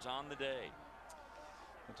 yards on the day.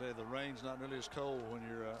 I'll tell you, the rain's not nearly as cold when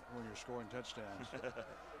you're scoring touchdowns.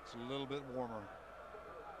 It's a little bit warmer.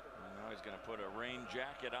 And now he's going to put a rain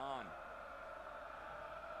jacket on.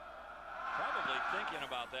 Probably thinking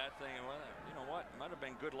about that, thinking, well, you know what, might have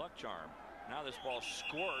been good luck charm. Now this ball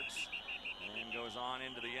squirts and goes on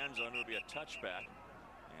into the end zone. It'll be a touchback.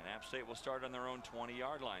 App State will start on their own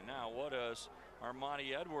 20-yard line. Now, what does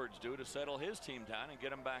Armanti Edwards do to settle his team down and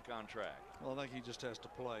get him back on track? Well, I think he just has to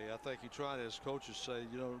play. I think he tried, as coaches say,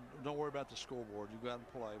 you know, don't worry about the scoreboard. You go out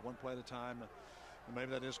and play one play at a time. And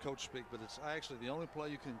maybe that is coach speak, but it's actually the only play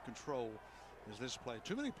you can control is this play.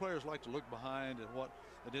 Too many players like to look behind at what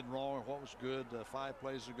they did wrong or what was good 5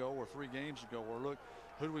 plays ago or 3 games ago, or look,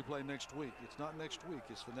 who do we play next week? It's not next week,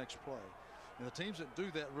 it's the next play. And the teams that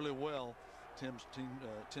do that really well tend to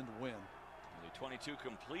win. Only 22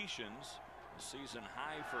 completions, a season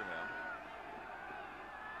high for him.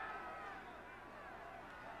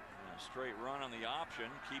 And a straight run on the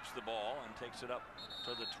option, keeps the ball and takes it up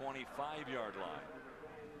to the 25-yard line.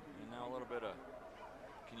 And now a little bit of,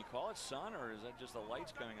 can you call it sun, or is that just the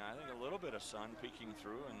lights coming on? I think a little bit of sun peeking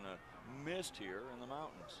through and the mist here in the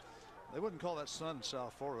mountains. They wouldn't call that sun in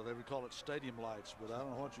South Florida. They would call it stadium lights, but I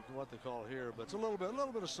don't know what they call it here. But it's a little bit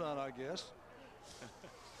of sun, I guess.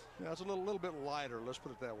 Yeah, it's a little bit lighter. Let's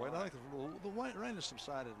put it that way. And I think the rain has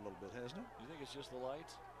subsided a little bit, hasn't it? You think it's just the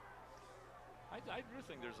lights? I do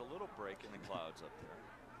think there's a little break in the clouds up there.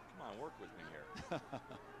 Come on, work with me here.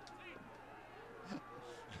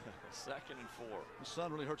 2nd and 4. The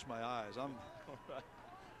sun really hurts my eyes. I'm.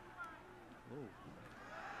 Ooh.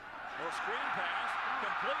 Little screen pass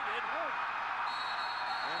completed,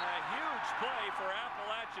 and a huge play for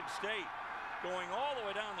Appalachian State. Going all the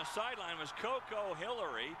way down the sideline was Coco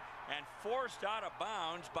Hillary, and forced out of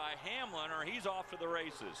bounds by Hamlin, or he's off to the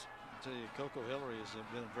races. I tell you, Coco Hillary has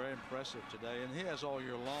been very impressive today, and he has all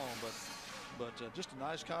year long. But just a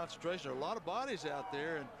nice concentration. There are a lot of bodies out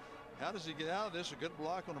there, and how does he get out of this? A good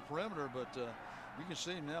block on the perimeter, but you can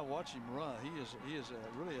see him now. Watch him run. He is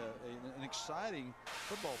really an exciting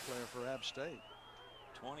football player for App State.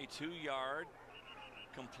 22-yard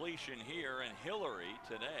completion here, and Hillary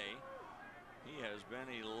today, he has been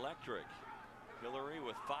electric. Hillary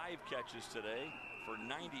with 5 catches today for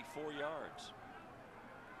 94 yards.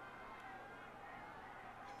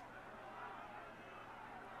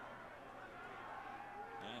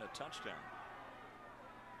 And a touchdown.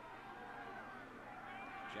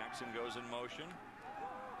 Jackson goes in motion.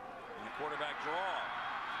 And a quarterback draw.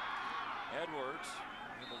 Edwards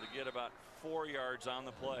able to get about 4 yards on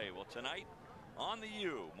the play. Well, tonight on the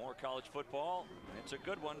U, more college football. It's a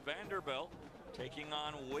good one. Vanderbilt taking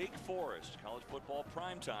on Wake Forest. College football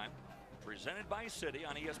primetime, presented by City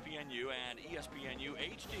on ESPNU and ESPNU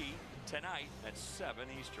HD tonight at 7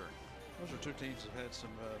 Eastern. Those are two teams that have had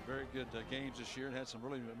some very good games this year and had some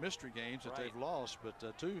really mystery games that they've lost, but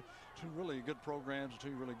two really good programs,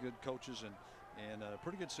 two really good coaches, and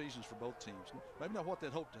pretty good seasons for both teams. Maybe not what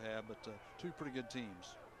they'd hoped to have, but two pretty good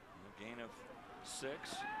teams. A gain of 6,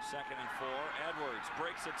 2nd and 4. Edwards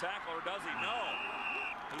breaks the tackle, or does he? No,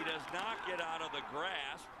 he does not get out of the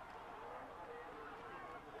grasp.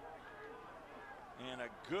 And a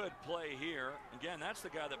good play here. Again, that's the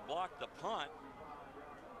guy that blocked the punt.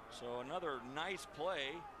 So another nice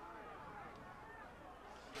play.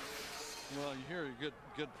 Well, you hear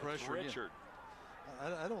good pressure. Richard.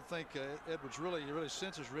 I don't think Edwards really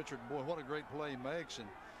senses Richard. Boy, what a great play he makes. And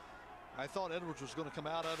I thought Edwards was going to come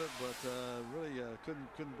out of it, but really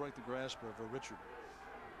couldn't break the grasp of Richard.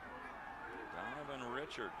 Donovan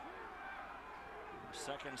Richard.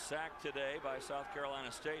 2nd sack today by South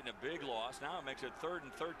Carolina State, and a big loss. Now it makes it 3rd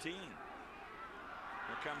and 13.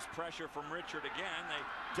 Here comes pressure from Richard again. They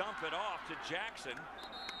dump it off to Jackson,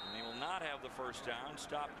 and they will not have the first down.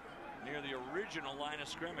 Stopped near the original line of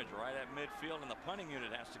scrimmage, right at midfield, and the punting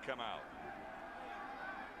unit has to come out.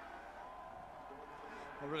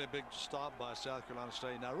 A really big stop by South Carolina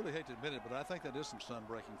State. Now, I really hate to admit it, but I think that is some sun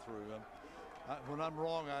breaking through. When I'm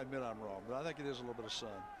wrong, I admit I'm wrong, but I think it is a little bit of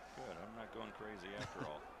sun. Good. I'm not going crazy after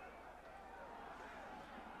all.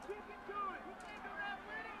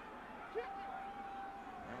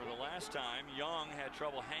 Remember the last time Young had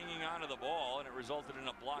trouble hanging onto the ball, and it resulted in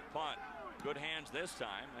a block punt. Good hands this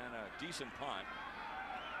time, and a decent punt.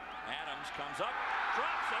 Adams comes up,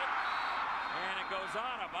 drops it, and it goes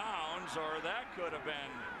out of bounds, or that could have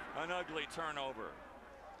been an ugly turnover.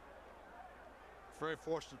 Very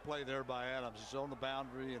fortunate play there by Adams. He's on the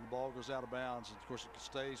boundary, and the ball goes out of bounds. And of course, it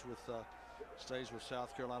stays with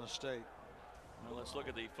South Carolina State. Well, let's look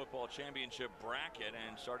at the football championship bracket,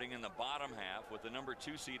 and starting in the bottom half with the number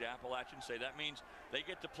 2 seed Appalachian State. That means they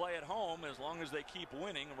get to play at home as long as they keep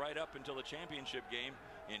winning right up until the championship game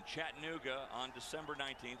in Chattanooga on December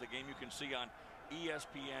 19th. A game you can see on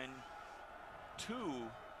ESPN2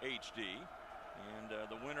 HD. And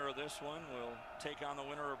the winner of this one will take on the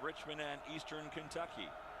winner of Richmond and Eastern Kentucky.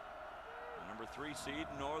 The number 3 seed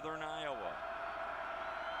Northern Iowa.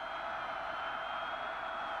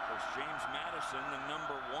 course, James Madison, the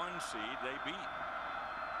 #1 seed, they beat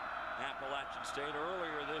Appalachian State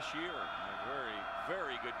earlier this year. A very,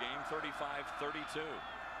 very good game, 35-32.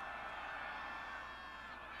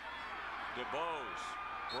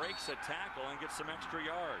 DeBose breaks a tackle and gets some extra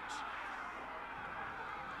yards.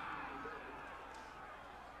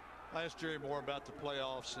 I asked Jerry Moore about the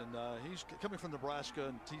playoffs, and he's coming from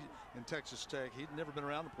Nebraska and Texas Tech. He'd never been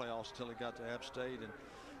around the playoffs until he got to App State, and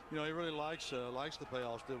you know, he really likes the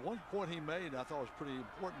playoffs. The one point he made I thought was pretty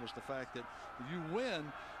important was the fact that if you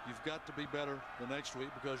win, you've got to be better the next week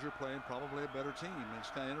because you're playing probably a better team. And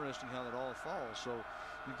it's kind of interesting how that all falls. So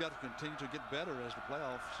you've got to continue to get better as the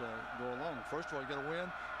playoffs go along. First of all, you got to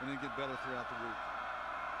win and then get better throughout the week.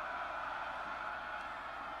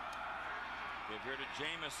 Give here to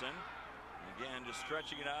Jamison. Again, just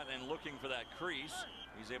stretching it out and looking for that crease.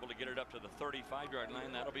 He's able to get it up to the 35-yard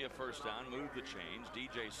line. That'll be a first down. Move the chains.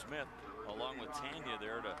 DJ Smith along with Tanya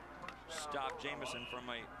there to stop Jamison from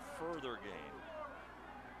a further gain.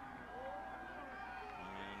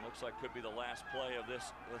 And looks like could be the last play of the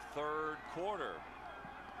third quarter.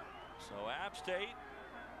 So App State,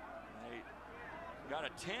 they got a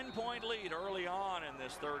 10-point lead early on in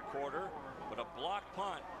this third quarter, but a blocked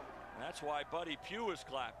punt. That's why Buddy Pugh is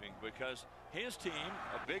clapping, because his team,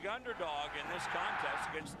 a big underdog in this contest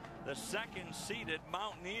against the second-seeded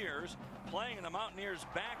Mountaineers, playing in the Mountaineers'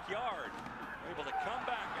 backyard, able to come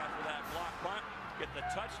back after that block punt, get the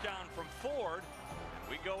touchdown from Ford.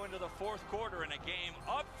 We go into the fourth quarter in a game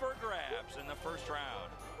up for grabs in the first round.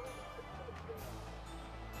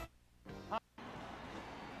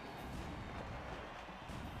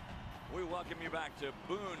 We welcome you back to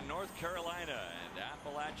Boone, North Carolina, and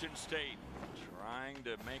Appalachian State trying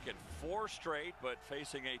to make it 4 straight, but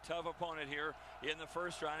facing a tough opponent here in the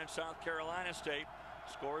first round in South Carolina State.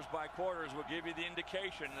 Scores by quarters will give you the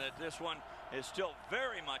indication that this one is still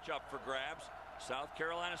very much up for grabs. South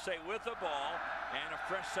Carolina State with the ball and a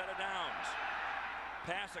fresh set of downs.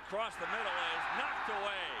 Pass across the middle is knocked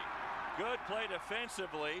away. Good play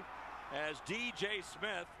defensively as DJ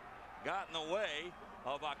Smith got in the way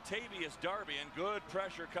of Octavius Darby, and good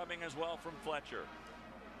pressure coming as well from Fletcher.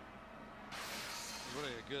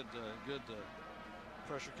 Really a good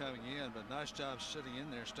pressure coming in, but nice job sitting in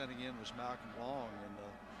there. Standing in was Malcolm Long, and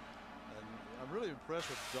I'm really impressed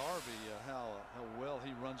with Darby, how well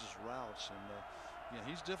he runs his routes, and yeah,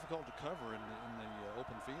 he's difficult to cover in the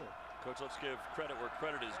open field. Coach, let's give credit where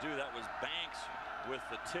credit is due. That was Banks with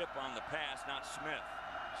the tip on the pass, not Smith.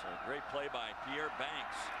 So great play by Pierre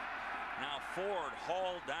Banks. Now Ford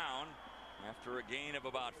hauled down after a gain of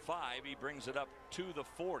about 5. He brings it up to the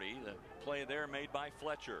 40. The play there made by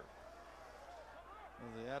Fletcher.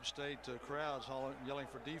 Well, the App State crowd's yelling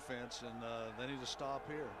for defense, and they need to stop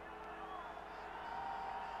here.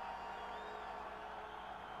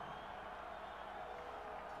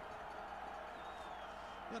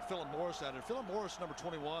 We got Philip Morris out there. Philip Morris, number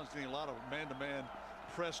 21, is getting a lot of man-to-man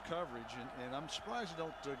press coverage, and I'm surprised he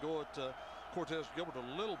don't go at Cortez Gilbert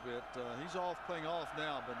a little bit. He's playing off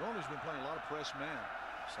now, but normally he's been playing a lot of press man.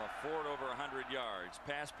 So Ford over 100 yards.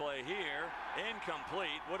 Pass play here,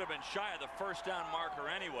 incomplete. Would have been shy of the first down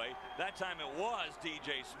marker anyway. That time it was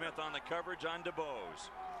DJ Smith on the coverage on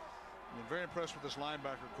DeBose. I'm very impressed with this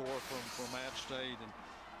linebacker core from App State, and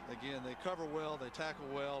again, they cover well, they tackle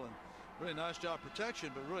well, and really nice job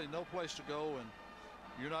protection, but really no place to go, and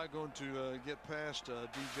you're not going to get past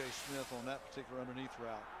DJ Smith on that particular underneath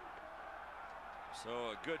route. So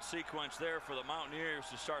a good sequence there for the Mountaineers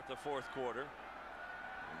to start the fourth quarter.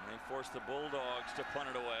 And they force the Bulldogs to punt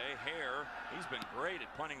it away. Hare, he's been great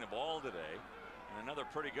at punting the ball today. And another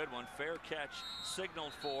pretty good one. Fair catch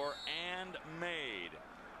signaled for and made.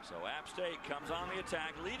 So App State comes on the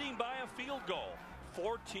attack, leading by a field goal.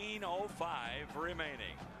 14:05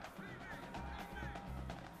 remaining.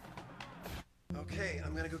 Okay,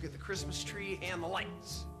 I'm gonna go get the Christmas tree and the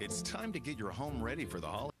lights. It's time to get your home ready for the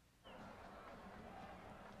holiday.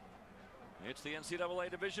 It's the NCAA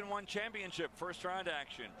Division I Championship first round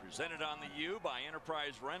action, presented on the U by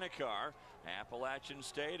Enterprise Rent-A-Car. Appalachian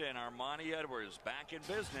State and Armanti Edwards back in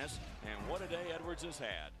business, and what a day Edwards has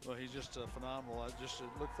had. Well, he's just phenomenal. I just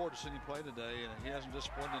look forward to seeing him play today, and he hasn't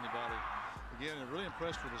disappointed anybody. Again, I'm really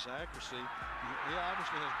impressed with his accuracy. He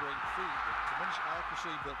obviously has great feet, tremendous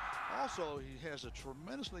accuracy, but also he has a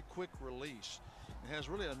tremendously quick release. He has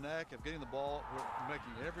really a knack of getting the ball,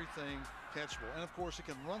 making everything catchable. And, of course, he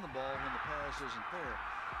can run the ball when the pass isn't there.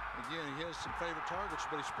 Again, he has some favorite targets,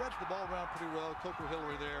 but he spreads the ball around pretty well. Coco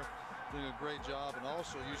Hillary there doing a great job, and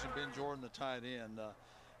also using Ben Jordan, the tight end.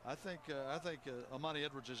 I think Armanti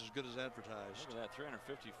Edwards is as good as advertised. Look at that,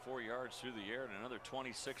 354 yards through the air and another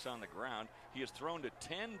 26 on the ground. He has thrown to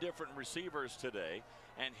 10 different receivers today.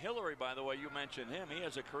 And Hillary, by the way, you mentioned him. He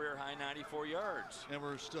has a career-high 94 yards. And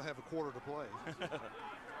we still have a quarter to play.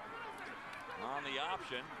 On the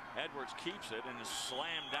option, Edwards keeps it and is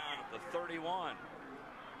slammed down at the 31.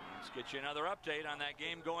 Let's get you another update on that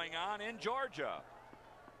game going on in Georgia.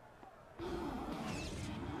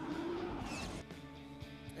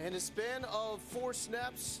 In a span of 4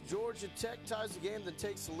 snaps, Georgia Tech ties the game, then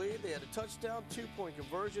takes the lead. They had a touchdown, 2-point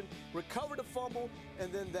conversion, recovered a fumble,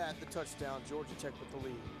 and then the touchdown. Georgia Tech with the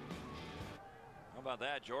lead. How about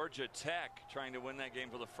that? Georgia Tech trying to win that game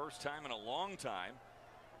for the first time in a long time.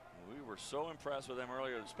 We were so impressed with them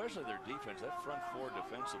earlier, especially their defense. That front four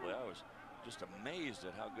defensively, I was just amazed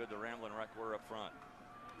at how good the Ramblin' Wreck were up front.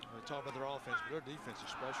 We talk about their offense, but their defense is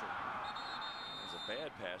special. A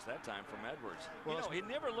bad pass that time from Edwards. Well, you know, he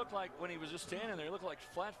never looked like, when he was just standing there, he looked like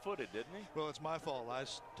flat-footed, didn't he? Well, it's my fault. I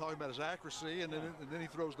was talking about his accuracy, and then he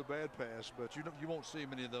throws the bad pass, but you won't see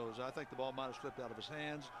many of those. I think the ball might have slipped out of his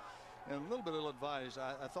hands, and a little bit ill-advised.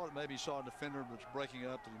 I thought maybe he saw a defender that's breaking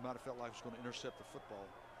up, that he might have felt like he was going to intercept the football.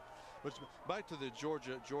 But back to the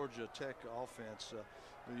Georgia Tech offense.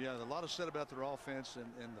 Yeah, a lot is said about their offense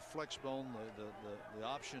and the flex bone, the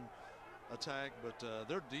option attack, but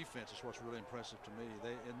their defense is what's really impressive to me.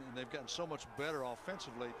 They've gotten so much better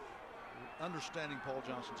offensively, understanding Paul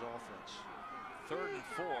Johnson's offense. 3rd and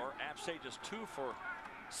 4. App State just 2 for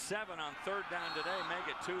 7 on 3rd down today. Make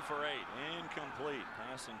it 2 for 8. Incomplete.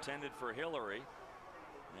 Pass intended for Hillary,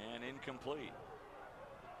 and incomplete.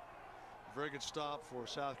 Very good stop for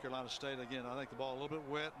South Carolina State. Again, I think the ball a little bit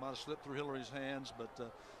wet, might have slipped through Hillary's hands, but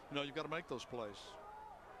you know, you've got to make those plays.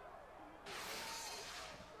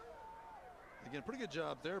 Again, pretty good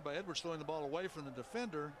job there by Edwards throwing the ball away from the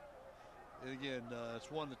defender. And again, it's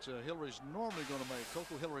one that Hillary's normally going to make.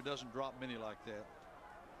 Coco Hillary doesn't drop many like that.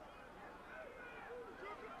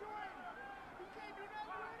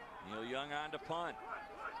 Neil Young on to punt.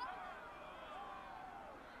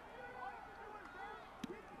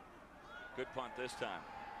 Good punt this time.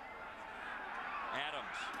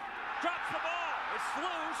 Adams drops the ball. It's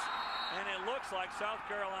loose, and it looks like South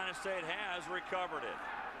Carolina State has recovered it.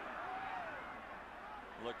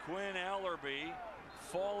 LaQuinn Ellerby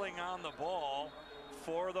falling on the ball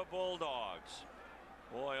for the Bulldogs.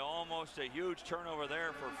 Boy, almost a huge turnover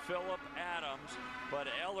there for Phillip Adams, but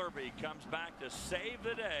Ellerby comes back to save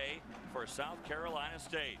the day for South Carolina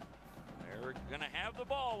State. They're going to have the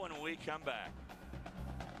ball when we come back.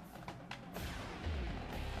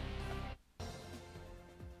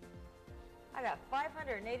 I got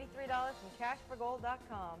 $583 from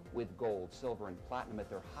cashforgold.com. With gold, silver, and platinum at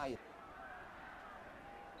their highest.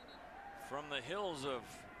 From the hills of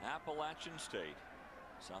Appalachian State,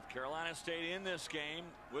 South Carolina State in this game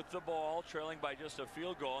with the ball, trailing by just a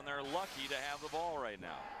field goal, and they're lucky to have the ball right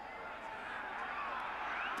now.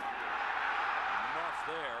 Enough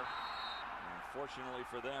there. Unfortunately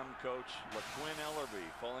for them, Coach LaQuinn Ellerby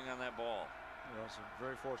falling on that ball. Well, it's a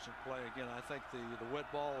very fortunate play. Again, I think the wet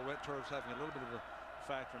ball, wet turf's having a little bit of a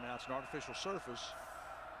factor now. It's an artificial surface,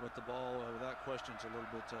 but the ball, without question, is a little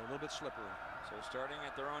bit slippery. So starting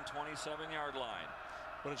at their own 27-yard line.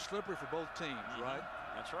 But it's slippery for both teams, right?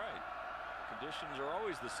 That's right. Conditions are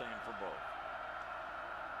always the same for both.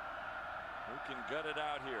 Who can gut it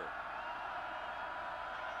out here?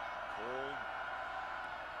 Cold,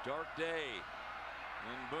 dark day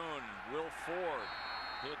in Boone. Will Ford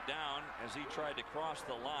hit down as he tried to cross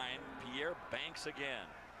the line. Pierre Banks again.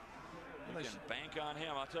 You can bank on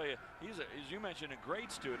him. I'll tell you, he's, as you mentioned, a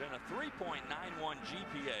great student, a 3.91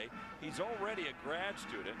 GPA. He's already a grad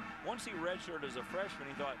student. Once he redshirted as a freshman,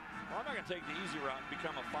 he thought, well, I'm not going to take the easy route and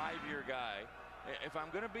become a 5-year guy. If I'm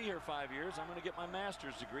going to be here 5 years, I'm going to get my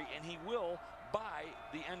master's degree, and he will by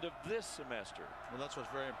the end of this semester. Well, that's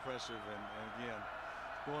what's very impressive, and again,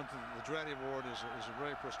 going to the Dratty Award is a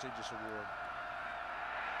very prestigious award.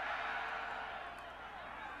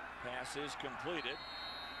 Pass is completed.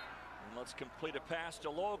 And let's complete a pass to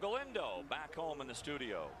Lowell Galindo back home in the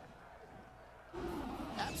studio.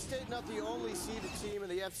 App State not the only seeded team in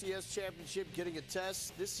the FCS championship getting a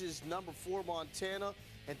test. This is number 4 Montana,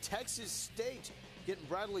 and Texas State getting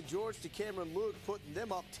Bradley George to Cameron Luke, putting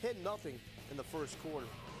them up 10-0 in the first quarter.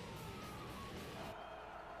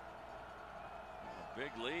 A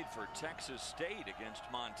big lead for Texas State against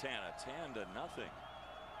Montana, 10-0. Sort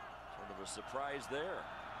of a surprise there.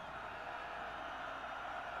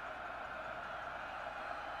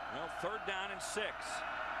 Well, 3rd down and 6.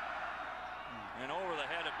 And over the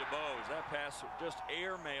head of DeBose. That pass just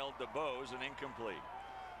air-mailed DeBose and incomplete.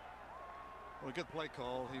 Well, a good play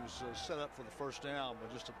call. He was set up for the first down,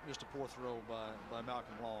 but just a poor throw by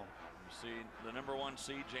Malcolm Long. You see the #1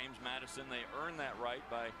 seed, James Madison. They earned that right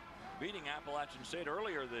by beating Appalachian State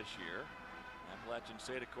earlier this year. Appalachian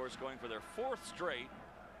State, of course, going for their 4th straight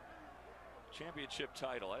championship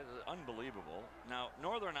title. Unbelievable. Now,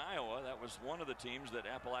 Northern Iowa, that was one of the teams that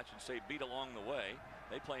Appalachian State beat along the way.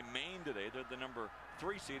 They play Maine today. They're the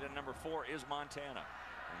 #3 seed, and #4 is Montana,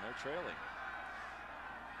 and they're trailing.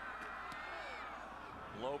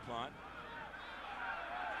 Low punt.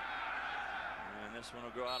 And this one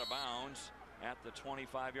will go out of bounds at the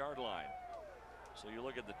 25-yard line. So you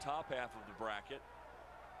look at the top half of the bracket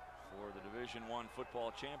for the Division I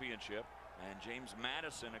football championship. And James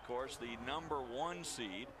Madison, of course, the #1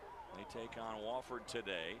 seed. They take on Wofford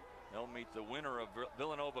today. They'll meet the winner of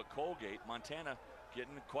Villanova-Colgate. Montana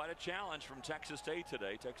getting quite a challenge from Texas State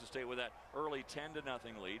today. Texas State with that early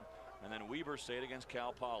 10-0 lead. And then Weber State against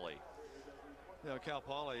Cal Poly. Yeah, Cal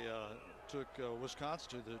Poly took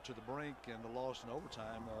Wisconsin to the brink and lost in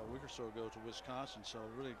overtime a week or so ago to Wisconsin. So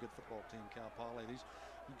really a good football team, Cal Poly. These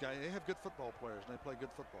guys, they have good football players, and they play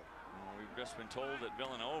good football. Well, we've just been told that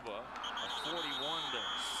Villanova a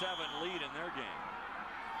 41-7 lead in their game.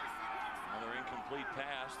 Another incomplete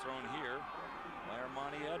pass thrown here by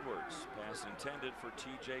Armanti Edwards. Pass intended for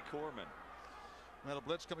T.J. Corman. Now the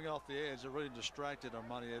blitz coming off the edge, it really distracted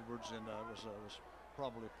Armanti Edwards, and was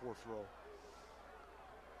probably a poor throw.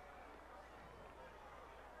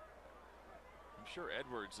 I'm sure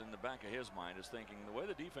Edwards, in the back of his mind, is thinking the way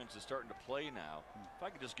the defense is starting to play now, if I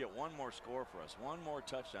could just get one more score for us, one more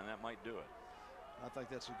touchdown, that might do it. I think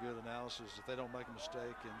that's a good analysis. If they don't make a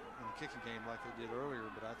mistake in the kicking game like they did earlier,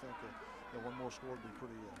 but I think one more score would be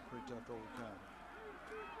pretty tough to overcome.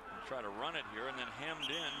 We'll try to run it here and then hemmed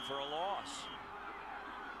in for a loss.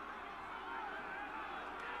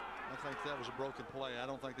 I think that was a broken play. I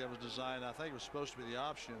don't think that was designed. I think it was supposed to be the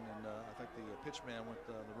option, and I think the pitch man went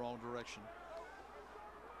the wrong direction.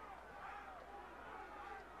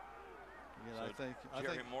 Again, so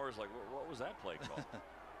Jerry Moore's like, what was that play call?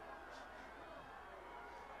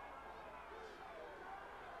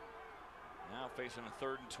 Now facing a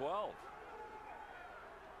 3rd and 12.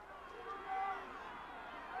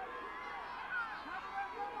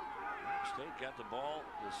 State got the ball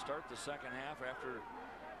to start the second half after the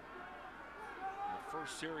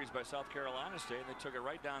first series by South Carolina State. They took it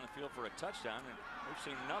right down the field for a touchdown, and we've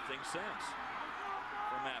seen nothing since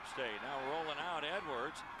from App State. Now rolling out,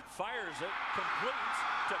 Edwards fires it, completes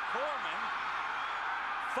to Corman,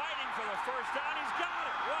 fighting for the first down. He's got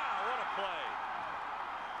it. Wow, what a play.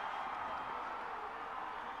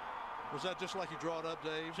 Was that just like you draw it up,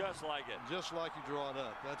 Dave? Just like it. Just like you draw it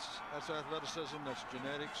up. That's athleticism. That's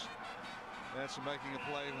genetics. That's making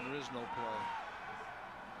a play when there is no play.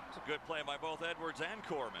 It's a good play by both Edwards and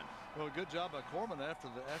Corman. Well, good job by Corman after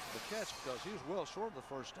the catch, because he was well short of the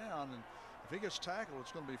first down, and if he gets tackled,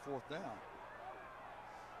 it's going to be 4th down.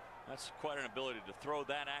 That's quite an ability to throw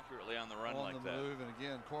that accurately on the run like that. On the move, and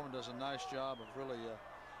again, Corman does a nice job of really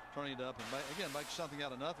turning it up and make something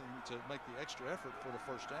out of nothing to make the extra effort for the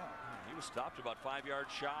first down. He was stopped about 5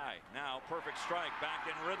 yards shy. Now perfect strike, back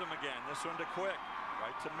in rhythm again. This one to Quick,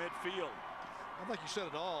 right to midfield. I think you said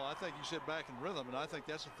it all. I think you said back in rhythm, and I think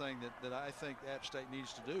that's the thing that I think App State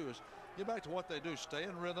needs to do is get back to what they do. Stay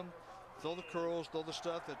in rhythm, throw the curls, throw the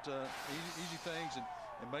stuff that easy things, and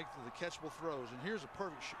make the catchable throws. And here's a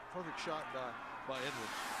perfect shot by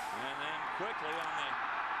Edwards. And then quickly on the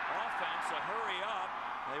offense, a hurry up.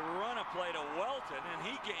 They run a play to Welton, and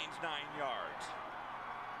he gains 9 yards.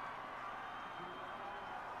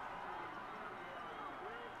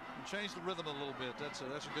 And change the rhythm a little bit. That's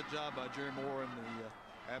a good job by Jerry Moore and the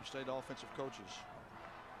App State offensive coaches.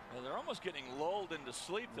 Well, they're almost getting lulled into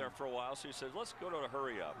sleep there for a while, so he says, let's go to a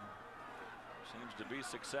hurry up. Seems to be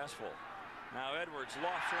successful. Now Edwards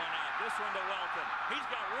lofts one out. This one to Welton. He's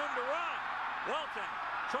got room to run. Welton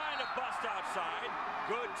trying to bust outside.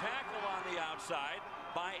 Good tackle on the outside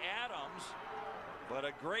by Adams. But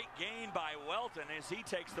a great gain by Welton as he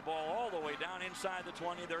takes the ball all the way down inside the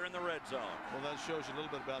 20. They're in the red zone. Well, that shows you a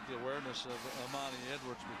little bit about the awareness of Armanti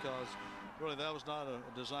Edwards, because really that was not a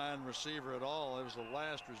designed receiver at all. It was the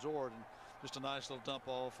last resort, and just a nice little dump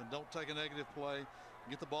off. And don't take a negative play.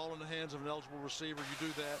 Get the ball in the hands of an eligible receiver. You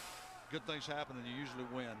do that, good things happen, and you usually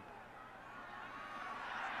win.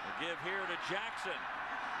 The give here to Jackson.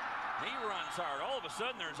 He runs hard. All of a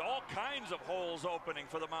sudden, there's all kinds of holes opening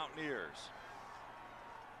for the Mountaineers.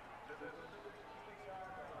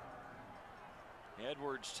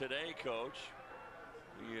 Edwards today, coach,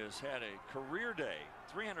 he has had a career day.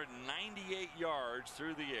 398 yards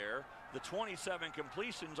through the air. The 27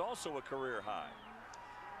 completions, also a career high.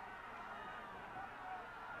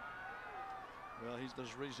 Well,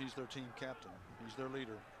 there's a reason he's their team captain. He's their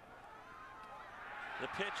leader. The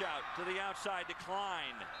pitch out to the outside to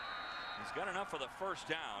Klein. He's got enough for the first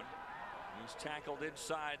down. He's tackled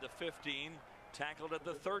inside the 15, tackled at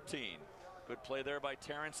the 13. Good play there by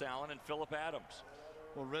Terrence Allen and Phillip Adams.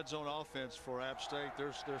 Well, red zone offense for App State,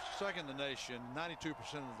 they're second in the nation. 92%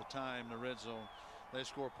 of the time in the red zone they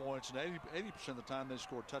score points, and 80% of the time they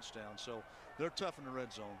score touchdowns. So they're tough in the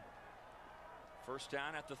red zone. First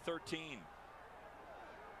down at the 13.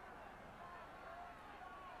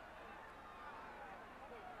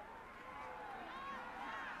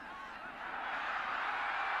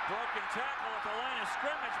 Broken tackle at the line of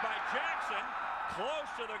scrimmage by Jackson. Close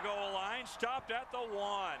to the goal line, stopped at the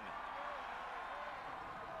 1.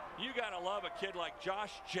 You got to love a kid like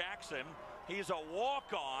Josh Jackson. He's a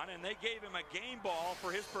walk-on, and they gave him a game ball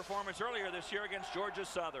for his performance earlier this year against Georgia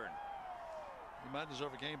Southern. He might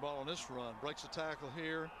deserve a game ball on this run. Breaks the tackle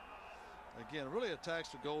here. Again, really attacks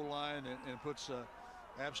the goal line and puts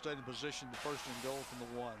App State in position to first and goal from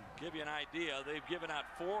the 1. Give you an idea, they've given out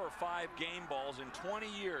 4 or 5 game balls in 20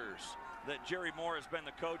 years that Jerry Moore has been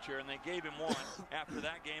the coach here, and they gave him one after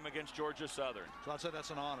that game against Georgia Southern. So I'd say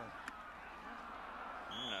that's an honor.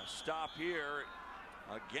 A stop here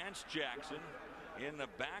against Jackson in the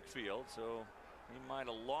backfield, so he might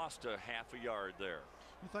have lost a half a yard there.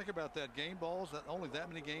 You think about that, game balls, only that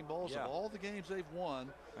many game balls of all the games they've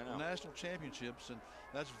won, the national championships, and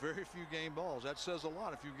that's very few game balls. That says a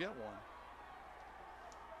lot if you get one.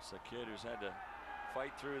 It's a kid who's had to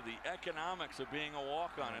fight through the economics of being a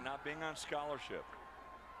walk-on and not being on scholarship.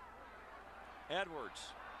 Edwards,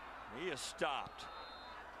 he is stopped.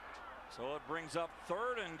 So it brings up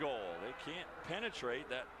 3rd and goal. They can't penetrate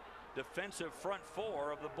that defensive front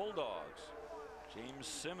 4 of the Bulldogs. James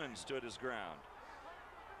Simmons stood his ground.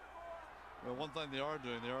 Well, one thing they are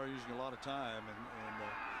doing, they are using a lot of time, and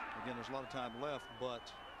again, there's a lot of time left, but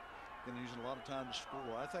they're using a lot of time to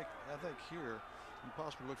score. I think here you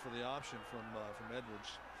possibly look for the option from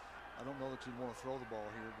Edwards. I don't know that you want to throw the ball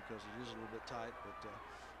here because it is a little bit tight, but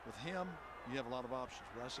with him, you have a lot of options.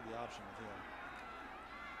 But I see the option with him.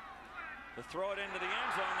 To throw it into the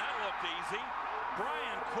end zone, that looked easy.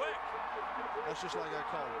 Brian Quick. That's just like I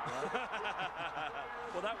called it, right?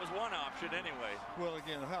 Well, that was one option anyway. Well,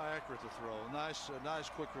 again, how accurate the throw. Nice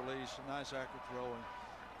quick release, nice accurate throw. And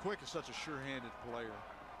Quick is such a sure-handed player.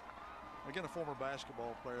 Again, a former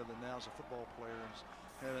basketball player that now is a football player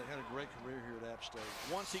and had a great career here at App State.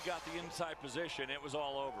 Once he got the inside position, it was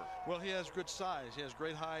all over. Well, he has good size. He has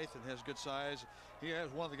great height and has good size. He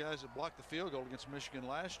has one of the guys that blocked the field goal against Michigan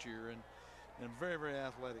last year, and very, very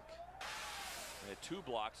athletic. They had 2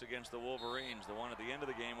 blocks against the Wolverines. The one at the end of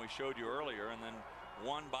the game we showed you earlier, and then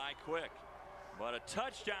one by Quick. But a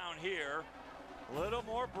touchdown here. A little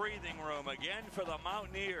more breathing room again for the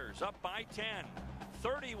Mountaineers. Up by 10.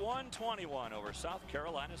 31-21 over South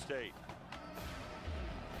Carolina State.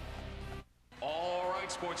 All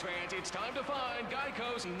right, sports fans, it's time to find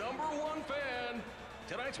Geico's #1 fan.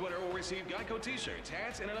 Tonight's winner will receive Geico t-shirts,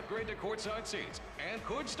 hats, and an upgrade to courtside seats, and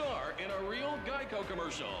could star in a real Geico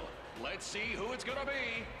commercial. Let's see who it's gonna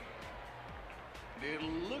be. It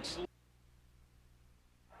looks like...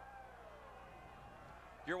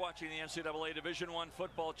 You're watching the NCAA Division I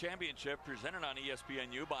Football Championship presented on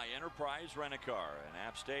ESPNU by Enterprise Rent-A-Car. And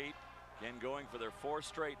App State again going for their 4th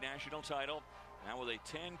straight national title. Now with a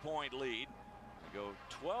 10-point lead. They go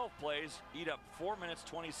 12 plays, eat up 4 minutes,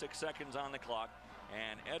 26 seconds on the clock.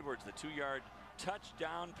 And Edwards, the 2-yard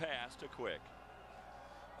touchdown pass to Quick.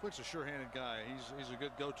 Quick's a sure-handed guy. He's a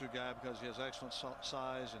good go-to guy because he has excellent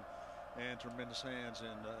size and tremendous hands.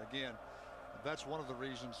 And again, that's one of the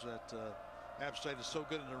reasons that App State is so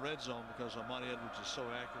good in the red zone, because Armanti Edwards is so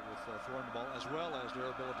accurate with throwing the ball as well as their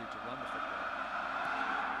ability to run the football.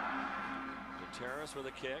 Gutierrez with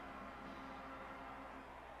a kick.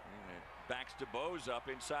 And it backs DeBose up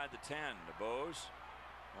inside the 10. DeBose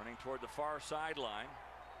running toward the far sideline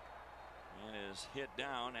and is hit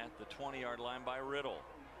down at the 20-yard line by Riddle.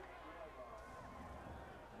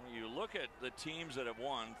 When you look at the teams that have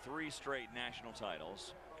won 3 straight national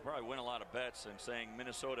titles, you probably win a lot of bets in saying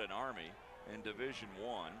Minnesota and Army in Division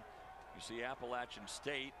I. You see Appalachian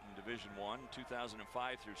State in Division I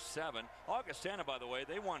 2005 through 7. Augustana, by the way,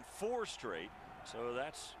 they won 4 straight, so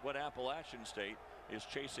that's what Appalachian State is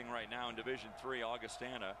chasing right now in Division III.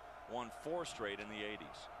 Augustana won 4 straight in the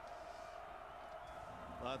 80s.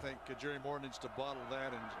 I think Jerry Moore needs to bottle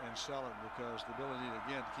that and sell it, because the ability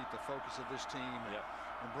again to keep the focus of this team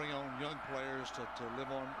and bring on young players to live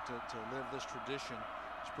this tradition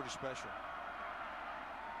is pretty special.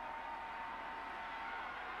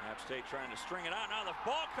 App State trying to string it out. Now the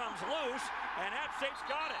ball comes loose, and App State's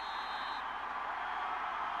got it.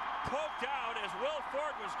 poked out as Will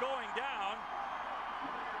Ford was going down.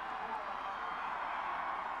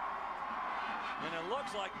 And it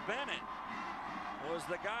looks like Bennett was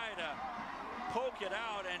the guy to poke it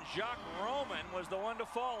out, and Jacques Roman was the one to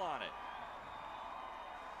fall on it.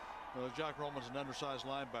 Well, Jacques Roman's an undersized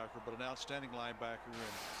linebacker, but an outstanding linebacker,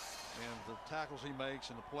 and the tackles he makes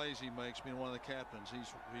and the plays he makes, being one of the captains, he's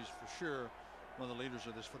for sure one of the leaders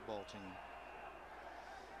of this football team.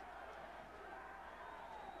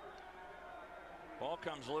 Ball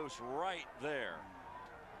comes loose right there.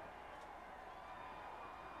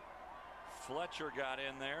 Fletcher got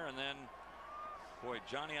in there, and then, boy,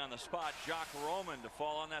 Johnny on the spot, Jacques Roman to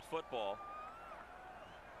fall on that football.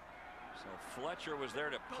 So Fletcher was there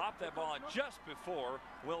to pop that ball out just before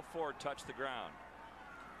Will Ford touched the ground.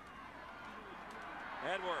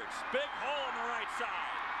 Edwards, big hole on the right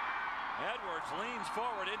side. Edwards leans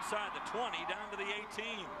forward inside the 20, down to the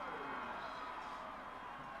 18.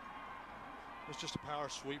 It's just a power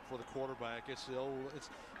sweep for the quarterback. It's the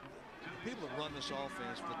people that run this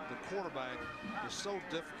offense, but the quarterback is so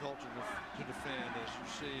difficult to defend, as you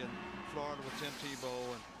see in Florida with Tim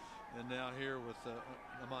Tebow and now here with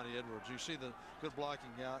Armanti Edwards. You see the good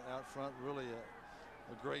blocking out front. Really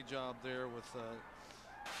a great job there with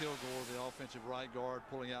Kilgore, the offensive right guard,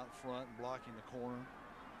 pulling out front and blocking the corner.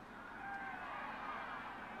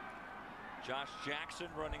 Josh Jackson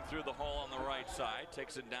running through the hole on the right side,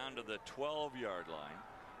 takes it down to the 12-yard line.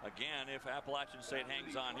 Again, if Appalachian State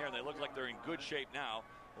hangs on here, and they look like they're in good shape now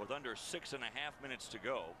with under 6.5 minutes to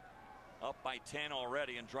go, up by 10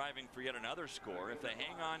 already and driving for yet another score. If they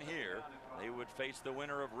hang on here, they would face the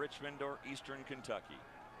winner of Richmond or Eastern Kentucky.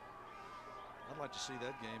 I'd like to see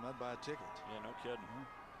that game. I'd buy a ticket. Yeah, no kidding.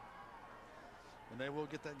 And they will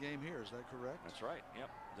get that game here. Is that correct? That's right. Yep.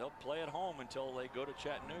 They'll play at home until they go to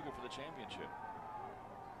Chattanooga for the championship.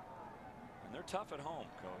 And they're tough at home,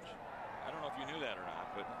 Coach. I don't know if you knew that or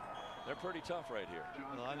not, but they're pretty tough right here.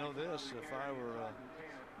 Well, I know this. If I were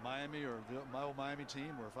Miami or my old Miami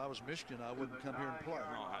team, or if I was Michigan, I wouldn't come here and play.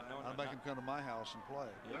 No, I'd make them come to my house and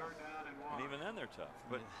play. Yeah. And even then they're tough.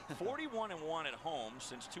 But 41-1 at home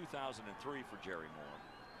since 2003 for Jerry Moore.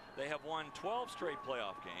 They have won 12 straight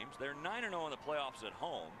playoff games. They're 9-0 in the playoffs at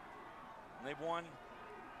home. And they've won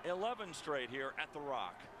 11 straight here at the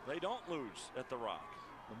Rock. They don't lose at the Rock.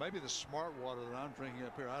 Well, maybe the smart water that I'm drinking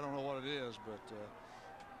up here, I don't know what it is, but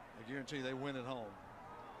I guarantee you they win at home.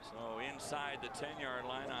 So inside the 10-yard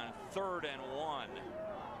line on 3rd and 1.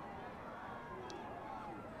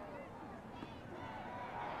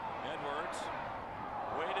 Edwards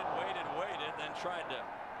waited, then tried to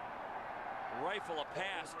rifle a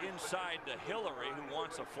pass inside to Hillary, who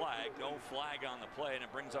wants a flag. No flag on the play, and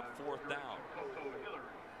it brings up 4th down. Well,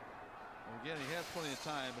 again, he has plenty of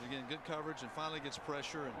time, but again, good coverage and finally gets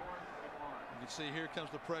pressure. And you can see here comes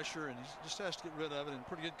the pressure, and he just has to get rid of it, and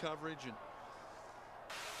pretty good coverage. And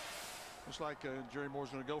looks like Jerry Moore's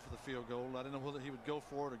going to go for the field goal. I didn't know whether he would go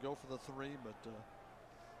for it or go for the 3, but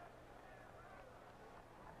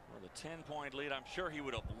with a 10-point lead, I'm sure he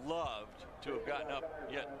would have loved to have gotten up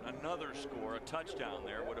yet another score. A touchdown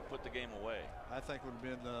there would have put the game away. I think it would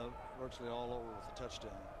have been virtually all over with a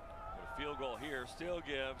touchdown. But a field goal here still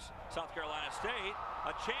gives South Carolina State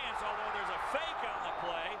a chance, although there's a fake on the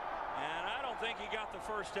play, and I don't think he got the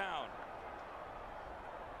first down.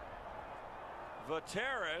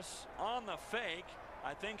 Vateris on the fake.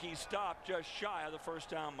 I think he stopped just shy of the first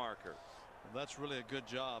down marker. Well, that's really a good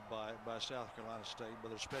job by South Carolina State, by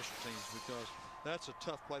their special teams, because that's a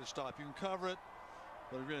tough play to stop. You can cover it,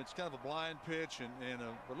 but again, it's kind of a blind pitch,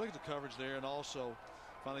 but look at the coverage there, and also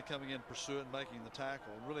finally coming in, pursue it, and making the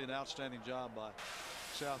tackle. Really an outstanding job by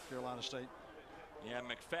South Carolina State. Yeah,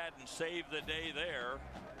 McFadden saved the day there.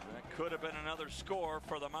 That could have been another score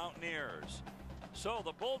for the Mountaineers. So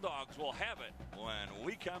the Bulldogs will have it when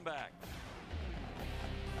we come back.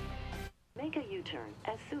 Make a U-turn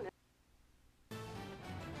as soon as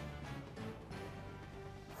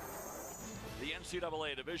the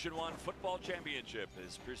NCAA Division I Football Championship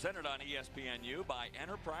is presented on ESPNU by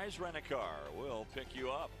Enterprise Rent-A-Car. We'll pick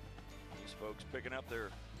you up. These folks picking up their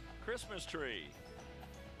Christmas tree.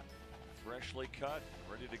 Freshly cut,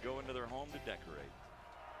 ready to go into their home to decorate.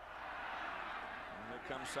 And here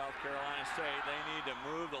comes South Carolina State. They need to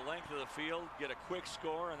move the length of the field, get a quick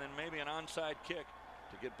score, and then maybe an onside kick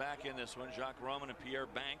to get back in this one. Jacques Roman and Pierre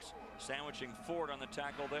Banks sandwiching Ford on the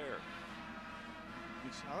tackle there.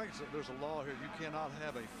 I think there's a law here. You cannot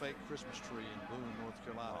have a fake Christmas tree in Boone, North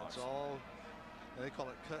Carolina. It's all, they call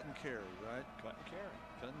it cut and carry, right? Cut and carry.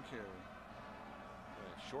 Cut and carry.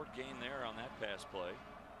 Short gain there on that pass play.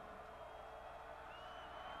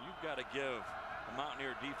 You've got to give the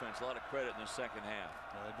Mountaineer defense a lot of credit in the second half.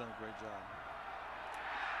 Yeah, they've done a great job.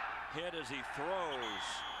 Hit as he throws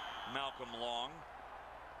Malcolm Long.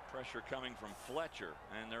 Pressure coming from Fletcher,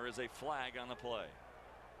 and there is a flag on the play.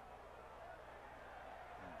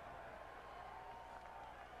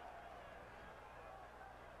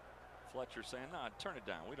 Fletcher saying, "No, turn it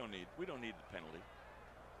down. We don't need the penalty."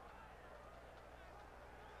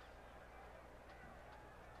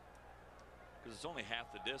 Because it's only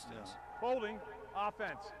half the distance. Yeah. Holding,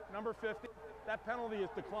 offense, number 50. That penalty is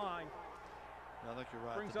declined. I think you're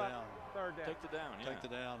right. Brings the up down. third down. Take the down. Yeah. Take the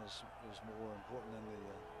down is more important than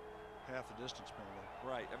the half the distance penalty.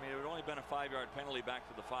 Right. I mean, it would only been a 5-yard penalty back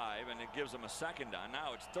to the 5, and it gives them a second down.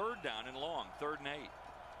 Now it's third down and long, 3rd and 8.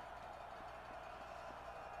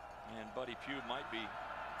 And Buddy Pugh might be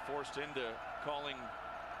forced into calling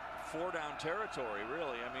 4-down territory,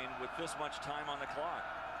 really. I mean, with this much time on the clock.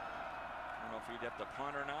 I don't know if he'd have to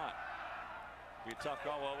punt or not. Be a tough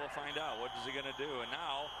call. Well, we'll find out. What is he going to do? And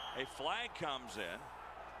now a flag comes in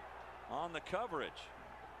on the coverage.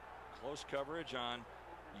 Close coverage on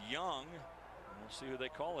Young. And we'll see who they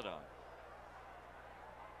call it on.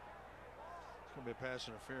 It's going to be a pass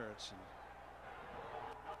interference.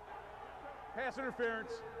 Pass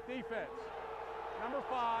interference, defense. Number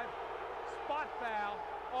 5, spot foul,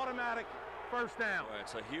 automatic, first down. Well,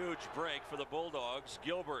 it's a huge break for the Bulldogs.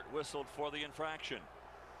 Gilbert whistled for the infraction.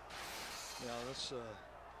 Yeah, that's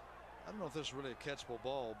I don't know if this is really a catchable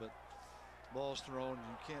ball, but ball's thrown.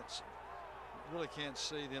 You really can't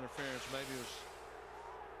see the interference. Maybe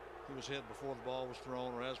he was hit before the ball was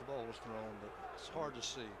thrown or as the ball was thrown, but it's hard to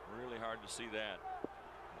see. Really hard to see that.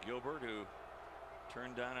 Gilbert, who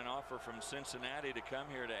turned down an offer from Cincinnati to come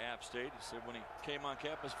here to App State. He said when he came on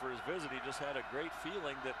campus for his visit, he just had a great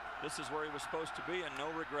feeling that this is where he was supposed to be and no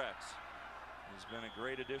regrets. He's been a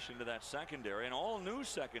great addition to that secondary, an all-new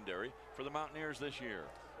secondary for the Mountaineers this year.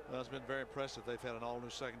 Well, it's been very impressive. They've had an all-new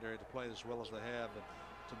secondary to play as well as they have, and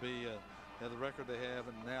to be have the record they have,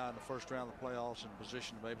 and now in the first round of the playoffs in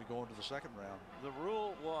position to maybe go into the second round. The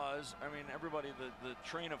rule was, I mean, everybody, the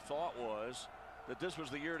train of thought was that this was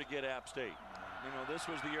the year to get App State. You know, this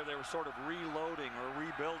was the year they were sort of reloading or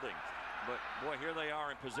rebuilding. But, boy, here they are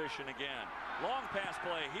in position again. Long pass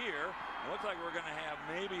play here. It looks like we're going to have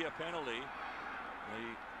maybe a penalty.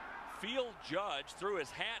 The field judge threw his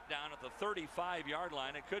hat down at the 35-yard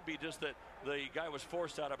line. It could be just that the guy was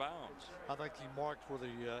forced out of bounds. I think he marked where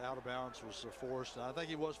the out of bounds was forced. I think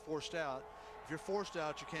he was forced out. If you're forced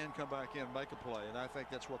out, you can come back in and make a play. And I think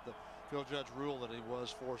that's what the field judge ruled, that he was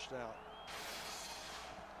forced out.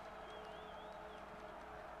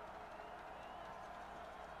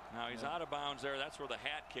 Now he's out of bounds there. That's where the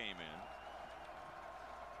hat came in.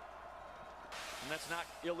 And that's not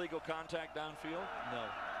illegal contact downfield? No,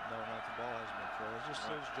 not the ball hasn't been thrown. It's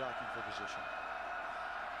just jockeying for position.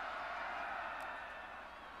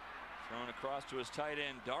 Thrown across to his tight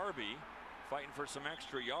end, Darby, fighting for some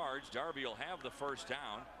extra yards. Darby will have the first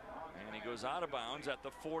down, and he goes out of bounds at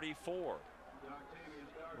the 44. Well,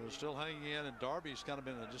 they're still hanging in, and Darby's kind of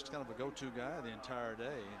been just kind of a go-to guy the entire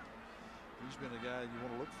day. He's been a guy you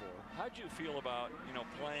want to look for. How'd you feel about, you know,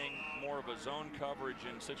 playing more of a zone coverage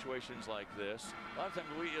in situations like this? A lot of times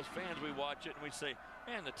we, as fans, we watch it and we say,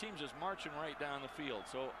 man, the team's just marching right down the field.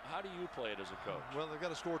 So how do you play it as a coach? Well, they've got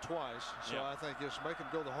to score twice. So I think just make them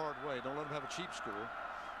go the hard way. Don't let them have a cheap score.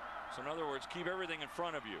 So in other words, keep everything in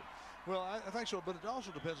front of you. Well, I think so, but it also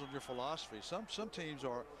depends on your philosophy. Some teams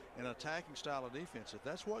are an attacking style of defense. If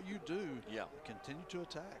that's what you do, continue to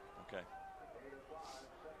attack. Okay.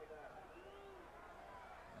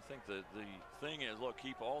 I think the thing is, look,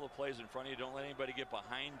 keep all the plays in front of you. Don't let anybody get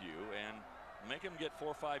behind you, and make them get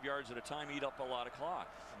 4 or 5 yards at a time, eat up a lot of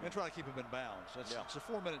clock. And try to keep them in bounds. It's a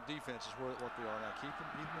 4-minute defense is what they are now. Keep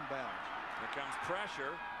them in bounds. Here comes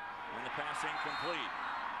pressure, and the pass incomplete.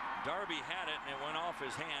 Darby had it, and it went off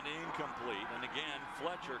his hand, incomplete. And again,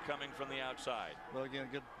 Fletcher coming from the outside. Well,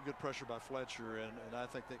 again, good pressure by Fletcher, and I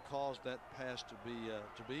think that caused that pass to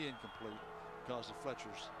be incomplete because of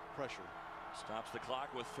Fletcher's pressure. Stops the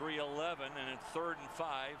clock with 3:11, and it's 3rd and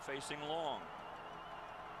 5 facing Long.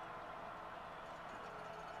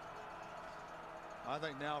 I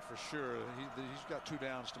think now for sure he's got 2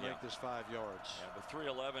 downs to make this 5 yards. Yeah, with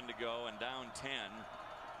 3:11 to go and down 10,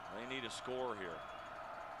 they need a score here.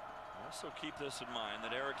 Also keep this in mind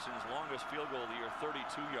that Erickson's longest field goal of the year,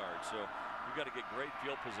 32 yards. So you've got to get great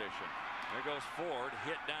field position. There goes Ford,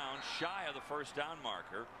 hit down, shy of the first down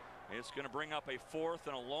marker. It's going to bring up a 4th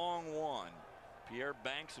and a long one. Pierre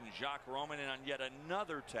Banks and Jacques Roman in on yet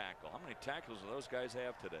another tackle. How many tackles do those guys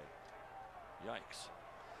have today? Yikes.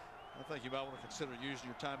 I think you might want to consider using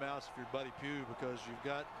your timeouts if you're Buddy Pugh, because you've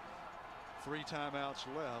got 3 timeouts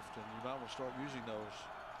left, and you might want to start using those.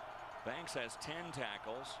 Banks has 10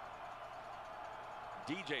 tackles.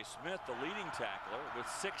 DJ Smith, the leading tackler, with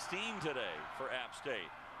 16 today for App State.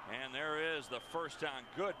 And there is the first down.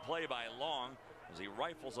 Good play by Long as he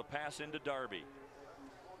rifles a pass into Darby.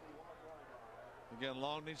 Again,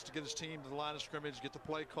 Long needs to get his team to the line of scrimmage, get the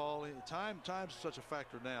play call. Time's such a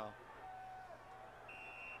factor now.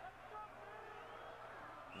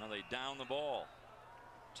 Now they down the ball.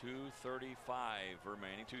 2:35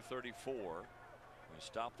 remaining, 2:34. We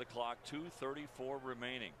stop the clock, 2:34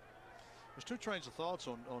 remaining. There's 2 trains of thoughts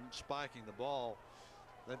on spiking the ball.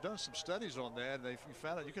 They've done some studies on that, and they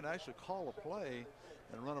found out you can actually call a play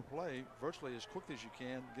and run a play virtually as quickly as you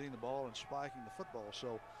can, getting the ball and spiking the football.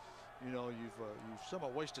 So, you know, you've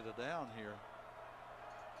somewhat wasted a down here,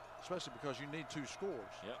 especially because you need 2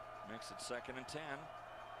 scores. Yep, makes it 2nd and 10.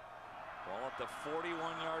 Ball at the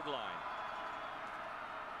 41-yard line.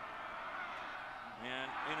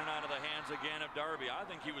 And in and out of the hands again of Darby. I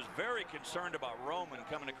think he was very concerned about Roman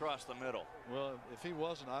coming across the middle. Well, if he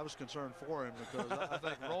wasn't, I was concerned for him, because I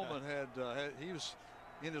think Roman he was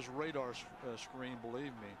in his radar screen,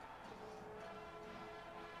 believe me.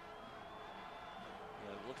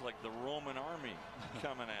 Yeah, it looked like the Roman army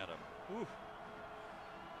coming at him. Whew.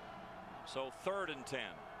 So 3rd and 10.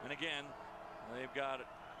 And again, they've got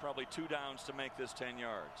probably 2 downs to make this 10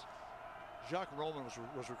 yards. Jacques Roman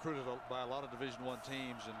was recruited by a lot of Division I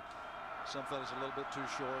teams, and some felt he's a little bit too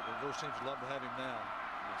short, but those teams love to have him now.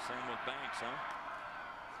 Same with Banks, huh?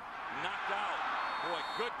 Knocked out. Boy,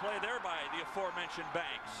 good play there by the aforementioned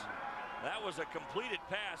Banks. That was a completed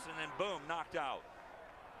pass, and then boom, knocked out.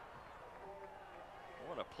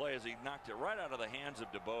 What a play as he knocked it right out of the hands of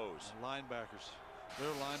DeBose. Linebackers, their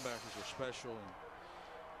linebackers are special,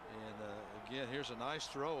 and again, here's a nice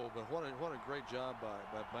throw, but what a great job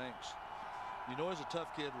by Banks. You know, he's a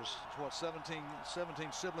tough kid. Was what, 17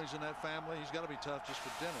 siblings in that family. He's got to be tough just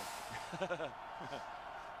for dinner.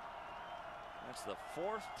 That's the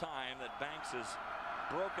 4th time that Banks has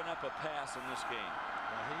broken up a pass in this game.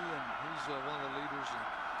 He's one of the leaders,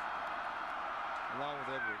 along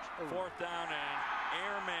with Edwards. 4th down and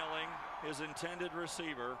airmailing his intended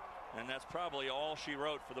receiver, and that's probably all she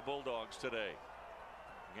wrote for the Bulldogs today.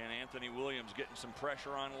 Again, Anthony Williams getting some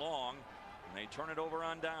pressure on Long, and they turn it over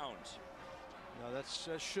on downs. Now that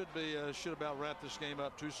should about wrap this game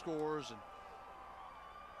up. 2 scores, and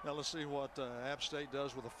now let's see what App State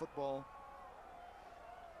does with the football.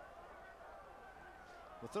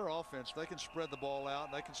 With their offense, they can spread the ball out,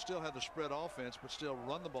 and they can still have the spread offense, but still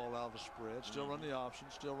run the ball out of the spread, still run the option,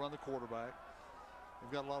 still run the quarterback.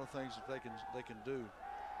 They've got a lot of things that they can do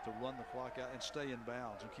to run the clock out and stay in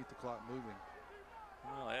bounds and keep the clock moving.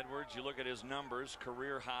 Well, Edwards, you look at his numbers,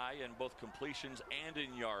 career high in both completions and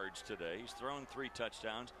in yards today. He's thrown 3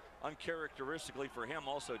 touchdowns. Uncharacteristically for him,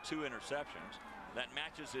 also 2 interceptions. That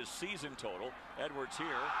matches his season total. Edwards here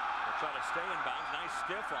will try to stay in bounds. Nice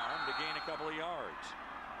stiff arm to gain a couple of yards.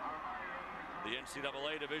 The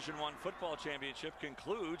NCAA Division I Football Championship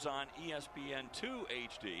concludes on ESPN2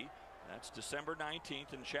 HD. That's December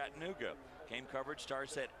 19th in Chattanooga. Game coverage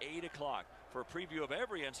starts at 8 o'clock. For a preview of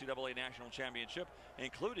every NCAA National Championship,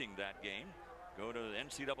 including that game, go to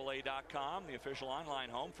NCAA.com, the official online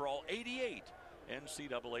home for all 88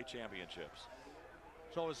 NCAA championships.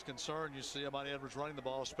 It's always a concern. You see Armanti Edwards running the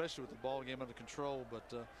ball, especially with the ball game under control, but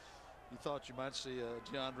you thought you might see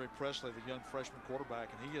DeAndre Presley, the young freshman quarterback,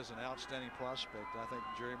 and he is an outstanding prospect. I think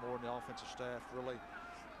Jerry Moore and the offensive staff really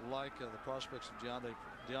like the prospects of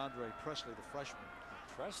DeAndre Presley, the freshman.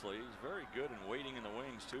 Presley is very good in waiting in the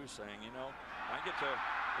wings too, saying, you know, I get to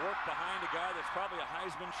work behind a guy that's probably a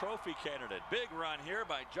Heisman Trophy candidate. Big run here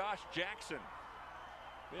by Josh Jackson.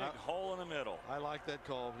 Big hole in the middle. I like that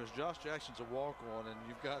call because Josh Jackson's a walk-on, and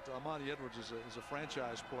you've got Armanti Edwards is a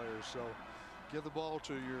franchise player. So give the ball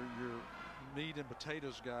to your meat and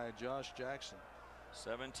potatoes guy, Josh Jackson.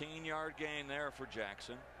 17-yard gain there for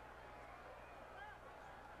Jackson.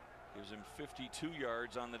 Gives him 52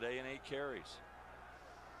 yards on the day and 8 carries.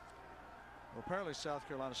 Well, apparently South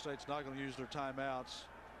Carolina State's not going to use their timeouts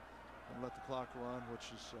and let the clock run,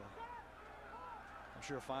 which is, I'm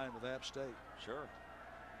sure, fine with App State. Sure.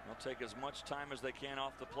 They'll take as much time as they can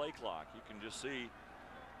off the play clock. You can just see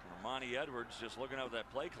Armanti Edwards just looking at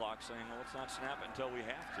that play clock saying, well, let's not snap it until we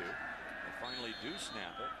have to. They finally do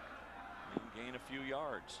snap it and gain a few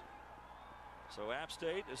yards. So App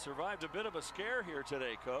State has survived a bit of a scare here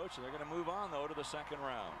today, Coach. They're going to move on, though, to the 2nd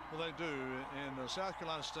round. Well, they do. And South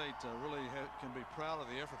Carolina State really can be proud of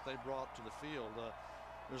the effort they brought to the field.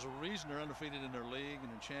 There's a reason they're undefeated in their league and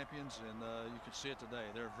they're champions, and you can see it today.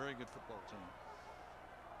 They're a very good football team.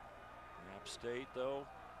 App State, though,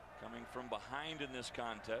 coming from behind in this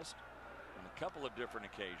contest on a couple of different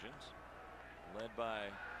occasions, led by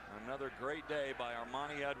another great day by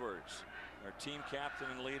Armanti Edwards, our team captain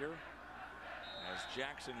and leader, as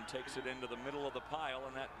Jackson takes it into the middle of the pile,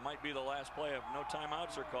 and that might be the last play. If no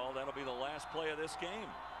timeouts are called, that'll be the last play of this game.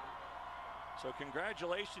 So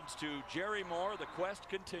congratulations to Jerry Moore. The quest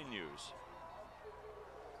continues.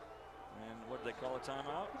 And what did they call a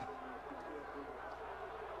timeout?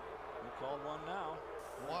 We called one now.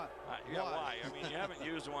 Why? Yeah, why? I mean, you haven't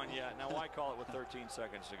used one yet. Now why call it with 13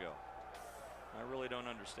 seconds to go? I really don't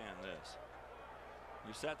understand this.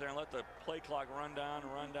 You sat there and let the play clock run down. Now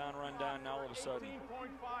all of a sudden, 18.5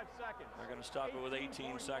 seconds. They're going to stop it with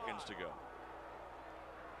 18 seconds to go.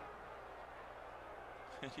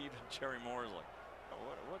 And even Jerry Moore is like,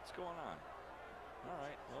 what's going on? All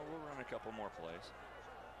right, well, we'll run a couple more plays.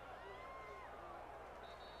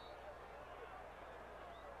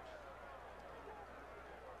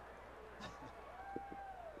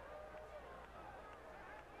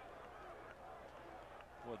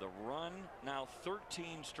 With a run, now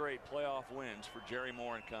 13 straight playoff wins for Jerry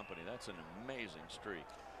Moore and company. That's an amazing streak.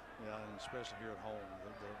 Yeah, and especially here at home,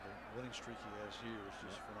 the winning streak he has here is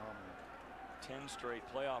just phenomenal. 10 straight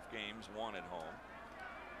playoff games won at home.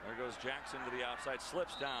 There goes Jackson to the outside,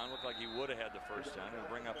 slips down. Looked like he would have had the first down. It'll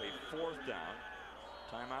bring up a 4th down.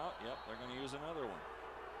 Timeout. Yep, they're going to use another one.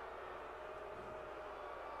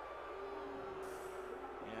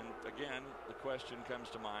 And again, the question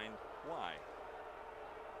comes to mind: why?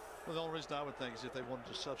 Well, the only reason I would think is if they wanted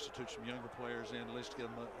to substitute some younger players in, at least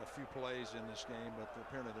give them a few plays in this game, but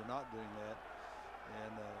apparently they're not doing that.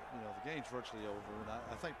 And, you know, the game's virtually over. And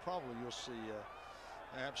I think probably you'll see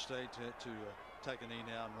App State to take a knee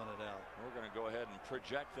now and run it out. We're going to go ahead and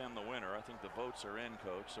project them the winner. I think the votes are in,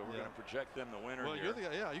 Coach, so we're going to project them the winner. Well, here.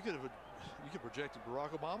 You could have projected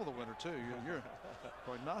Barack Obama the winner, too. You're a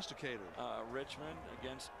prognosticator. Richmond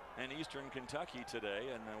against Eastern Kentucky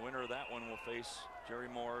today, and the winner of that one will face Jerry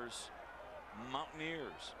Moore's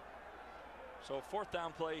Mountaineers. So 4th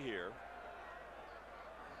down play here.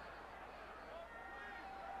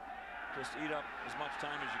 Just eat up as much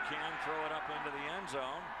time as you can, throw it up into the end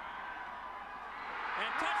zone.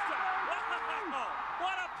 And touchdown! Wow!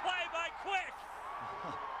 What a play by Quick!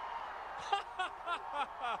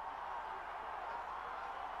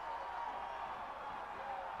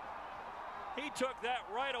 He took that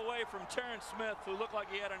right away from Terrence Smith, who looked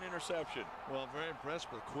like he had an interception. Well, very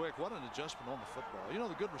impressed with Quick. What an adjustment on the football. You know,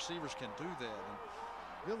 the good receivers can do that, and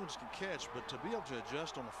the other ones can catch, but to be able to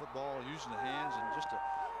adjust on the football using the hands, and just to,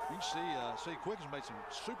 you can see Quick has made some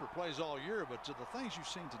super plays all year, but the things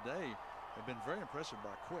you've seen today have been very impressive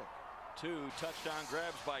by Quick. 2 touchdown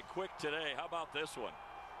grabs by Quick today. How about this one?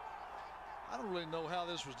 I don't really know how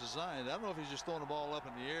this was designed. I don't know if he's just throwing the ball up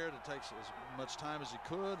in the air to take as much time as he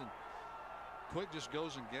could, and Quick just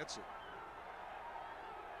goes and gets it.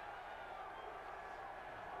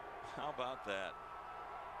 How about that?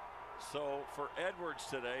 So for Edwards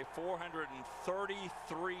today,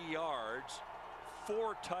 433 yards,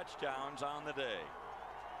 4 touchdowns on the day.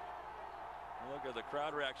 Look at the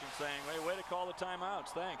crowd reaction saying, hey, way to call the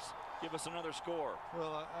timeouts. Thanks. Give us another score.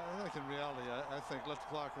 Well, I think in reality, I think let the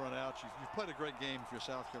clock run out. You've played a great game if you're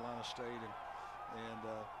South Carolina State, and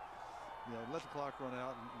you know, let the clock run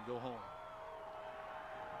out and go home.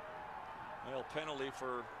 Well, penalty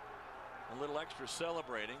for a little extra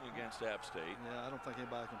celebrating against App State. Yeah, I don't think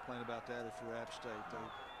anybody can complain about that if you're App State. They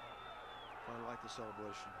probably like the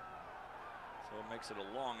celebration. So it makes it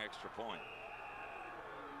a long extra point.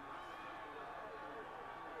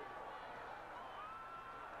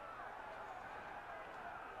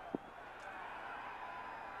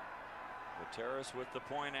 Terrace with the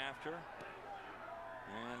point after,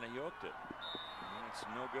 and they yoked it. And it's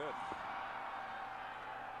no good.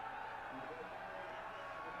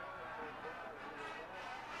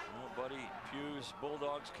 Well, Buddy Pugh's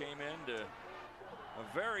Bulldogs came into a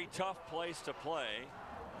very tough place to play.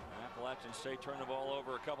 Appalachian State turned the ball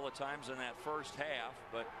over a couple of times in that first half,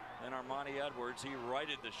 but then Armanti Edwards, he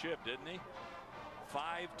righted the ship, didn't he?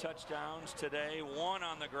 5 touchdowns today, 1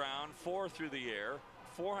 on the ground, 4 through the air.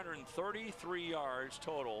 433 yards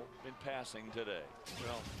total in passing today.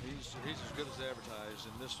 Well, he's as good as advertised,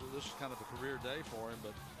 and this is kind of a career day for him.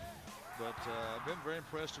 But I've been very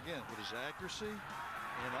impressed again with his accuracy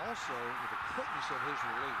and also with the quickness of his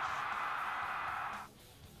release.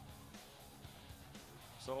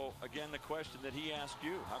 So again, the question that he asked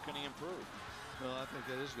you: how can he improve? Well, I think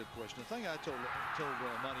that is a good question. The thing I told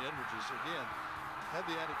Armanti Edwards is, again, have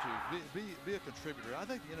the attitude, be a contributor. I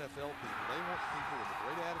think the NFL people, they want people with a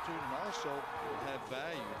great attitude and also have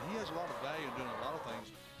value. And he has a lot of value in doing a lot of things.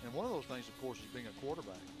 And one of those things, of course, is being a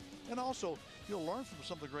quarterback. And also, you'll learn from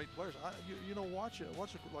some of the great players. You know, watch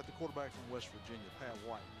like the quarterback from West Virginia, Pat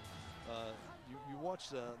White. You watch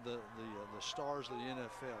the stars of the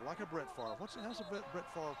NFL, like a Brett Favre. How's a Brett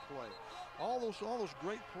Favre play? All those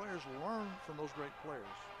great players learn from those great players.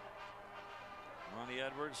 Armanti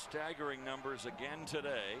Edwards staggering numbers again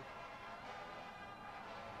today.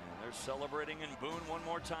 And they're celebrating in Boone one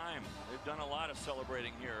more time. They've done a lot of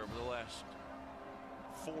celebrating here over the last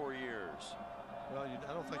 4 years. Well,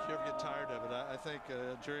 I don't think you ever get tired of it. I think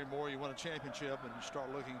Jerry Moore, you won a championship, and you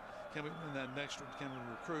start looking, can we win that next one? Can we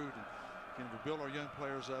recruit? And can we build our young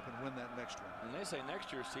players up and win that next one? And they say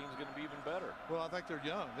next year's team is going to be even better. Well, I think they're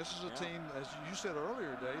young. This is a team, as you said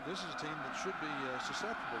earlier, Dave, this is a team that should be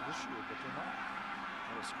susceptible this year, but they're not.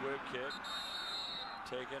 And a squib kick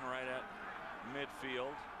taken right at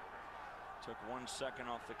midfield. Took 1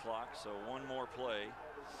 second off the clock, so one more play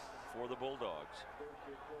for the Bulldogs.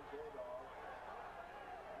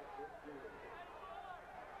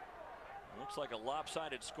 Looks like a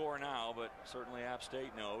lopsided score now, but certainly App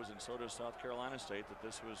State knows, and so does South Carolina State, that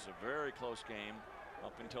this was a very close game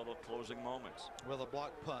up until the closing moments. Well, the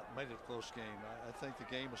block punt made it a close game. I think the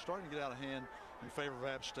game was starting to get out of hand in favor of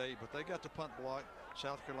App State, but they got the punt block.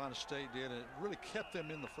 South Carolina State did, and it really kept them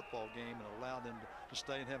in the football game and allowed them to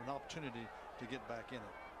stay and have an opportunity to get back in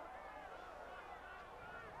it.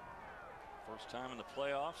 First time in the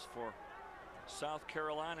playoffs for South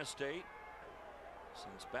Carolina State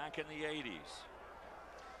since back in the 80s.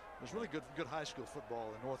 There's really good high school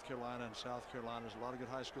football in North Carolina and South Carolina. There's a lot of good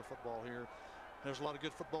high school football here. There's a lot of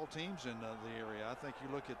good football teams in the area. I think you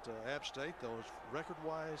look at App State, though,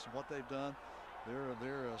 record-wise and what they've done,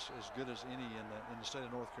 they're as good as any in the state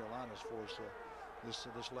of North Carolina as far as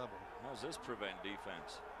this level. How does this prevent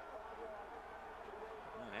defense?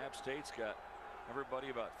 And App State's got everybody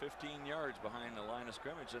about 15 yards behind the line of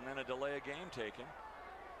scrimmage, and then a delay of game taken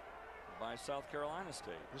by South Carolina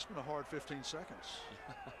State. It's been a hard 15 seconds.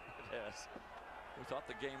 It has. We thought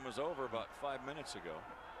the game was over about 5 minutes ago.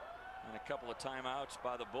 And a couple of timeouts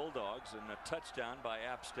by the Bulldogs and a touchdown by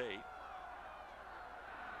App State.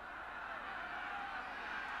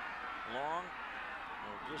 Long.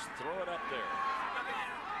 We'll just throw it up there.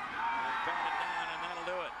 And bat it down, and that'll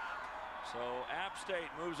do it. So App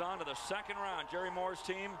State moves on to the second round. Jerry Moore's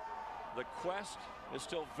team, the quest is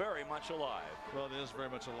still very much alive. Well, it is very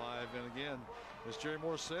much alive. And again, as Jerry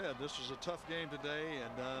Moore said, this was a tough game today.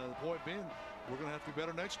 And the point being, we're going to have to be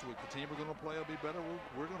better next week. The team we're going to play will be better.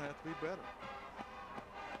 We're going to have to be better.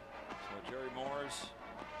 So Jerry Moore's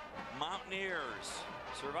Mountaineers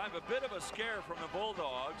survive a bit of a scare from the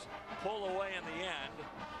Bulldogs, pull away in the end.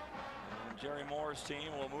 And Jerry Moore's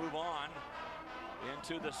team will move on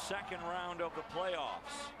into the second round of the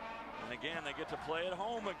playoffs. And again, they get to play at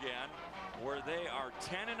home again, where they are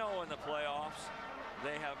 10-0 in the playoffs.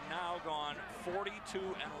 They have now gone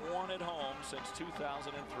 42-1 at home since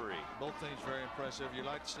 2003. Both teams very impressive. You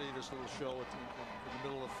like to see this little show in the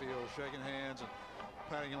middle of the field, shaking hands and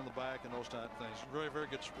patting on the back and those type of things. Very, very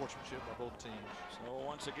good sportsmanship by both teams. So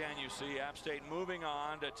once again, you see App State moving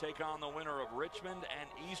on to take on the winner of Richmond and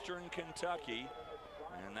Eastern Kentucky.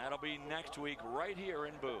 And that'll be next week right here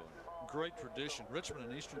in Boone. Great tradition. Richmond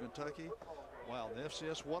and Eastern Kentucky. Wow, the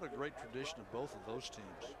FCS, what a great tradition of both of those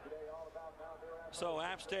teams. So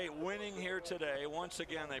App State winning here today. Once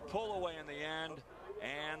again, they pull away in the end,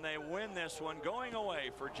 and they win this one going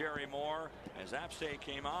away for Jerry Moore, as App State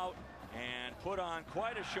came out and put on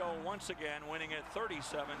quite a show once again, winning it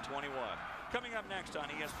 37-21. Coming up next on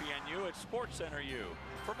ESPNU, it's SportsCenter U.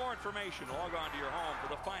 For more information, log on to your home for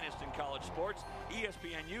the finest in college sports,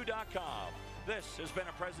 ESPNU.com. This has been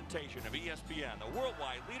a presentation of ESPN, the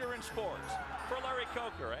worldwide leader in sports. For Larry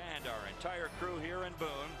Coker and our entire crew here in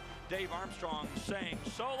Boone, Dave Armstrong saying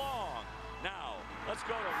so long. Now, let's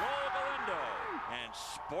go to Lowell Galindo and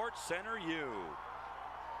SportsCenter U.